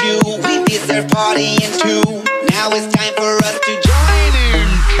with you, we deserve partying too. Now it's time for us to join in.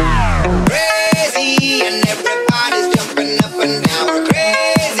 Crazy, and everybody's jumping up and down. We're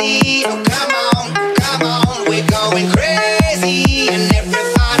crazy, so come on, we're going crazy. And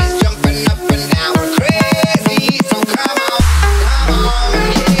everybody's jumping up and down. We're crazy, so come on,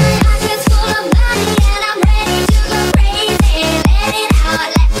 yeah. Pockets full of money and I'm ready to go crazy. Let it out,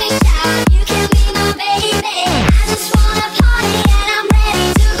 let me shout. You can be my baby. I just wanna party and I'm ready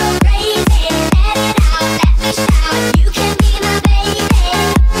to go crazy. Let it out, let me shout. You can be my baby.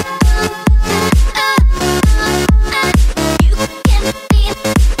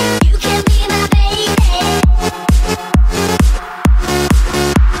 You can be my baby.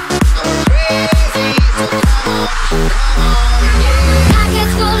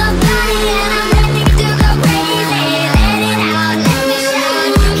 Pockets full of money and I'm ready to go crazy. Let it out, let me shout.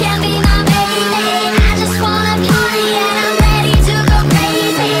 You can be my baby. I just wanna party and I'm ready to go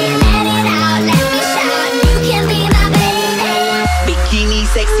crazy. Let it out, let me shout. You can be my baby. Bikini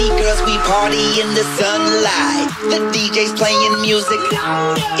sexy girls, we party in the sunlight. The DJ's playing music,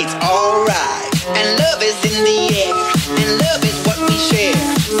 it's alright. And love is in the air, and love is what we share.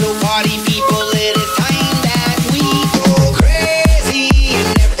 So party people, it is time that we go crazy. And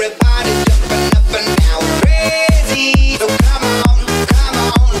everybody's jumping up and down. Crazy, so come on,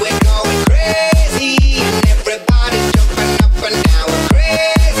 we're going crazy. And everybody's jumping up and down.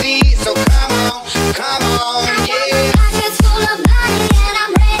 Crazy, so come on, yeah. Pockets full of money and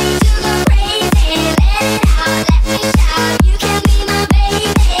I'm ready to go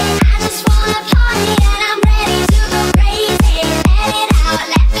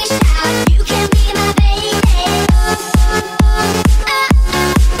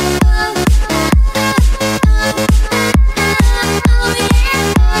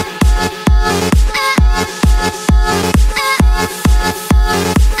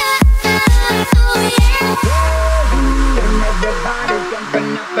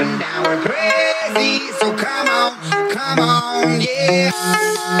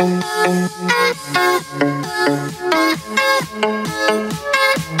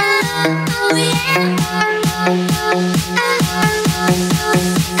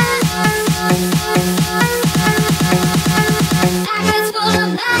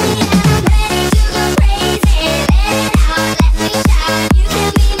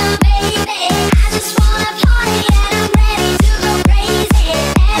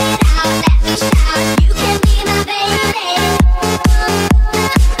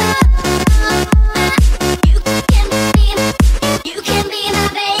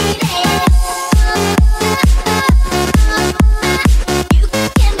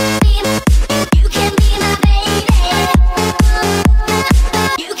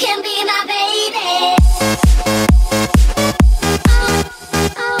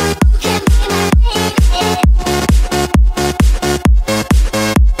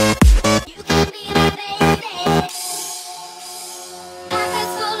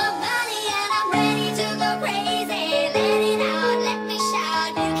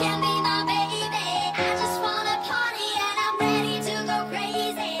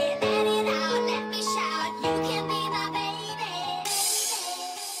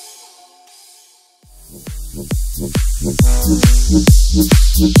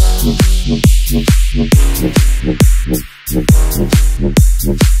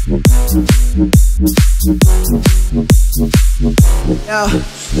Yeah,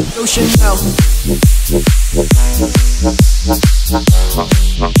 you should know.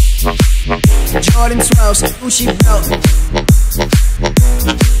 Jordan 12s, Gucci belt.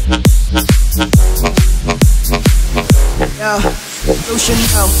 Yeah, you should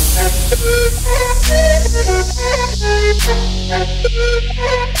know.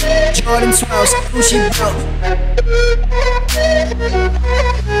 Jordan 12s, Gucci belt.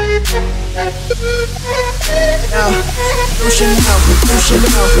 Yeah, you should know, you should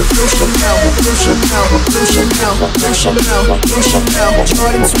know, you should know, you should know, you should know, you should know, you should know.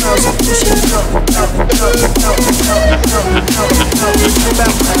 Jordan 12s, Gucci belt.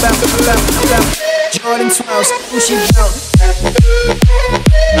 Jordan 12s, Gucci belt.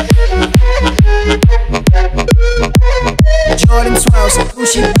 Jordan 12s,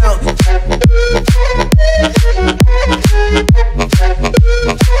 Gucci belt.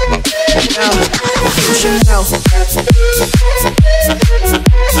 Yeah, you should know.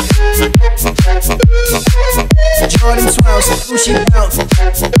 Jordan 12s, Gucci belt.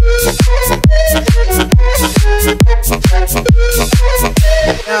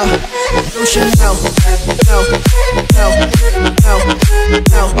 Yeah, you should know. No.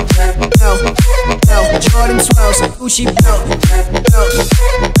 Jordan 12s, Gucci belt.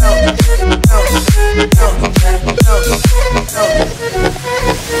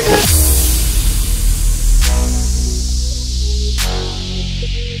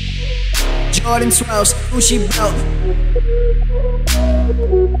 Jordan 12s, Gucci belt.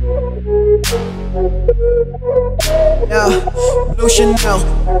 Yeah, Blue Chanel.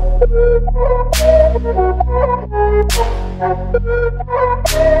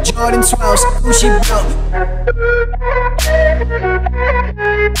 Jordan 12s, Gucci belt.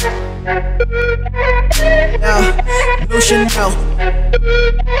 Yeah, Blue Chanel.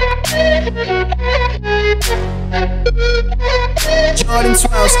 Jordan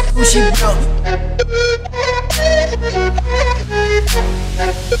 12s, Gucci belt.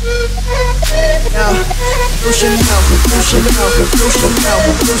 Yeah, Blue Chanel, Blue Chanel, Blue Chanel,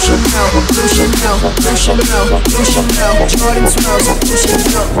 Blue Chanel, Blue Chanel, Blue Chanel, Blue Chanel. Jordan 12s, Gucci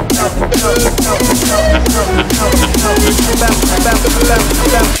belt.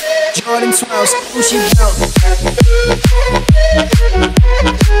 Jordan 12s, Gucci belt.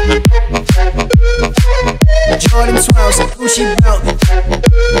 Jordan 12s, Gucci belt.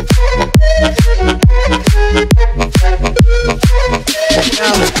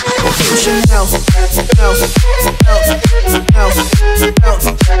 Yeah, you should know. No.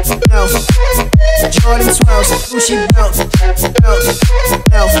 Jordan 12s, Gucci belt.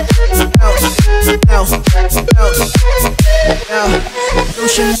 Yeah, you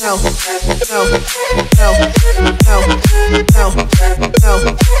should know. No.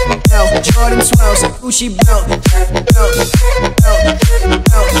 Jordan 12s, Gucci belt.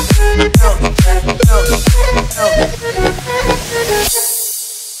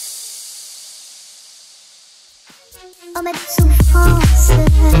 En ma souffrance,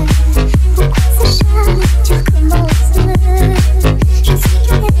 pourquoi s'acharne, tu recommences? Je sais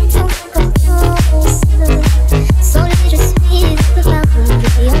qu'elle est sans importance. Sans lui, je suis imparable.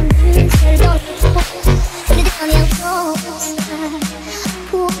 Et en plus, seule dans le fond, les dernières danses.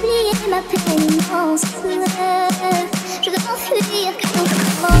 Pour oublier ma peine immense, je dois m'enfuir car on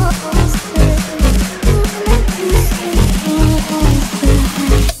commence.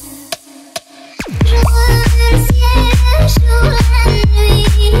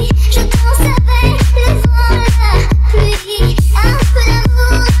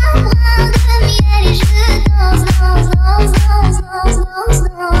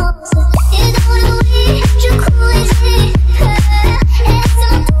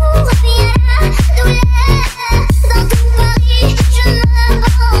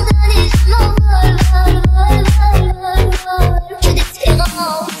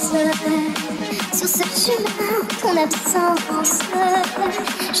 Sur ce chemin, ton absence,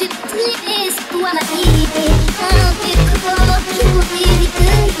 j'ai trouvé espoir ma vie. Un décor qui m'oublie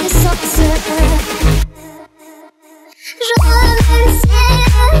de l'essence. Je remets le ciel,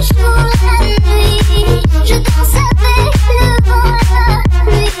 le jour, la nuit. Je danse avec le vent, la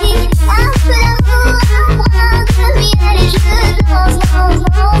pluie. Un peu d'amour, un brin de miel. Et je danse.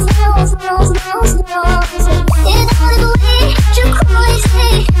 Et dans le bruit, je cours et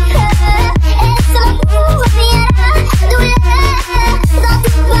j'ai peur. Et ça m'amour vient la douleur. Dans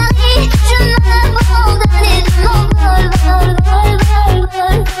tout Paris, je m'abandonne et je m'envole, vol.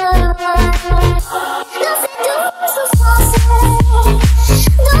 Dans cette douce souffrance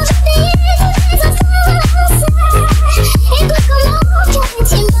dont je payais toutes les offenses. Et toi comment ton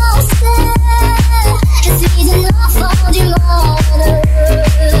est immense. Je suis un enfant du monde.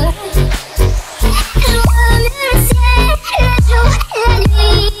 Je remue le ciel, le jour et la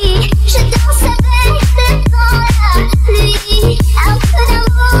nuit. Je danse avec le vent, la pluie. Un peu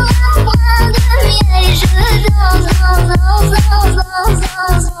d'amour, un brin de miel. Et je danse.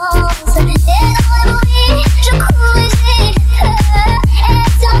 Et dans le bruit, je cours et j'ai peur. Et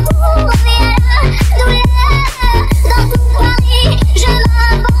ça m'ouvre vient la douleur. Dans tout Paris, je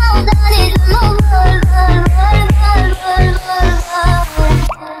m'abandonne et je m'envole, vol.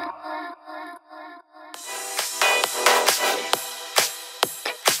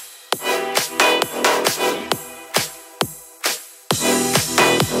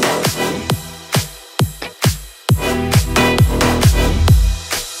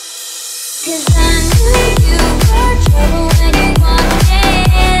 Cause I knew you were trouble when you walked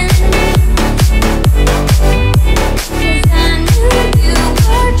in. Cause I knew you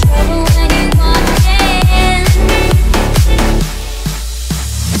were trouble when you walked in.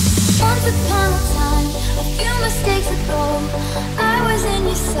 Once upon a time, a few mistakes ago, I was in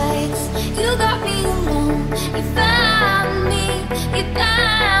your sights. You got me alone. You found me. You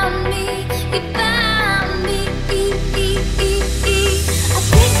found me. You found me. I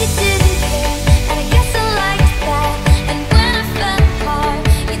think you didn't care, and I guess I liked that. And when I fell apart,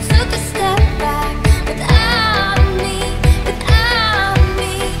 you took a step back. Without me, without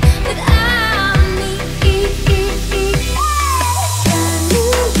me, without me. I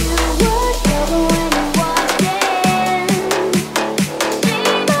knew you were trouble when you walked in.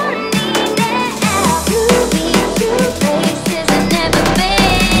 Dream on me now, you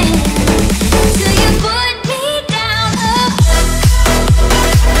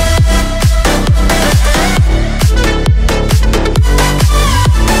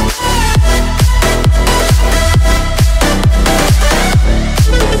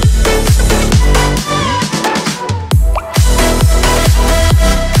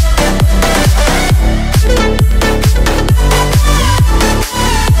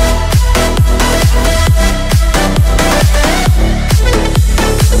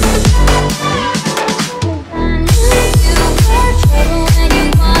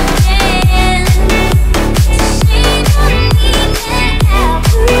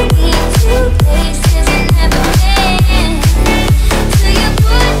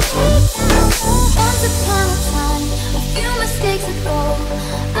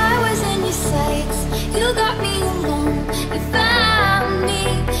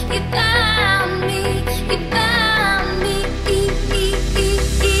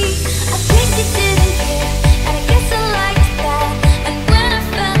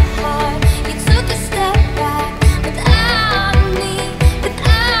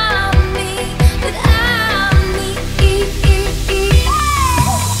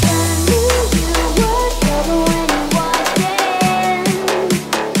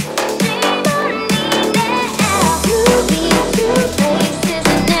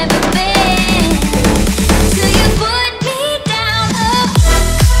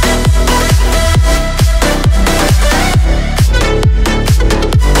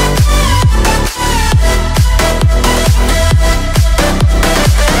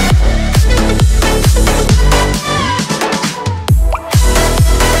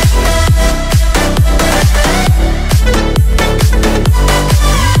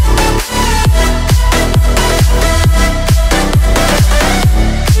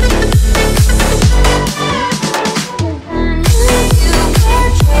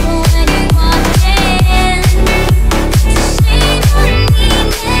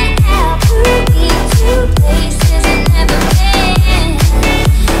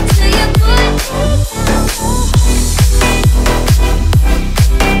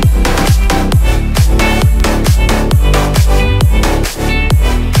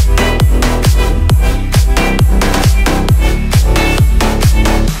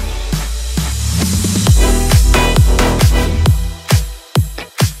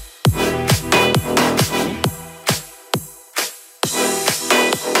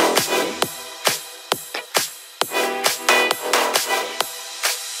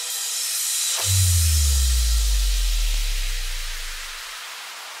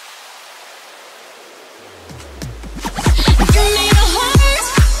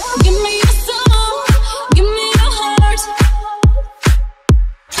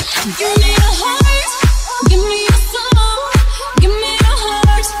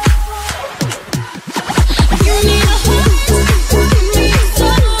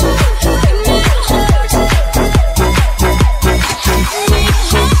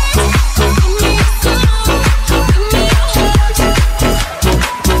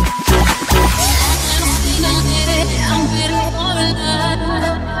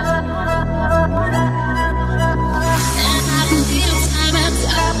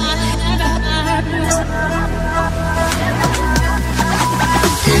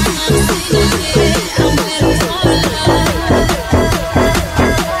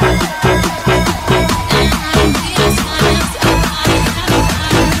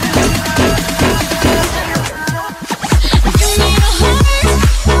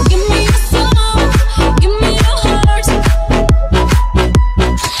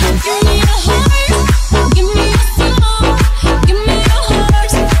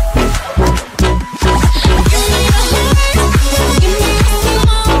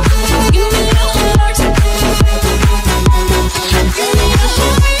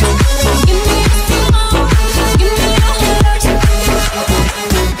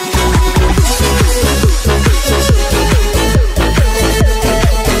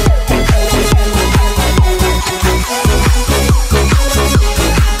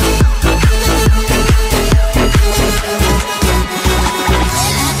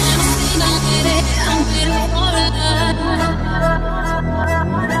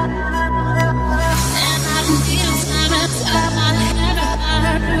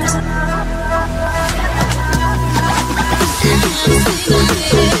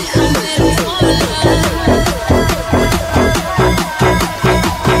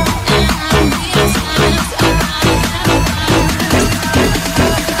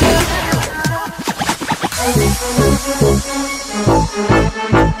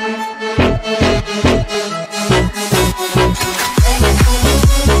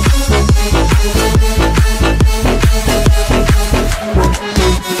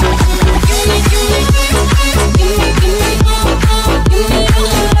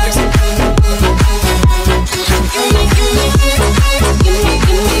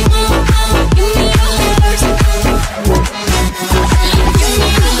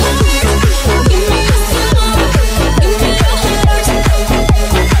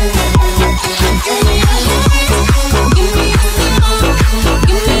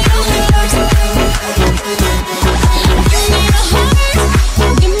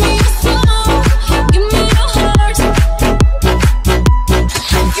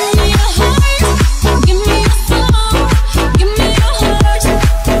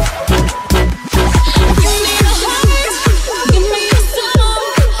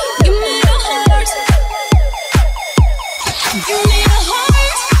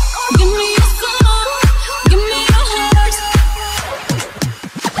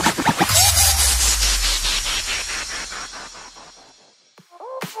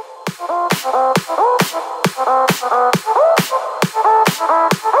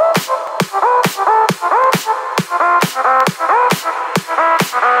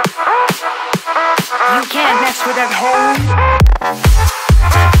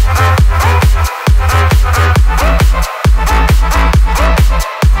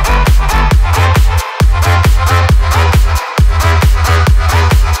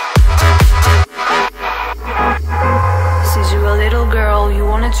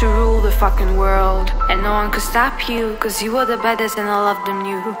Cause you were the baddest and all of them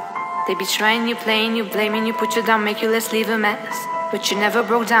knew. They betraying you, playing you, blaming you, put you down, make you let's leave a mess. But you never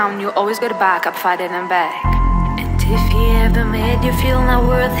broke down, you always got back up, fighting them back. And if he ever made you feel not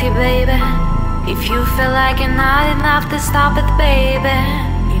worthy, baby, if you feel like you're not enough, then stop it, baby.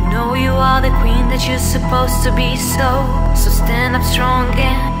 You know you are the queen that you're supposed to be, so stand up strong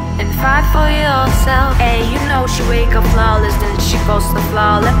and fight for yourself. Hey, you know she wake up flawless, then she goes to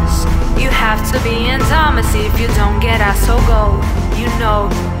flawless. You have to be in Thomas if you don't get us, so go. You know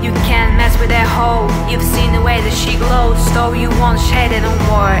you can't mess with that hoe. You've seen the way that she glows, so you won't shed it no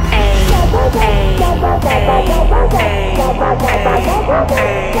more. Ay, ay, ay, ay,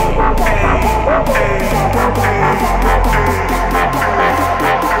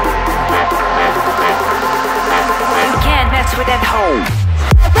 you can't mess with that hoe.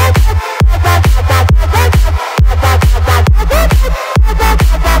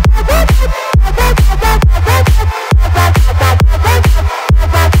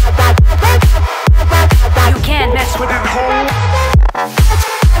 You can't mess with that hoe.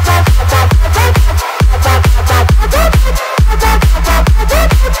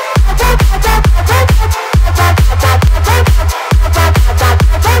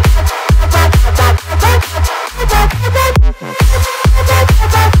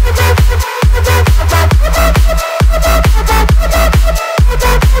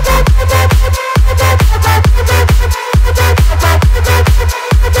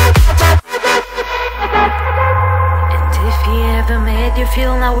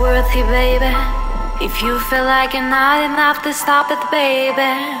 feel not worthy, baby. If you feel like you're not enough, then stop it,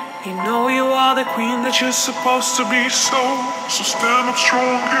 baby. You know you are the queen that you're supposed to be, so stand up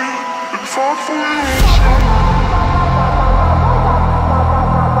strong and fight for you.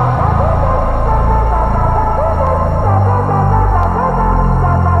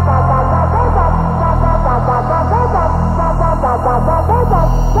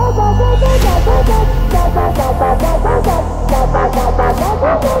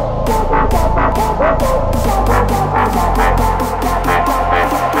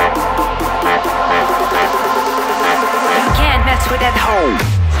 You can't mess with that hoe.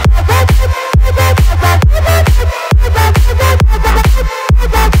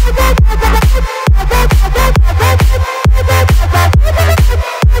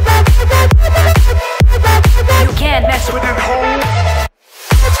 You can't mess with that hoe.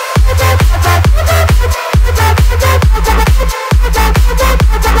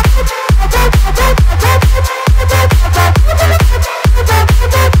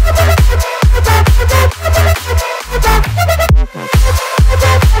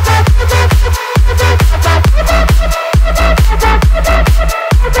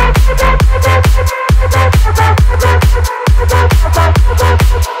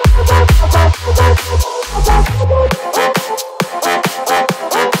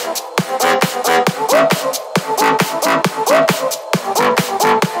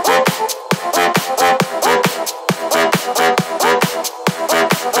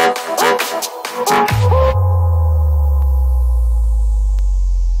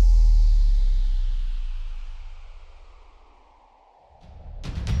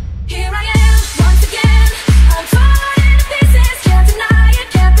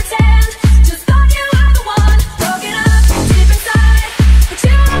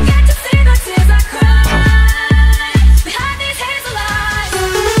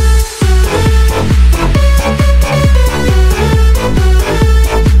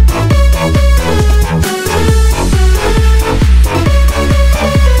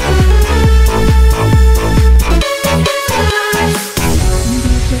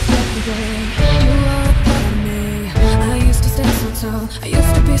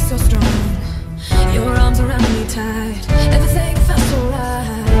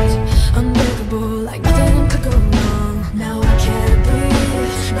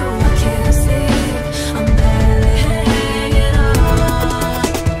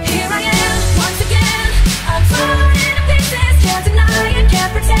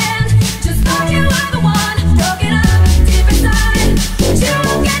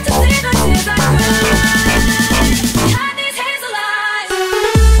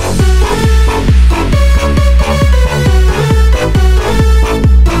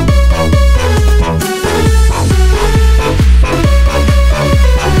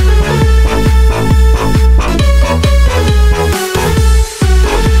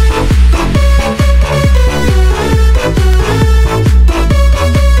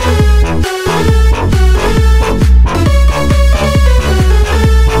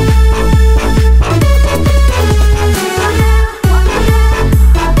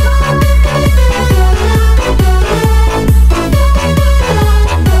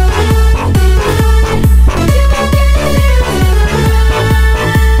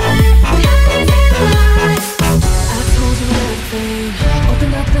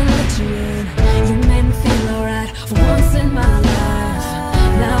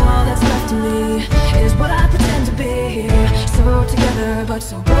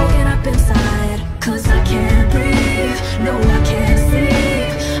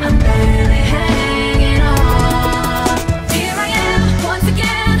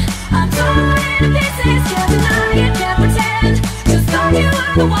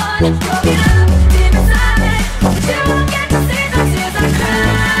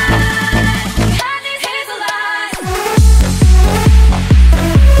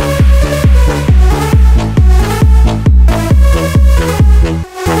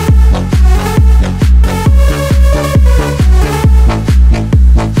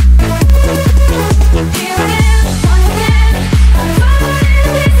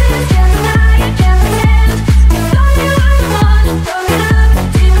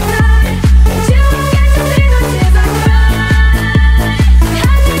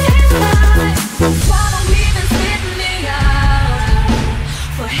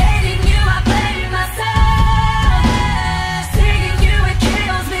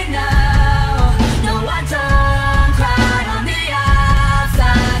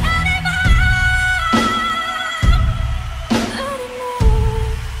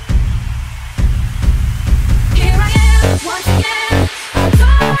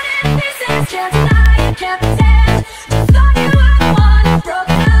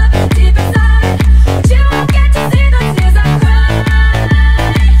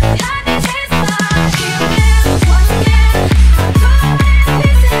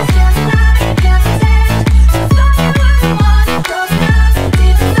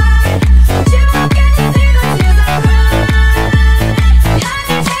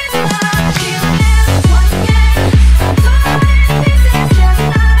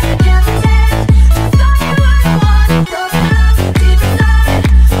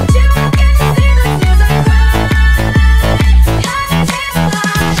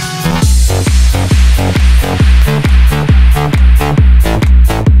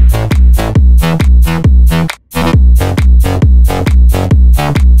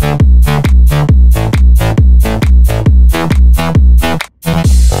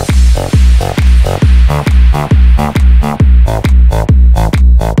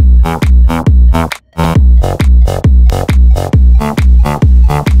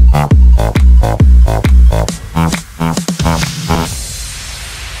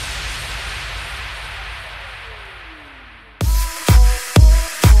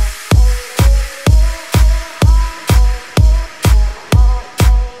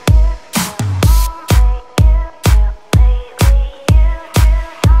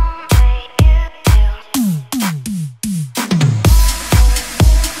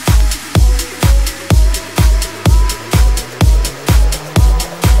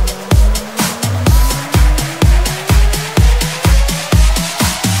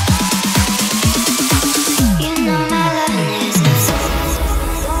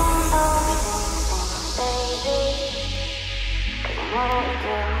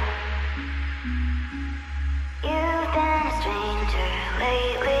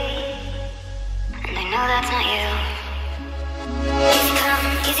 know that's not you. Easy come,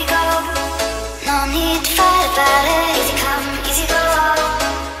 easy go. No need to fight about it. Easy come, easy go.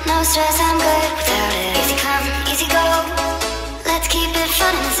 No stress, I'm good without it. Easy come, easy go. Let's keep it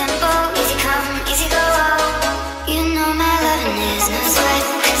fun and simple. Easy come, easy go. You know my loving is no sweat,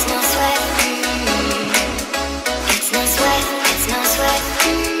 it's no sweat. It's no sweat, it's no sweat.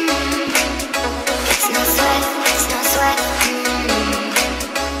 It's no sweat, it's no sweat.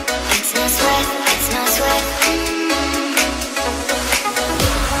 It's no sweat, it's no sweat.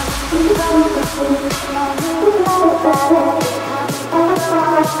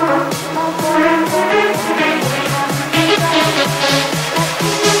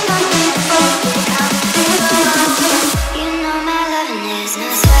 You know my loving is no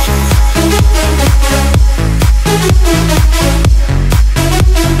sweat.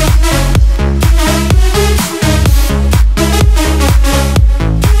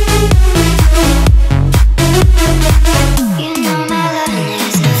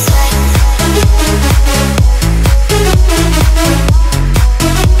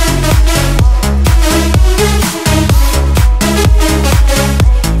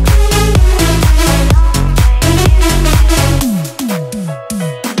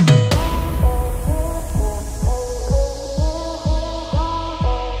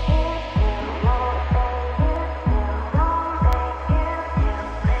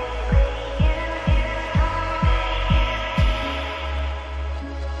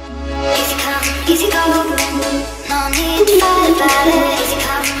 Easy go, no need to fight about it. Easy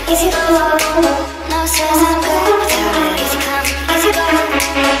come, easy go. No stress, I'm good without it. Easy come, easy go.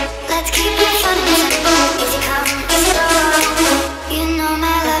 Let's keep it fun and simple. Easy come, easy go. You know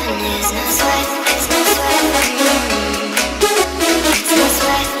my loving is no sweat, it's no sweat. It's no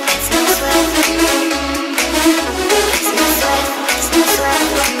sweat, it's no sweat. It's no sweat, it's no sweat.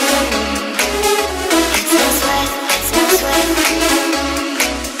 It's no sweat, it's no sweat.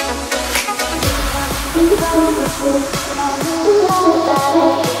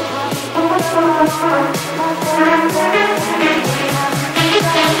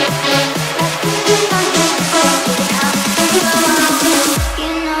 You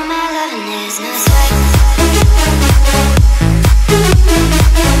know my loving is no sweat.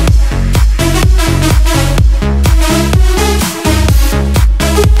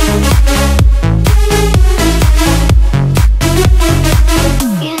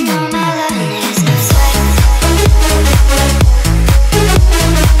 You know my loving is no sweat.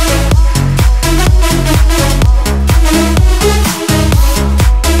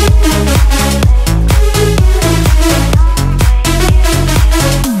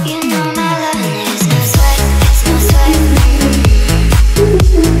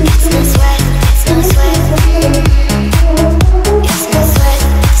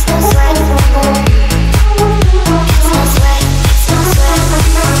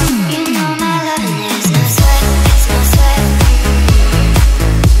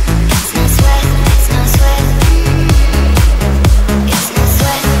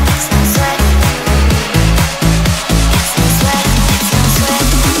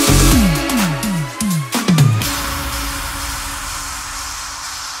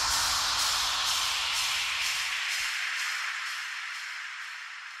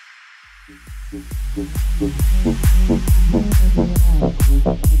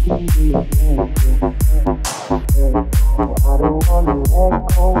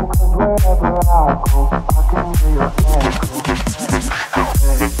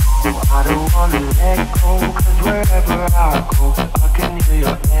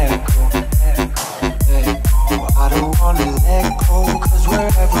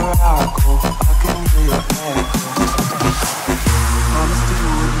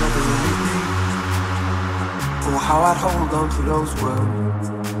 How I'd hold on to those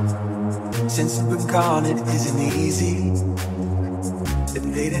words. Since you've been gone, it isn't easy. At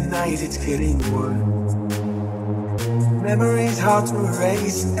late at night, it's getting worse. Memories hard to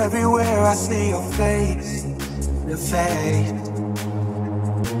erase. Everywhere I see your face, your face.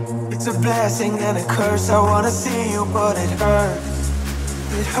 It's a blessing and a curse. I wanna see you, but it hurts.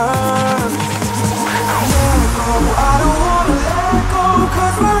 It hurts. Let go. I don't wanna let go,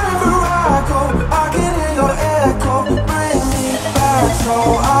 'cause wherever I go, I can hear your echo. Bring me back. So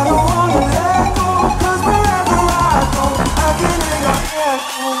I don't wanna let go, 'cause wherever I go, I can hear your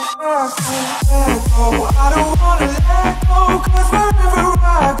echo. Echo. I don't wanna let go, 'cause wherever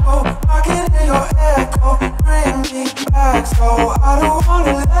I go, I can hear your echo. Bring me back. So I don't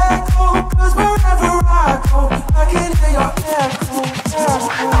wanna let go, 'cause wherever I go, I can hear your echo.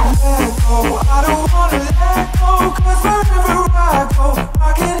 Echo. I don't wanna let go, 'cause wherever I go,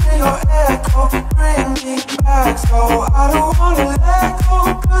 I can hear your echo. Bring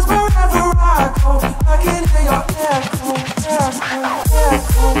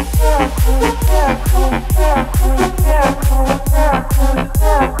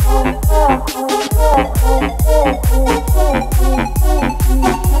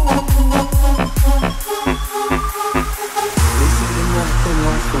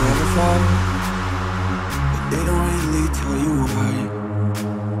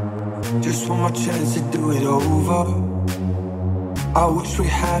Just one more chance to do it over. I wish we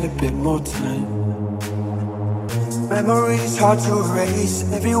had a bit more time. Memories hard to erase.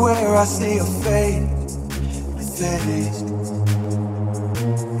 Everywhere I see your face.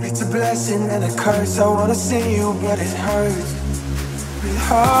 It's a blessing and a curse. I wanna see you, but it hurts. It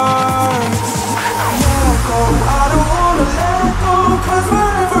hurts. Let go, I don't wanna let go. Cause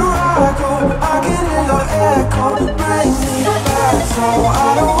wherever I go, I can hear your echo. Bring me back, so I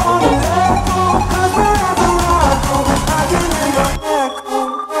don't wanna let go. Cause wherever I go, I can hear your echo.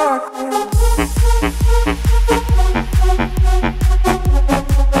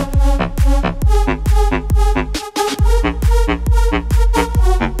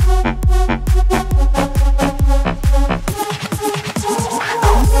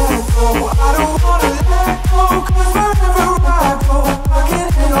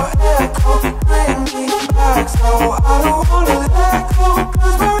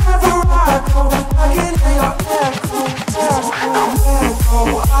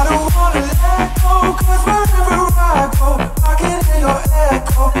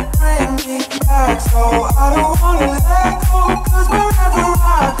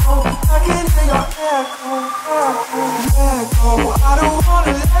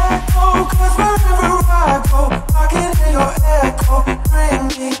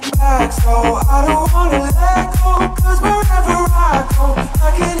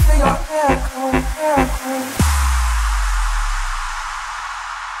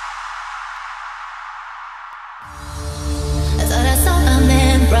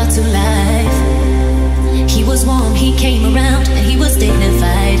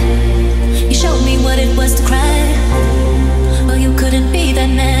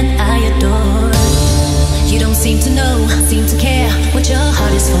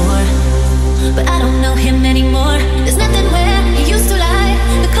 There's nothing where you used to lie.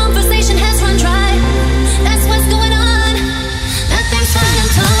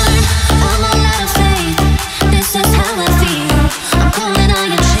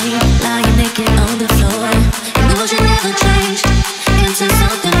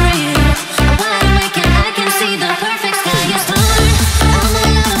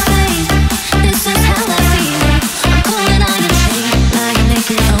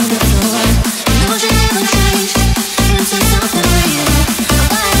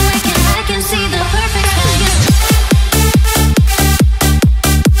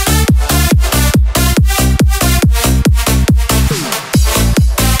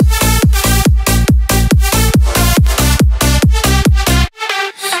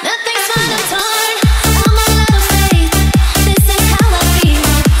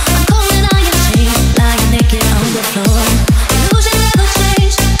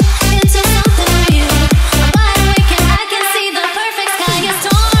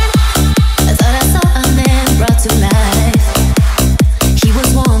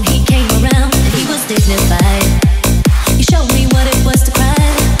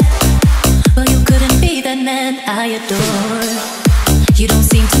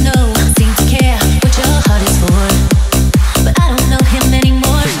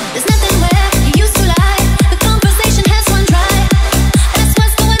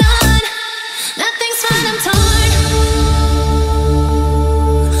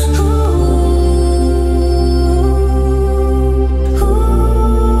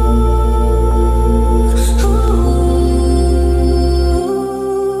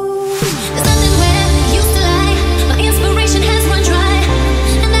 My inspiration has run dry,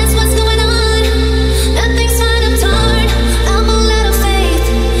 and that's what's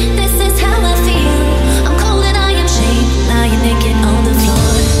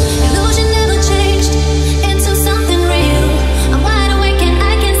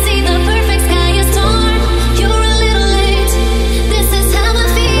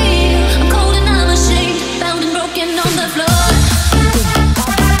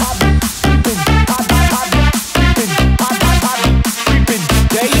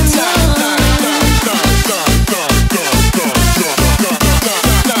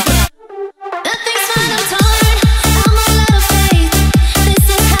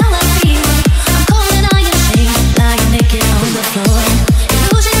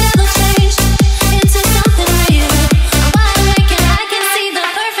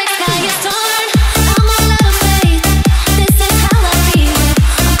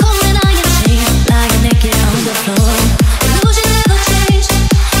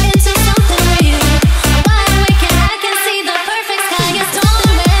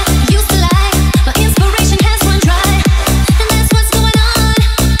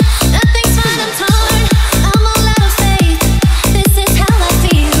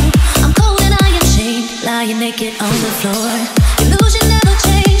it on the floor. Illusion never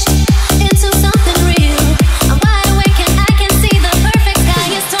changed into something real. I'm wide awake and I can see the perfect sky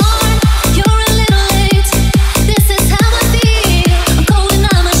is torn. You're a little late, this is how I feel. I'm cold and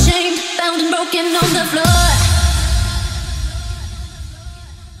I'm ashamed, bound and broken on the floor.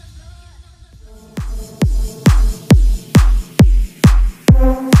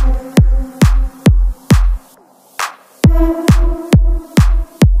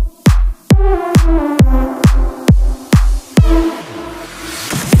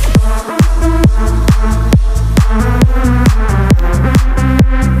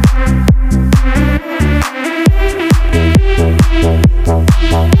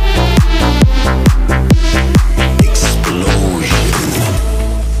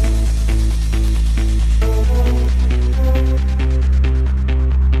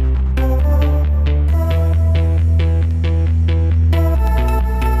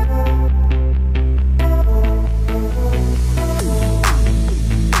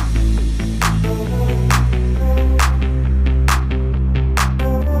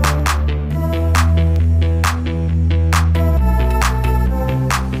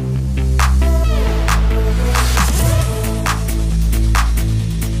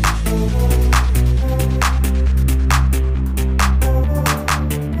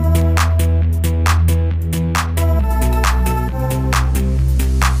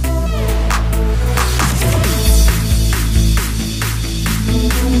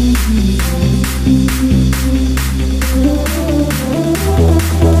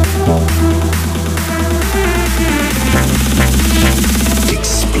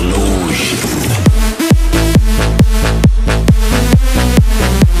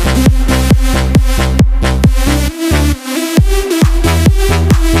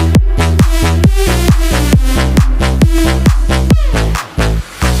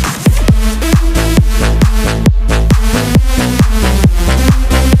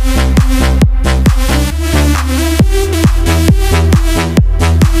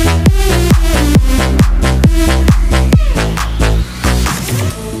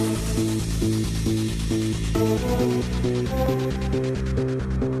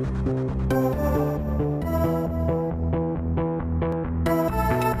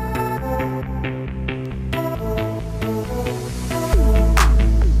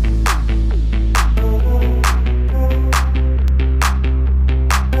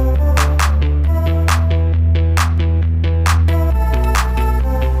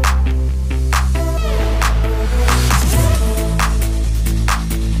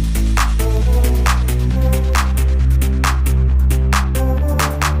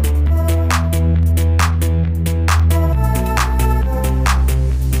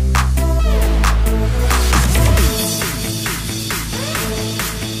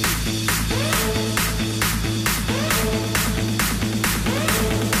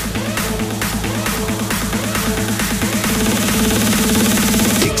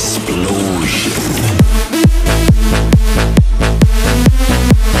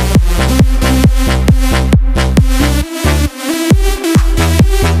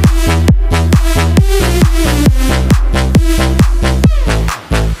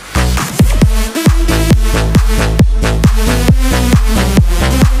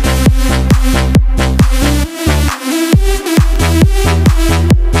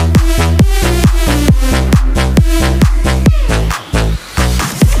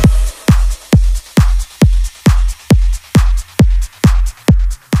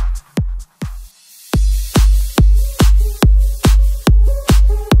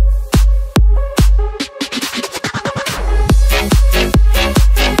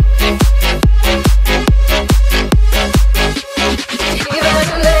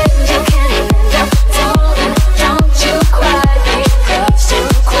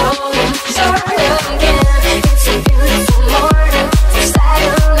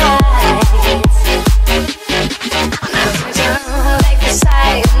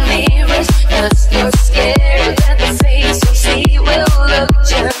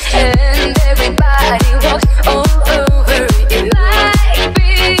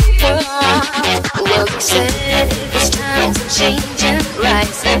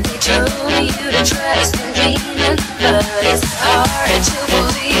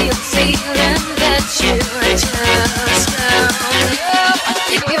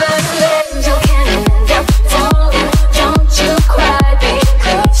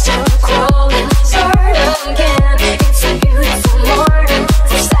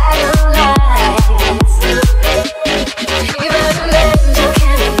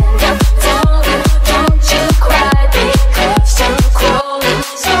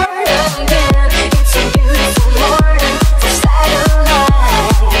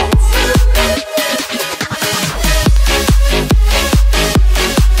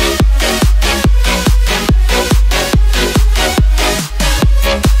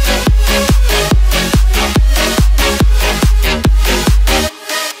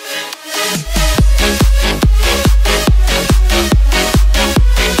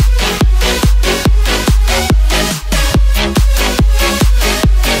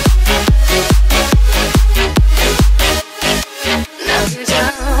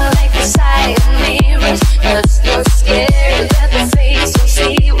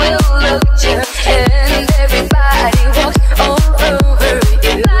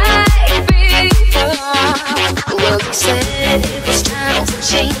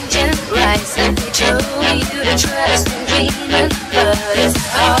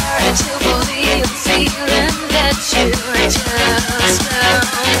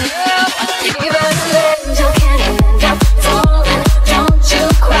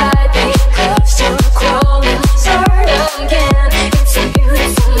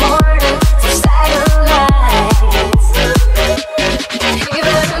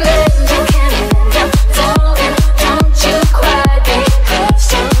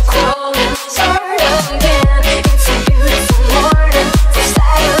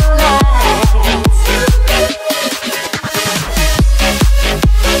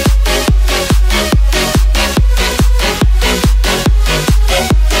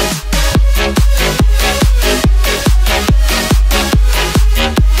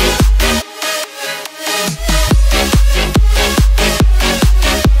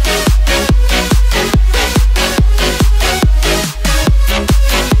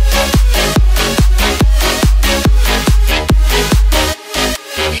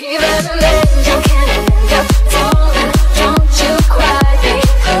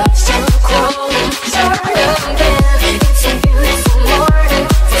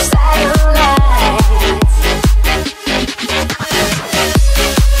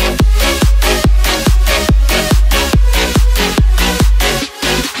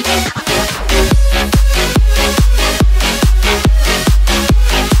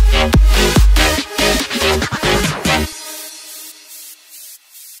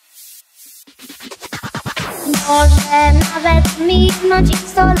 mimo dziś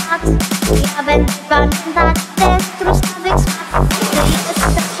 100 lat. Ja będę pamiętać ten truskawych smak. Ty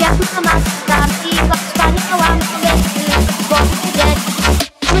jesteś jak mama, ta miła, wspaniała, mogę tylko powiedzieć.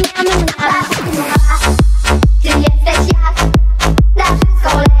 Ty jesteś jak nasz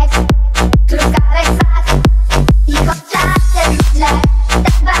kolek, truskawek smak. I choć czasem źle,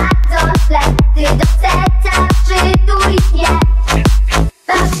 tak bardzo źle, ty do serca przytulisz mnie.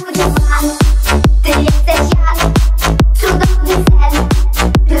 Ty jesteś jak cudowny sen,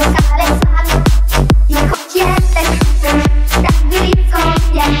 truskawek smak. I choć jesteś tak blisko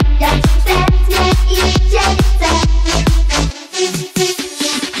mnie, ja cię tęsknię i cię chcę.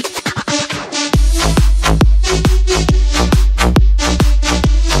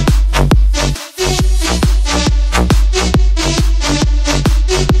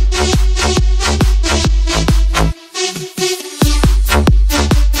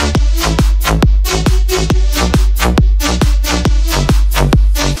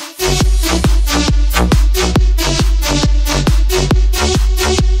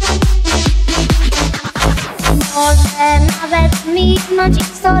 Mimo dziś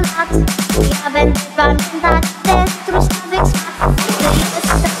 100 lat, ja będę pamiętać ten truskawych smak. Ty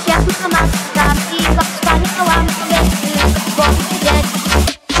jesteś jak mama, ta miła, wspaniała, mogę tylko powiedzieć.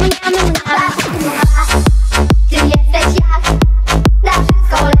 Ty jesteś jak nasz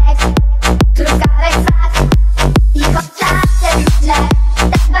kolek, truskawek smak. I choć czasem źle,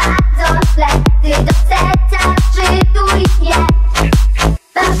 tak bardzo źle, ty do serca przytulisz mnie.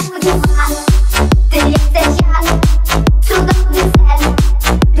 Ty jesteś jak cudowny sen,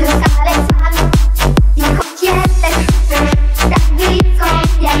 truskawek smak. I choć jesteś tak blisko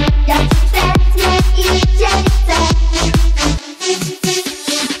mnie, ja cię tęsknię i cię chcę.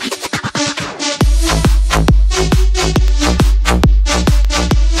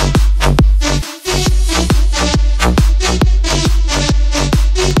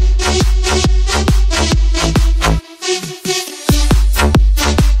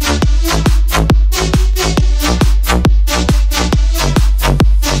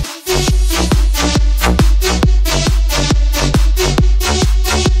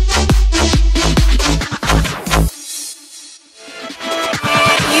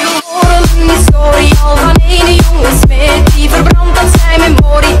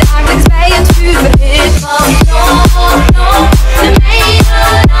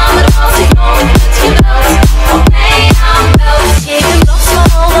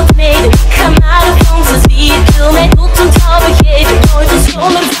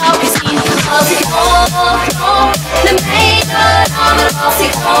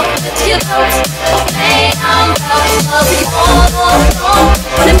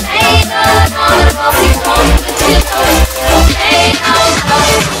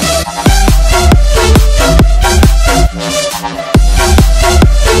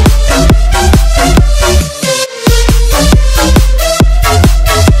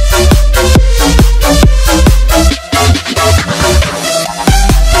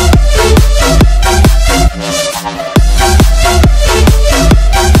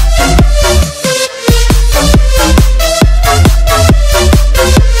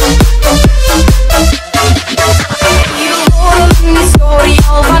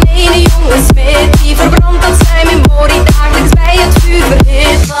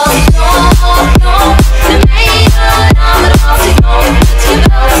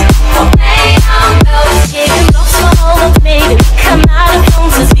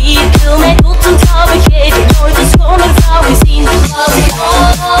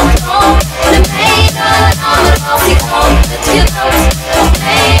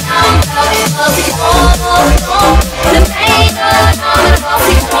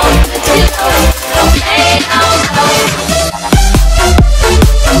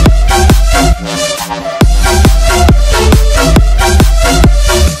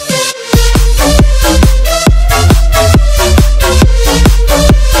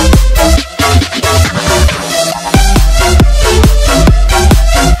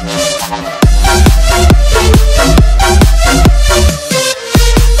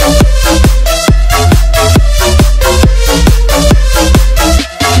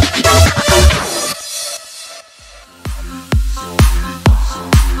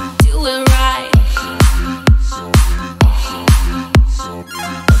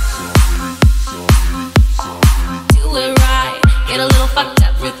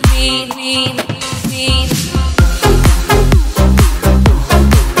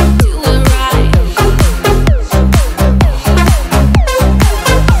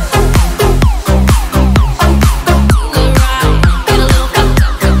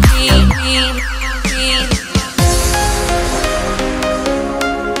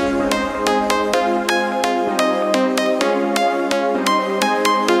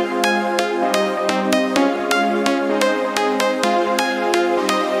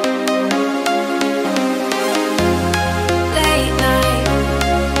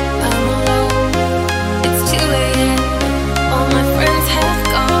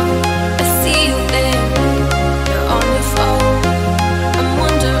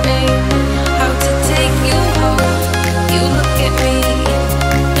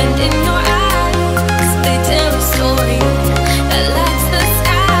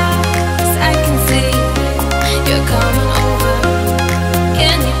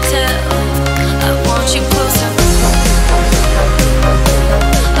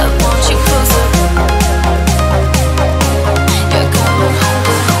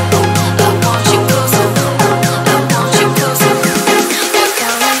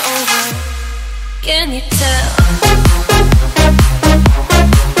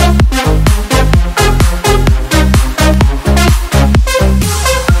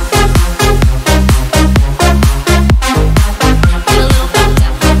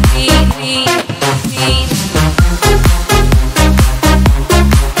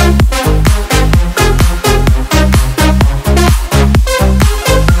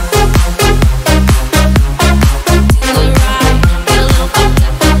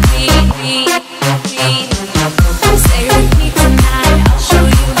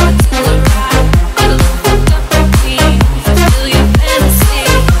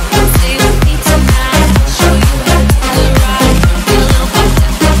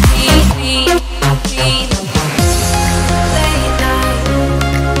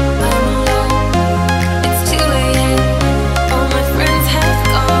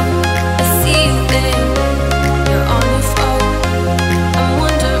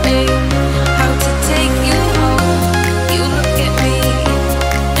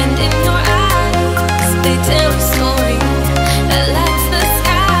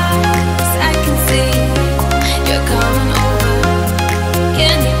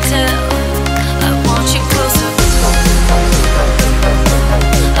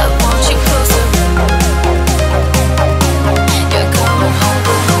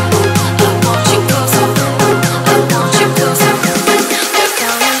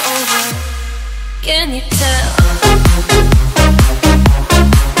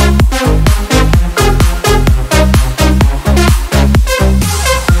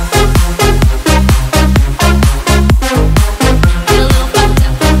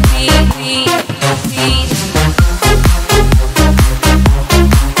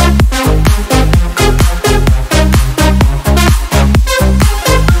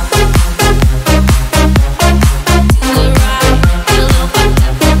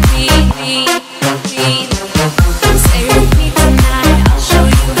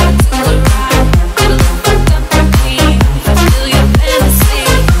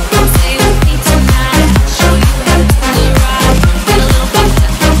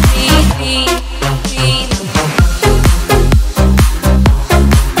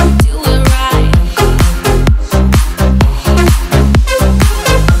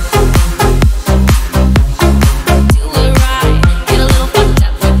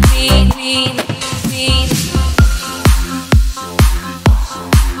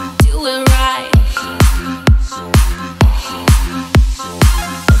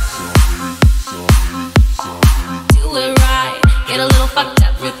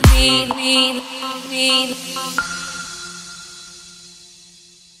 me.